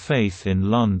linked to faith in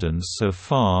London so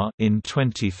far in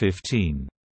 2015.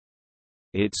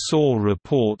 It saw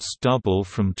reports double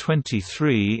from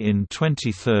 23 in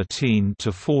 2013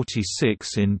 to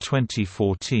 46 in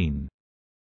 2014.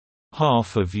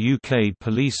 Half of UK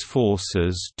police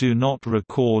forces do not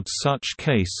record such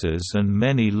cases, and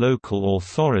many local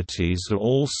authorities are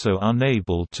also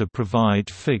unable to provide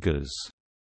figures.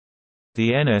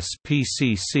 The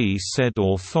NSPCC said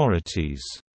authorities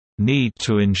need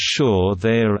to ensure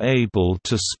they are able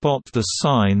to spot the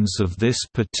signs of this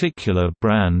particular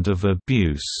brand of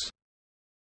abuse.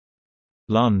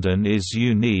 London is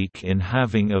unique in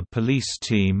having a police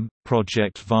team,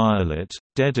 Project Violet,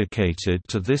 dedicated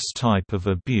to this type of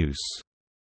abuse.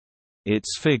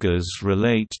 Its figures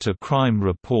relate to crime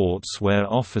reports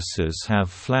where officers have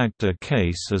flagged a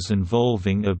case as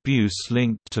involving abuse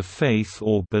linked to faith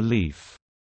or belief.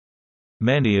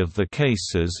 Many of the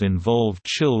cases involve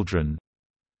children.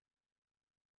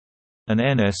 An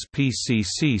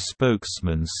NSPCC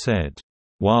spokesman said,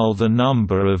 "While the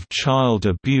number of child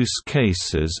abuse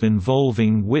cases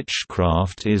involving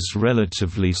witchcraft is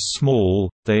relatively small,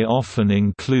 they often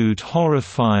include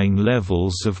horrifying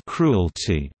levels of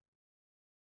cruelty."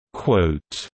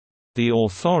 Quote, "The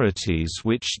authorities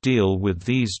which deal with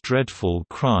these dreadful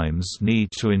crimes need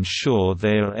to ensure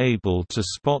they are able to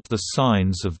spot the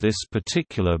signs of this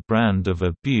particular brand of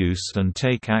abuse and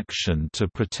take action to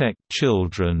protect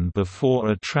children before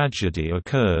a tragedy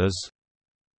occurs.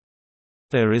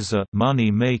 There is a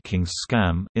money-making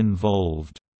scam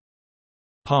involved.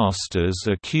 Pastors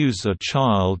accuse a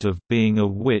child of being a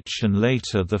witch and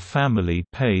later the family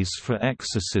pays for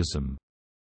exorcism.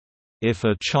 If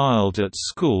a child at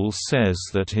school says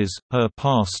that her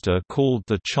pastor called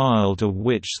the child a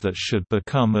witch, that should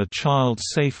become a child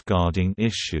safeguarding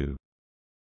issue."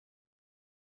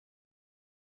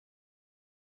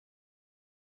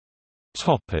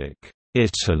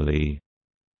 Italy.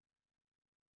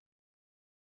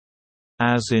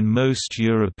 As in most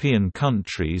European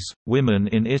countries, women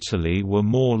in Italy were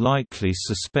more likely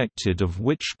suspected of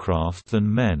witchcraft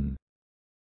than men.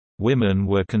 Women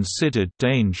were considered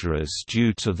dangerous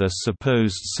due to their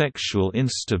supposed sexual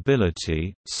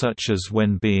instability, such as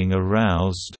when being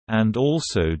aroused, and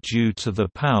also due to the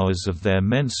powers of their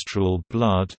menstrual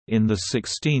blood. In the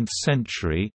 16th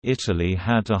century, Italy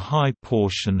had a high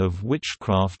portion of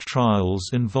witchcraft trials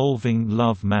involving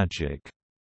love magic.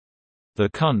 The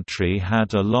country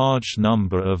had a large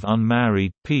number of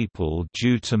unmarried people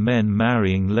due to men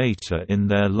marrying later in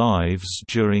their lives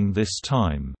during this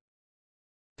time.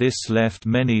 This left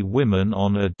many women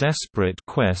on a desperate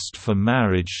quest for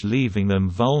marriage, leaving them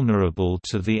vulnerable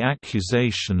to the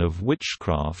accusation of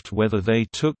witchcraft whether they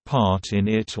took part in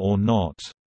it or not.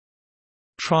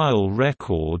 Trial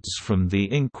records from the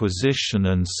Inquisition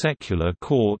and secular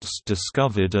courts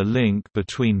discovered a link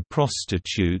between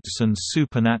prostitutes and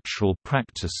supernatural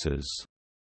practices.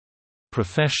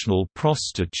 Professional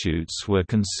prostitutes were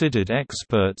considered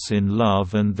experts in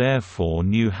love and therefore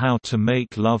knew how to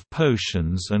make love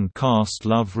potions and cast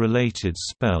love-related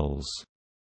spells.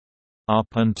 Up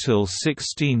until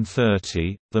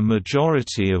 1630, the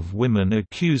majority of women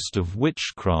accused of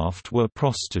witchcraft were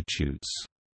prostitutes.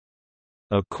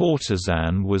 A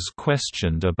courtesan was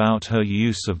questioned about her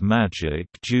use of magic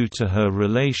due to her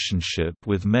relationship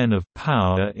with men of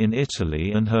power in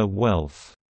Italy and her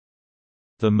wealth.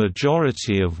 The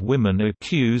majority of women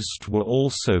accused were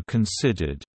also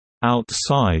considered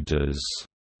outsiders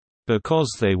because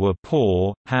they were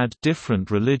poor, had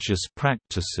different religious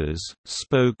practices,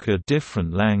 spoke a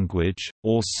different language,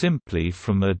 or simply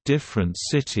from a different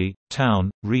city,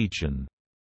 town, region.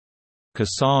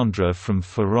 Cassandra from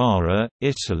Ferrara,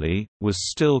 Italy, was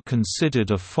still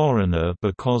considered a foreigner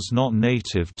because not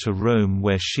native to Rome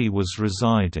where she was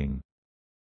residing.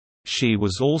 She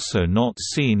was also not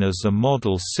seen as a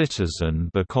model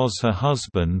citizen because her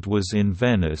husband was in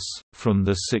Venice. From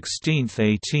the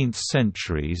 16th–18th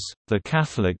centuries, the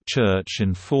Catholic Church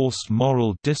enforced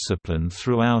moral discipline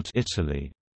throughout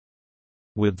Italy.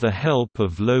 With the help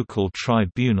of local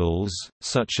tribunals,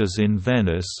 such as in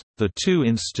Venice, the two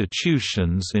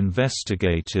institutions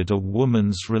investigated a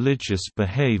woman's religious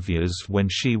behaviors when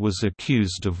she was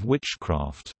accused of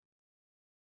witchcraft.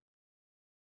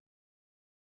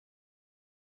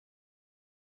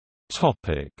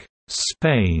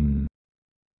 Spain.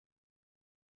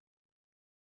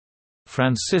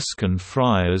 Franciscan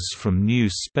friars from New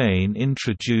Spain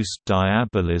introduced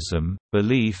diabolism,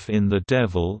 belief in the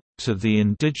devil, to the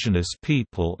indigenous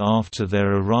people after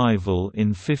their arrival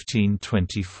in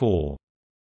 1524.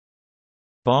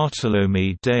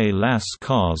 Bartolomé de las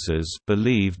Casas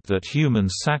believed that human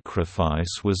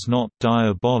sacrifice was not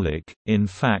diabolic, in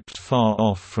fact far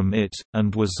off from it,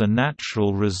 and was a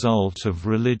natural result of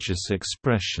religious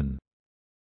expression.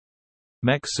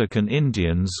 Mexican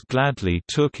Indians gladly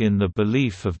took in the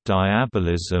belief of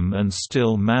diabolism and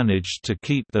still managed to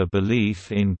keep their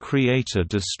belief in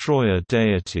creator-destroyer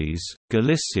deities.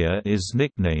 Galicia is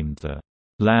nicknamed the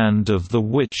land of the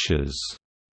witches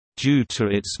due to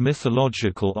its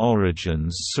mythological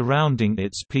origins surrounding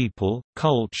its people,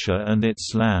 culture and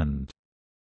its land.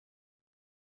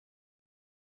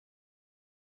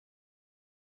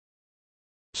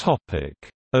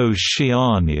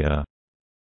 Oceania.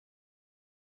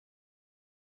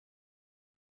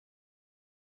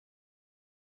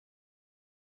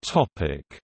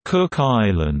 Cook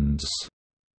Islands.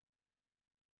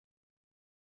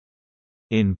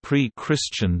 In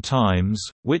pre-Christian times,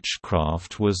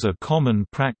 witchcraft was a common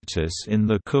practice in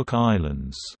the Cook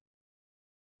Islands.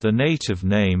 The native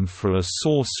name for a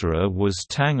sorcerer was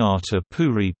Tangata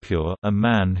Puripur, a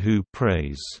man who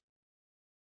prays.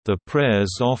 The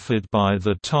prayers offered by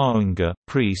the Taonga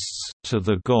priests to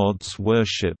the gods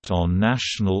worshipped on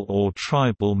national or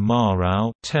tribal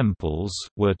marau temples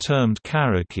were termed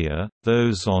karakia,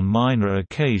 those on minor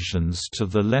occasions to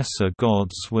the lesser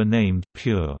gods were named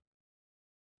pure.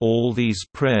 All these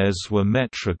prayers were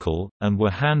metrical, and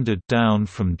were handed down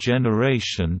from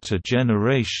generation to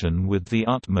generation with the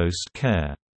utmost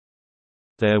care.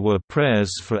 There were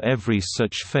prayers for every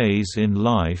such phase in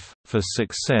life, for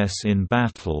success in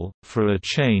battle, for a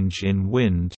change in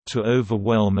wind, to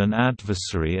overwhelm an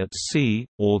adversary at sea,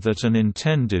 or that an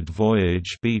intended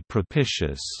voyage be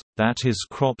propitious, that his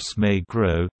crops may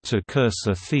grow, to curse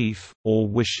a thief, or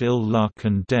wish ill luck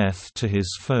and death to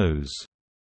his foes.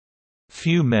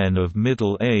 Few men of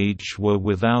middle age were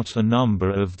without a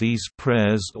number of these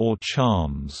prayers or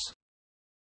charms.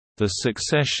 The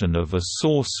succession of a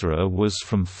sorcerer was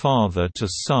from father to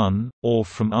son, or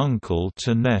from uncle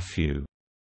to nephew.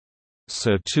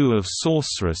 So too of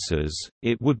sorceresses,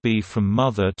 it would be from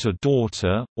mother to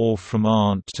daughter, or from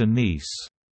aunt to niece.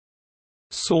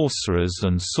 Sorcerers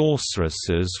and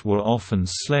sorceresses were often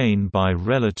slain by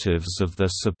relatives of their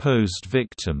supposed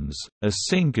victims. A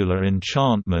singular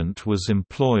enchantment was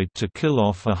employed to kill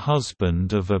off a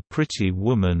husband of a pretty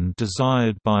woman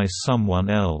desired by someone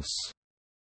else.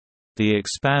 The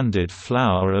expanded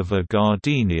flower of a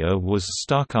gardenia was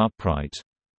stuck upright,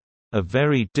 a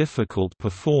very difficult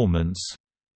performance,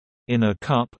 in a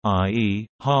cup, i.e.,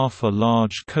 half a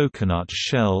large coconut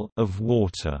shell, of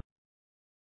water.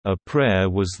 A prayer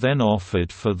was then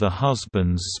offered for the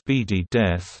husband's speedy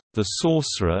death, the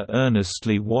sorcerer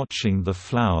earnestly watching the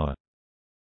flower.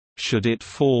 Should it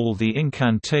fall, the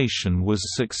incantation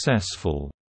was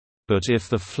successful. But if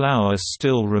the flower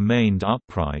still remained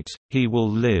upright, he will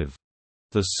live.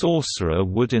 The sorcerer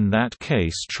would in that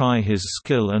case try his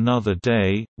skill another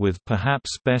day, with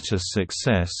perhaps better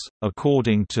success.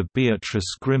 According to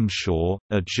Beatrice Grimshaw,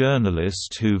 a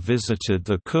journalist who visited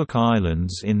the Cook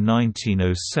Islands in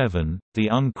 1907, the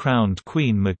uncrowned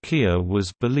Queen Makia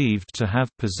was believed to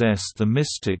have possessed the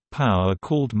mystic power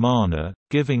called mana,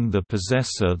 giving the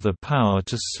possessor the power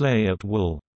to slay at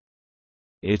will.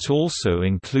 It also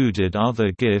included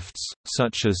other gifts,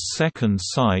 such as second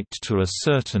sight to a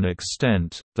certain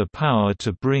extent, the power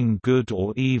to bring good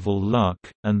or evil luck,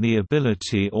 and the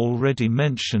ability already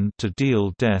mentioned to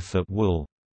deal death at will.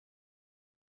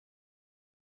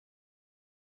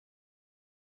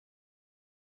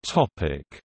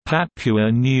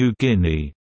 Papua New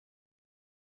Guinea.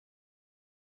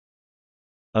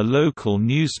 A local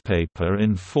newspaper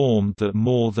informed that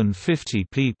more than 50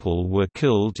 people were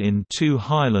killed in two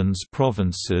highlands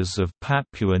provinces of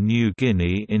Papua New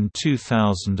Guinea in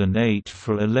 2008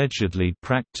 for allegedly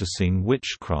practicing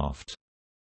witchcraft.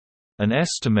 An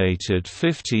estimated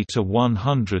 50 to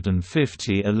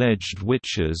 150 alleged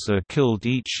witches are killed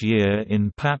each year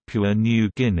in Papua New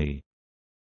Guinea.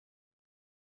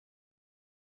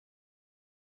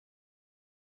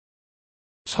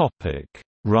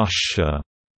 Russia.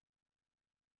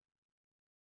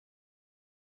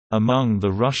 Among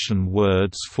the Russian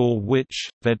words for witch,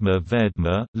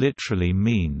 vedma literally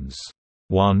means,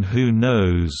 one who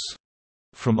knows,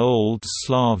 from Old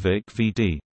Slavic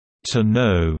vd, to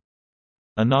know.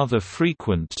 Another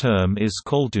frequent term is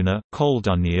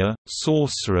koldunya,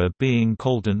 sorcerer being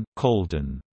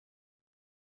kolden.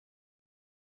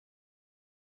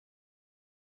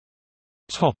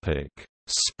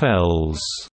 Spells.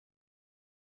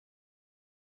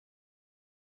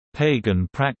 Pagan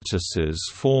practices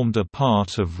formed a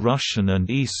part of Russian and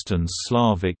Eastern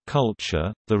Slavic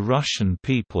culture. The Russian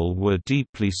people were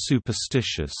deeply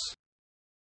superstitious.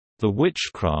 The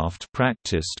witchcraft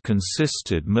practiced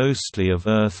consisted mostly of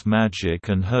earth magic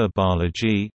and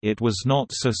herbology. It was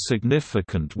not so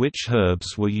significant which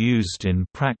herbs were used in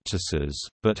practices,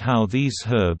 but how these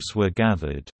herbs were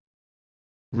gathered.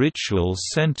 Ritual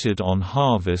centered on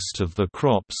harvest of the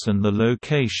crops and the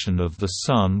location of the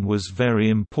sun was very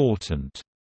important.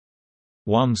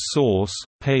 One source,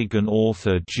 pagan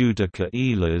author Judica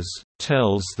Ehlers,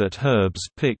 tells that herbs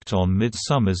picked on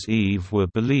Midsummer's Eve were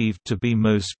believed to be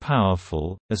most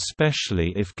powerful,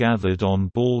 especially if gathered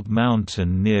on Bald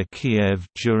Mountain near Kiev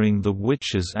during the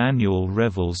witches' annual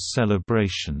revels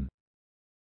celebration.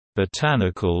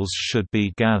 Botanicals should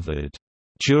be gathered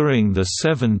during the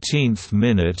 17th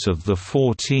minute of the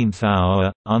 14th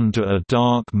hour, under a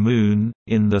dark moon,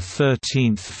 in the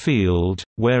 13th field,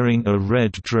 wearing a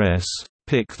red dress,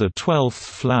 pick the 12th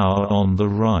flower on the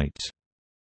right.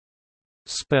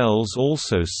 Spells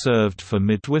also served for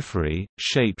midwifery,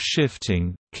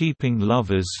 shape-shifting, keeping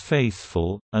lovers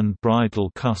faithful, and bridal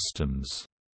customs.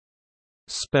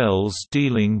 Spells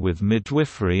dealing with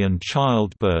midwifery and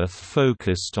childbirth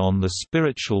focused on the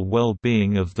spiritual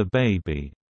well-being of the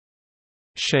baby.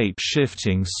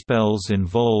 Shape-shifting spells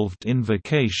involved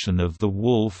invocation of the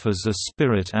wolf as a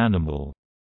spirit animal.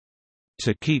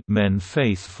 To keep men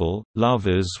faithful,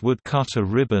 lovers would cut a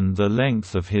ribbon the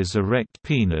length of his erect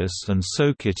penis and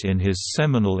soak it in his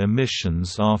seminal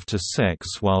emissions after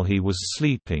sex while he was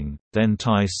sleeping, then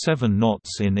tie 7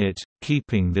 knots in it,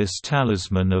 keeping this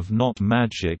talisman of knot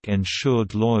magic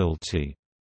ensured loyalty.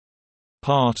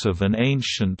 Part of an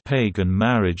ancient pagan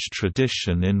marriage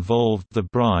tradition involved the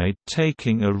bride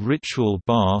taking a ritual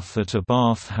bath at a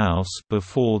bathhouse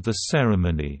before the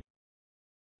ceremony.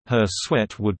 Her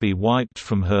sweat would be wiped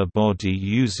from her body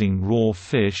using raw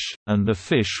fish, and the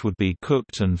fish would be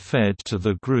cooked and fed to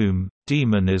the groom.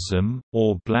 Demonism,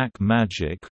 or black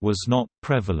magic, was not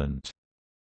prevalent.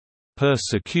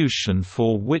 Persecution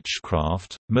for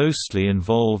witchcraft mostly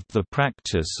involved the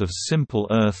practice of simple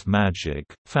earth magic,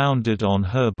 founded on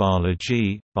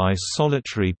herbology, by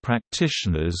solitary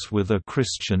practitioners with a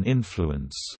Christian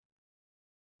influence.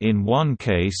 In one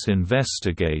case,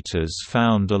 investigators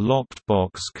found a locked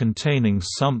box containing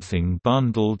something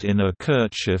bundled in a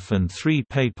kerchief and 3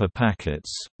 paper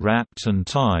packets, wrapped and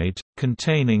tied,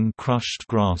 containing crushed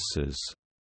grasses.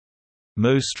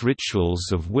 Most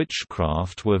rituals of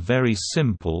witchcraft were very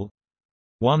simple.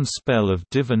 One spell of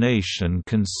divination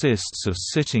consists of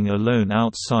sitting alone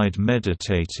outside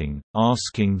meditating,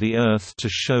 asking the earth to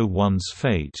show one's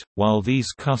fate. While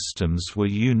these customs were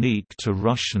unique to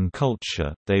Russian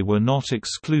culture, they were not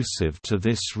exclusive to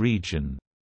this region.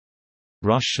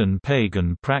 Russian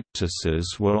pagan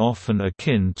practices were often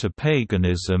akin to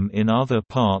paganism in other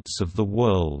parts of the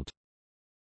world.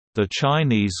 The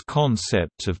Chinese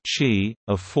concept of qi,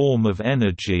 a form of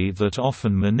energy that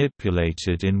often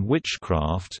manipulated in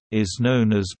witchcraft, is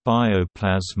known as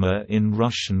bioplasma in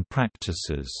Russian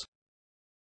practices.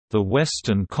 The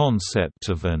Western concept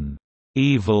of an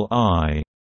evil eye,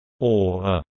 or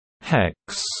a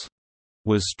hex,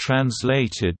 was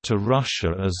translated to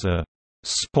Russia as a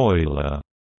spoiler.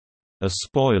 A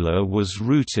spoiler was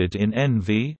rooted in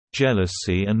envy,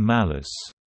 jealousy and malice.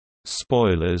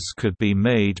 Spoilers could be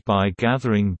made by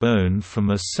gathering bone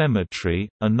from a cemetery,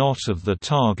 a knot of the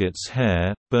target's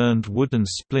hair, burned wooden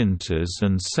splinters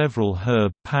and several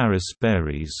herb Paris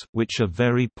berries, which are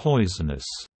very poisonous.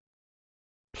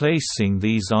 Placing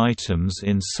these items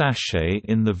in sachet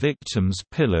in the victim's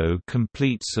pillow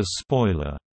completes a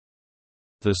spoiler.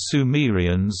 The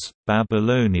Sumerians,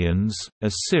 Babylonians,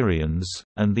 Assyrians,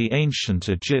 and the ancient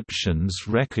Egyptians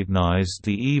recognized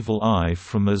the evil eye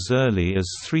from as early as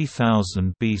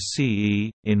 3000 BCE.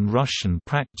 In Russian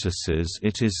practices,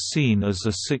 it is seen as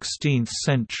a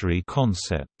 16th-century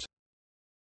concept.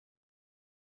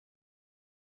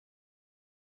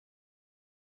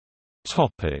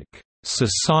 Topic: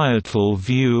 Societal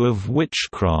view of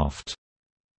witchcraft.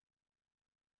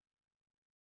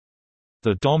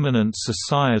 The dominant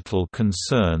societal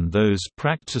concern those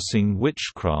practicing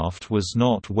witchcraft was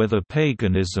not whether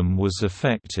paganism was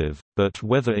effective, but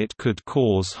whether it could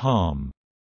cause harm.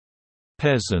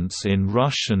 Peasants in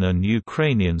Russian and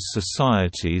Ukrainian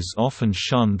societies often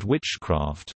shunned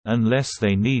witchcraft, unless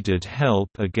they needed help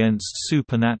against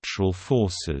supernatural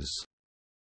forces.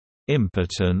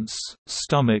 impotence,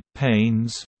 stomach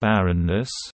pains,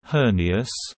 barrenness, hernias,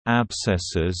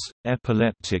 abscesses,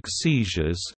 epileptic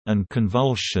seizures, and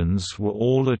convulsions were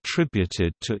all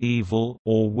attributed to evil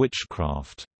or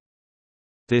witchcraft.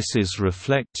 This is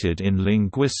reflected in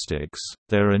linguistics.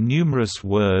 There are numerous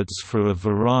words for a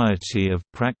variety of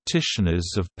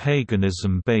practitioners of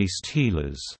paganism-based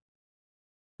healers.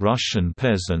 Russian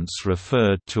peasants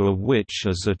referred to a witch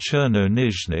as a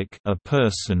chernonizhnik, a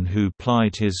person who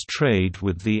plied his trade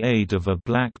with the aid of a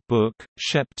black book,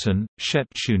 shepton,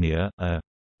 sheptunia, a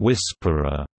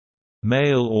whisperer,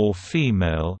 male or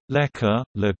female, leka,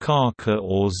 lekarka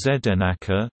or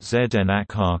zedenaka,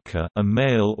 zedenakaka, a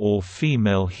male or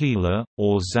female healer,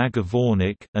 or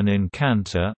zagavornik, an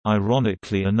incantor.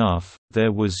 Ironically enough,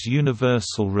 there was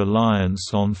universal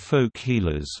reliance on folk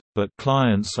healers, but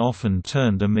clients often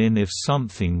turned them in if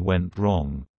something went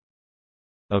wrong.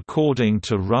 According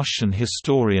to Russian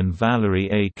historian Valery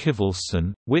A.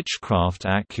 Kivelson, witchcraft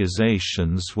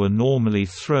accusations were normally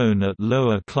thrown at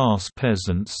lower-class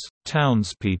peasants,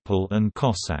 townspeople and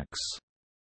Cossacks.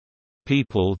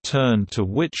 People turned to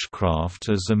witchcraft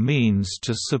as a means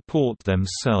to support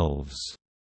themselves.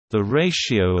 The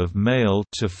ratio of male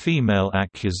to female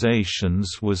accusations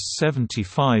was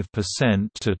 75%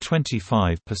 to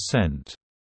 25%.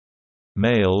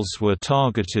 Males were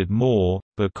targeted more,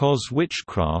 because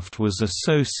witchcraft was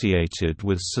associated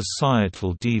with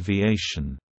societal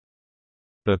deviation.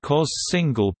 Because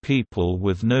single people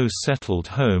with no settled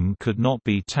home could not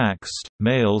be taxed,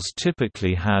 males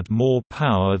typically had more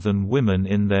power than women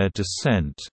in their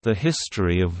descent. The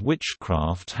history of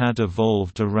witchcraft had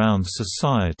evolved around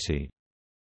society.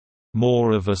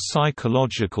 More of a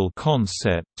psychological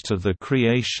concept to the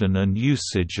creation and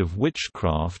usage of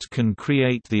witchcraft can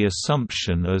create the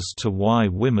assumption as to why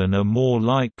women are more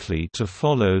likely to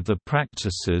follow the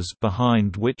practices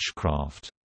behind witchcraft.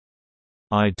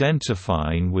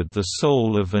 Identifying with the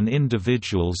soul of an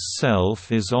individual's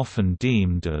self is often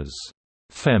deemed as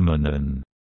feminine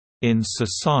in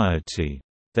society.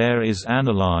 There is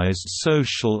analyzed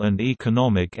social and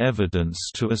economic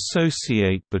evidence to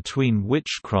associate between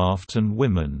witchcraft and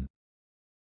women.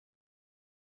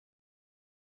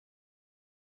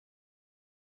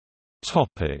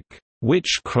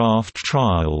 Witchcraft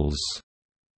trials.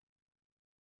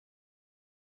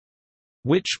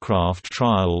 Witchcraft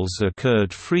trials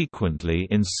occurred frequently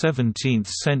in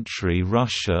 17th-century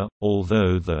Russia,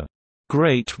 although the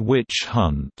Great Witch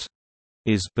Hunt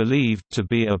is believed to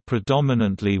be a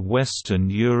predominantly Western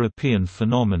European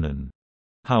phenomenon.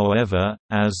 However,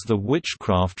 as the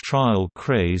witchcraft trial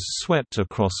craze swept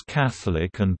across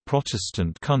Catholic and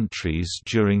Protestant countries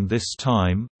during this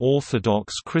time,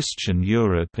 Orthodox Christian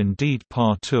Europe indeed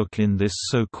partook in this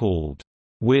so-called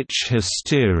witch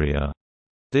hysteria.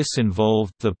 This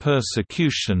involved the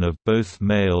persecution of both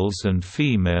males and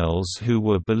females who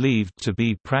were believed to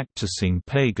be practicing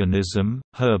paganism,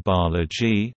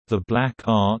 herbology, the black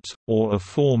art, or a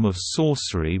form of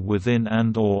sorcery within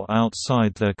and/or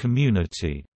outside their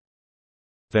community.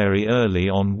 Very early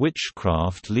on,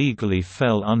 witchcraft legally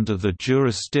fell under the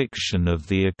jurisdiction of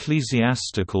the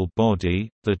ecclesiastical body,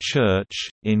 the Church.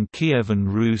 In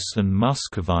Kievan Rus and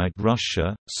Muscovite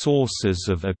Russia, sources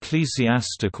of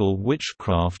ecclesiastical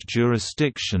witchcraft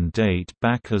jurisdiction date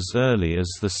back as early as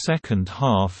the second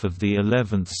half of the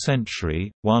 11th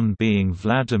century, one being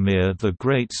Vladimir the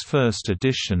Great's first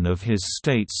edition of his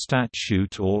state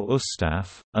statute or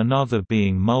Ustav, another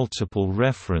being multiple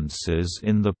references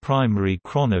in the primary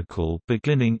Chronicle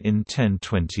beginning in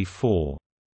 1024.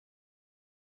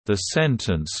 The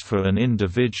sentence for an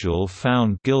individual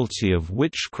found guilty of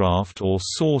witchcraft or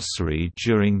sorcery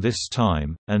during this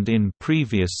time, and in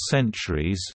previous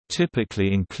centuries,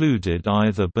 typically included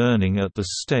either burning at the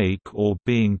stake or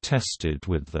being tested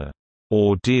with the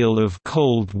ordeal of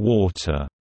cold water,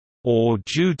 or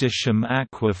judicium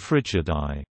aqua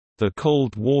frigidae. The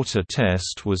cold water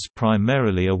test was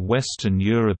primarily a Western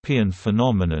European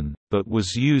phenomenon, but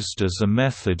was used as a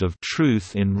method of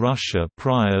truth in Russia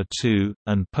prior to,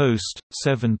 and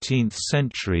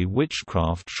post-17th-century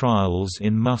witchcraft trials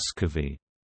in Muscovy.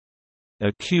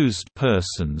 Accused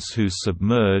persons who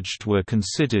submerged were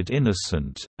considered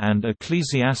innocent, and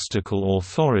ecclesiastical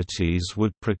authorities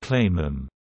would proclaim them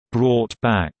brought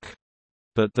back.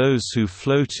 But those who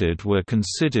floated were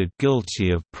considered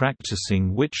guilty of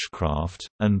practicing witchcraft,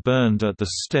 and burned at the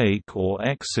stake or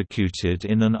executed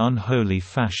in an unholy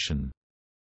fashion.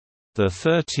 The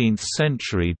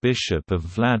 13th-century bishop of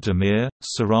Vladimir,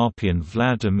 Serapion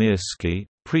Vladimirsky,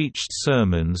 preached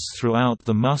sermons throughout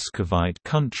the Muscovite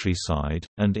countryside,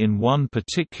 and in one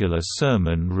particular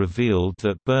sermon revealed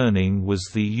that burning was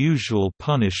the usual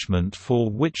punishment for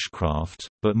witchcraft,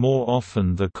 but more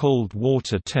often the cold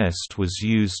water test was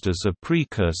used as a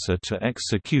precursor to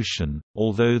execution.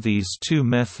 Although these two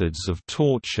methods of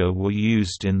torture were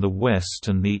used in the West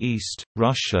and the East,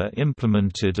 Russia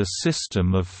implemented a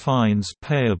system of fines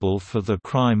payable for the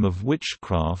crime of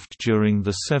witchcraft during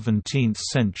the 17th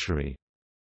century.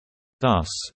 Thus,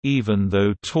 even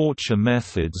though torture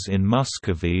methods in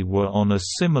Muscovy were on a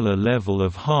similar level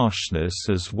of harshness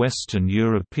as Western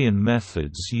European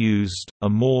methods used, a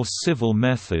more civil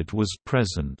method was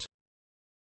present.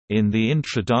 In the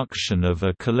introduction of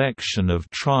a collection of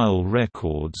trial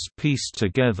records pieced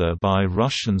together by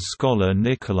Russian scholar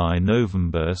Nikolai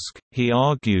Novombersk, he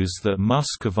argues that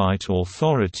Muscovite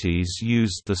authorities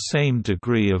used the same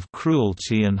degree of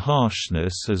cruelty and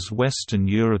harshness as Western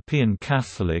European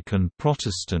Catholic and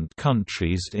Protestant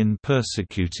countries in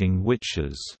persecuting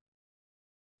witches.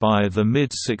 By the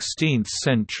mid-16th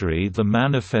century the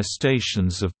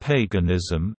manifestations of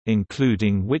paganism,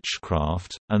 including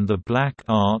witchcraft, and the black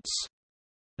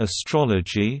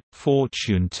arts—astrology,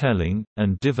 fortune-telling,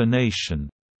 and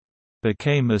divination—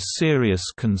 became a serious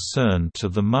concern to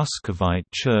the Muscovite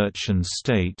Church and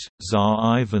State. Tsar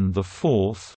Ivan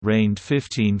IV, reigned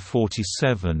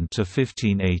 1547 to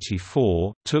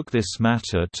 1584, took this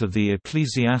matter to the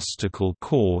ecclesiastical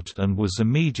court and was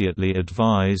immediately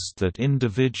advised that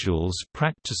individuals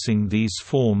practicing these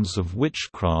forms of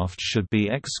witchcraft should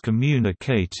be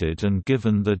excommunicated and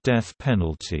given the death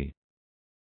penalty.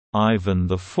 Ivan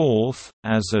IV,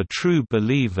 as a true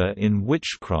believer in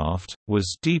witchcraft,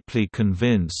 was deeply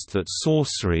convinced that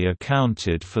sorcery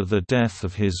accounted for the death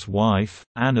of his wife,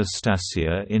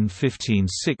 Anastasia in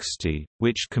 1560,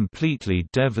 which completely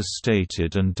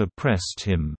devastated and depressed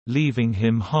him, leaving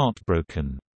him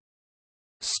heartbroken.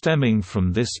 Stemming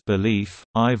from this belief,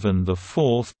 Ivan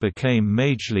IV became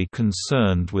majorly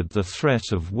concerned with the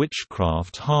threat of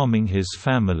witchcraft harming his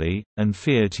family, and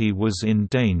feared he was in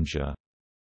danger.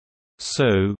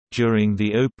 So, during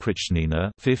the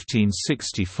Oprichnina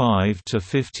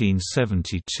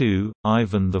 (1565–1572),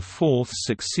 Ivan IV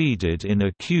succeeded in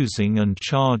accusing and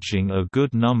charging a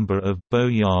good number of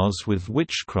boyars with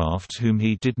witchcraft whom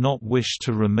he did not wish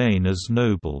to remain as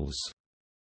nobles.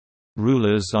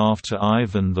 Rulers after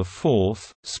Ivan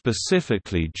IV,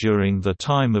 specifically during the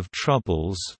time of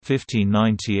Troubles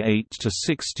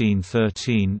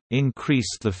 1598–1613,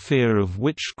 increased the fear of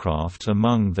witchcraft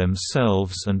among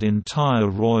themselves and entire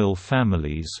royal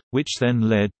families, which then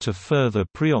led to further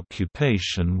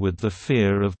preoccupation with the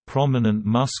fear of prominent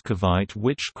Muscovite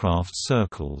witchcraft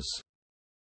circles.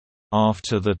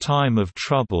 After the time of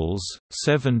Troubles,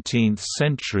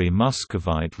 17th-century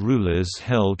Muscovite rulers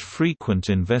held frequent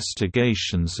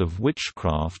investigations of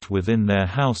witchcraft within their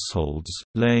households,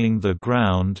 laying the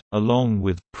ground, along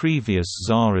with previous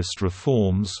Tsarist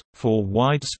reforms, for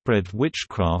widespread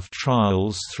witchcraft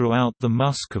trials throughout the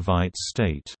Muscovite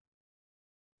state.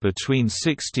 Between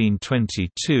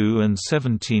 1622 and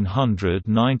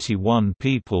 1791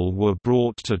 people were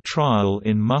brought to trial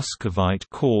in Muscovite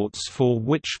courts for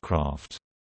witchcraft.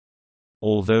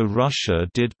 Although Russia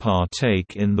did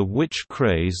partake in the witch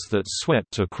craze that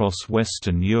swept across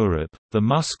Western Europe, the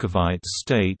Muscovite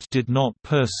state did not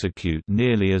persecute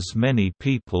nearly as many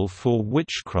people for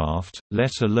witchcraft,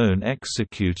 let alone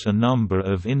execute a number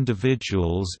of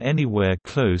individuals anywhere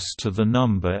close to the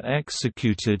number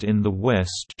executed in the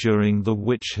West during the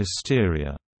witch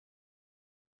hysteria.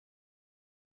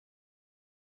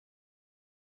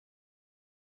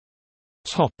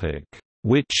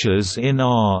 Witches in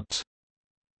art.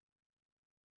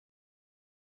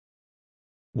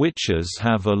 Witches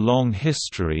have a long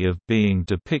history of being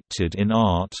depicted in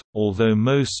art, although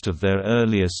most of their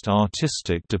earliest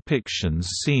artistic depictions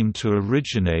seem to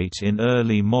originate in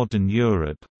early modern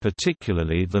Europe,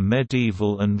 particularly the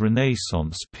medieval and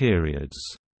Renaissance periods.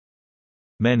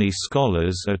 Many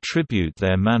scholars attribute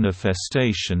their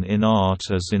manifestation in art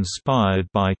as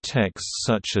inspired by texts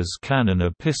such as Canon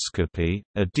Episcopi,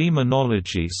 a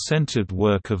demonology-centered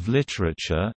work of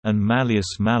literature, and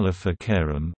Malleus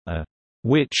Maleficarum, a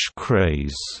witch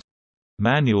craze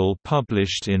manual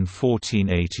published in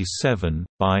 1487,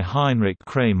 by Heinrich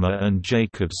Kramer and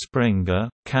Jacob Sprenger.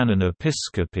 Canon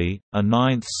Episcopi, a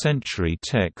 9th-century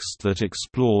text that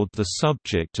explored the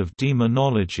subject of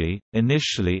demonology,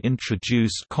 initially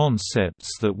introduced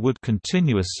concepts that would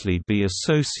continuously be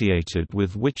associated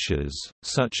with witches,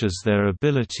 such as their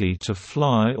ability to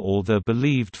fly or their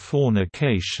believed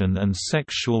fornication and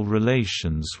sexual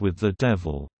relations with the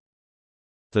devil.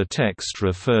 The text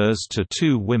refers to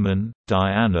two women,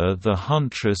 Diana the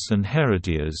Huntress and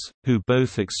Herodias, who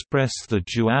both express the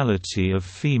duality of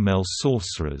female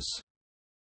sorcerers.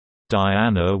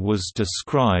 Diana was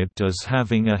described as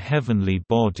having a heavenly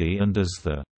body and as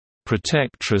the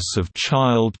protectress of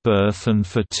childbirth and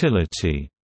fertility,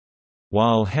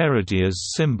 while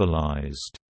Herodias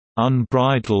symbolized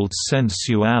unbridled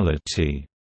sensuality.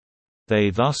 They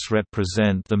thus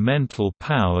represent the mental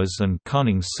powers and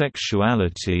cunning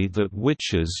sexuality that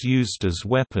witches used as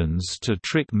weapons to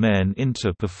trick men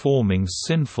into performing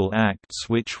sinful acts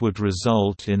which would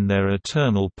result in their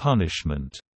eternal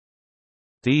punishment.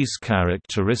 These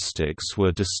characteristics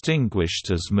were distinguished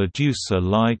as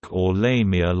Medusa-like or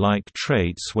Lamia-like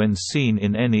traits when seen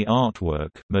in any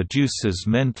artwork. Medusa's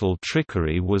mental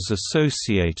trickery was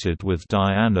associated with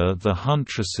Diana the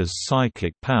Huntress's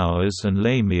psychic powers, and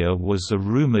Lamia was a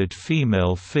rumored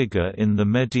female figure in the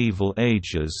medieval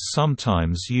ages,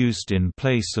 sometimes used in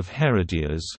place of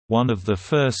Herodias. One of the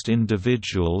first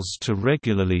individuals to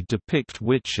regularly depict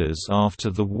witches after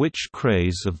the witch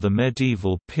craze of the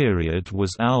medieval period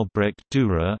was Albrecht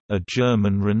Dürer, a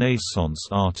German Renaissance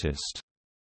artist.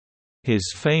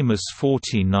 His famous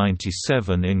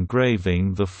 1497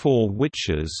 engraving The Four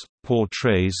Witches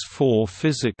portrays four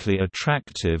physically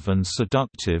attractive and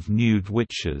seductive nude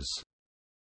witches.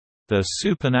 Their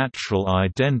supernatural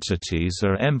identities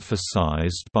are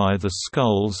emphasized by the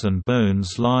skulls and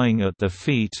bones lying at their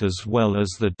feet, as well as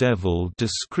the devil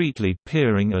discreetly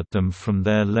peering at them from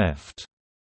their left.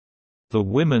 The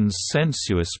women's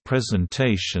sensuous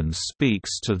presentation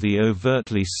speaks to the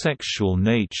overtly sexual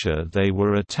nature they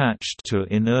were attached to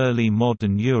in early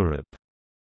modern Europe.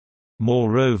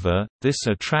 Moreover, this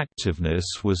attractiveness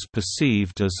was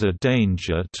perceived as a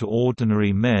danger to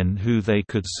ordinary men who they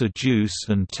could seduce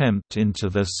and tempt into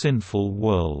their sinful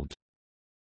world.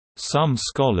 Some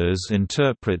scholars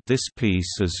interpret this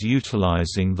piece as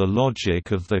utilizing the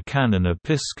logic of the canon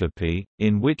episcopi,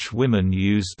 in which women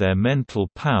used their mental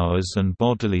powers and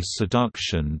bodily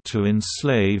seduction to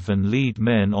enslave and lead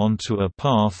men onto a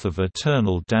path of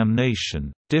eternal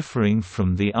damnation, differing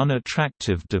from the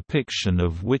unattractive depiction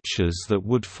of witches that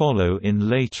would follow in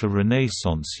later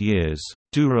Renaissance years.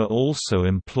 Dürer also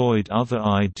employed other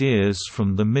ideas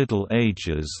from the Middle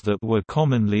Ages that were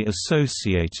commonly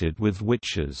associated with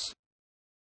witches.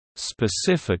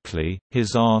 Specifically,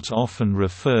 his art often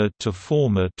referred to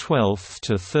former 12th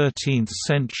to 13th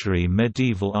century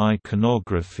medieval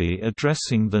iconography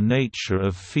addressing the nature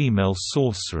of female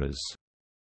sorcerers.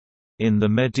 In the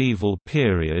medieval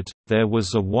period, there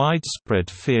was a widespread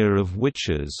fear of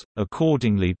witches,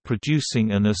 accordingly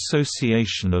producing an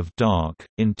association of dark,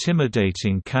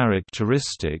 intimidating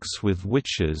characteristics with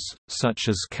witches, such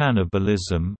as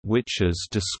cannibalism, witches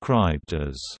described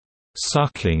as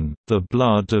sucking the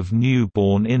blood of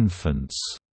newborn infants,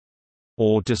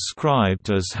 or described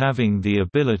as having the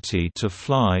ability to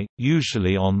fly,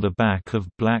 usually on the back of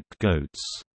black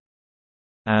goats.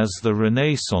 As the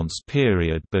Renaissance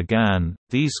period began,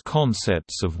 these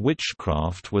concepts of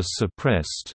witchcraft were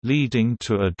suppressed, leading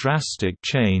to a drastic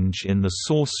change in the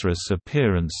sorceress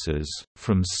appearances,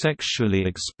 from sexually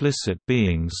explicit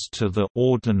beings to the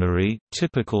ordinary,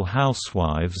 typical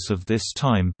housewives of this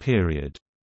time period.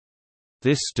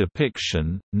 This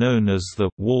depiction, known as the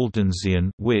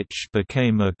Waldensian witch,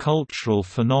 became a cultural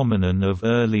phenomenon of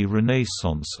early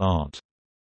Renaissance art.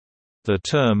 The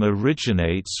term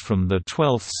originates from the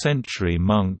 12th-century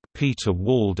monk Peter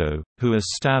Waldo, who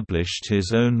established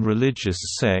his own religious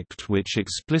sect which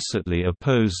explicitly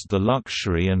opposed the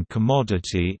luxury and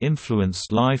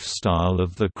commodity-influenced lifestyle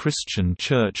of the Christian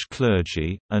church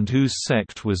clergy, and whose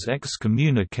sect was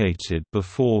excommunicated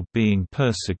before being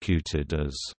persecuted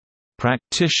as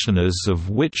practitioners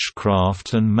of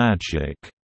witchcraft and magic.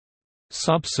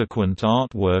 Subsequent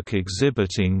artwork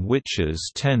exhibiting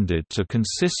witches tended to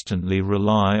consistently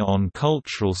rely on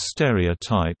cultural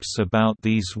stereotypes about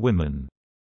these women.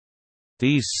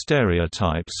 These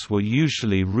stereotypes were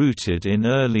usually rooted in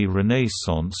early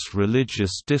Renaissance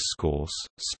religious discourse,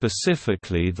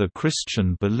 specifically the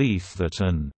Christian belief that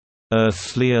an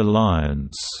earthly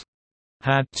alliance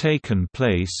had taken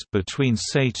place between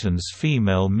Satan's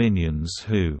female minions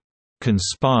who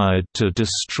conspired to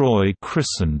destroy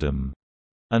Christendom.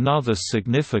 Another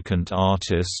significant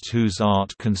artist whose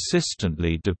art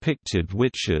consistently depicted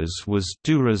witches was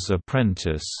Dürer's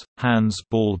apprentice, Hans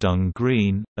Baldung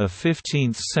Green, a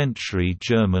 15th-century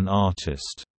German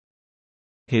artist.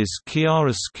 His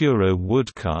chiaroscuro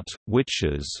woodcut,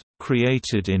 Witches,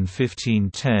 created in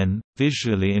 1510,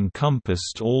 visually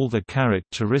encompassed all the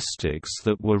characteristics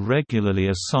that were regularly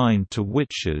assigned to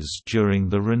witches during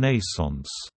the Renaissance.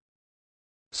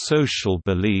 Social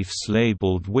beliefs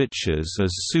labeled witches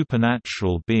as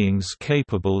supernatural beings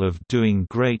capable of doing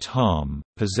great harm,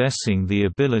 possessing the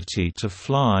ability to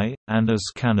fly, and as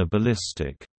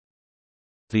cannibalistic.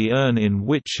 The urn in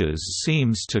witches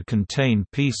seems to contain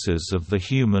pieces of the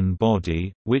human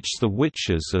body, which the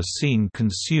witches are seen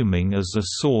consuming as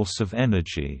a source of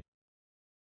energy.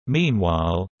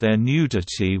 Meanwhile, their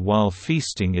nudity while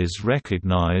feasting is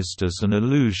recognized as an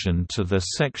allusion to their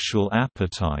sexual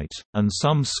appetite, and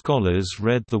some scholars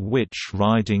read the witch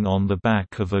riding on the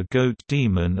back of a goat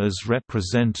demon as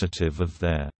representative of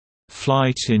their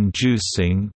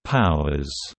flight-inducing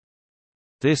powers.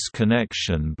 This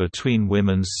connection between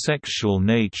women's sexual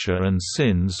nature and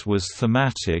sins was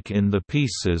thematic in the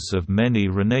pieces of many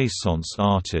Renaissance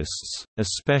artists,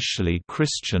 especially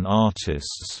Christian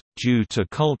artists, due to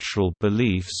cultural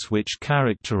beliefs which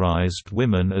characterized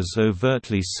women as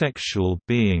overtly sexual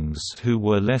beings who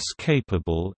were less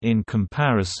capable in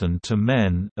comparison to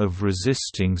men of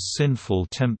resisting sinful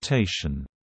temptation.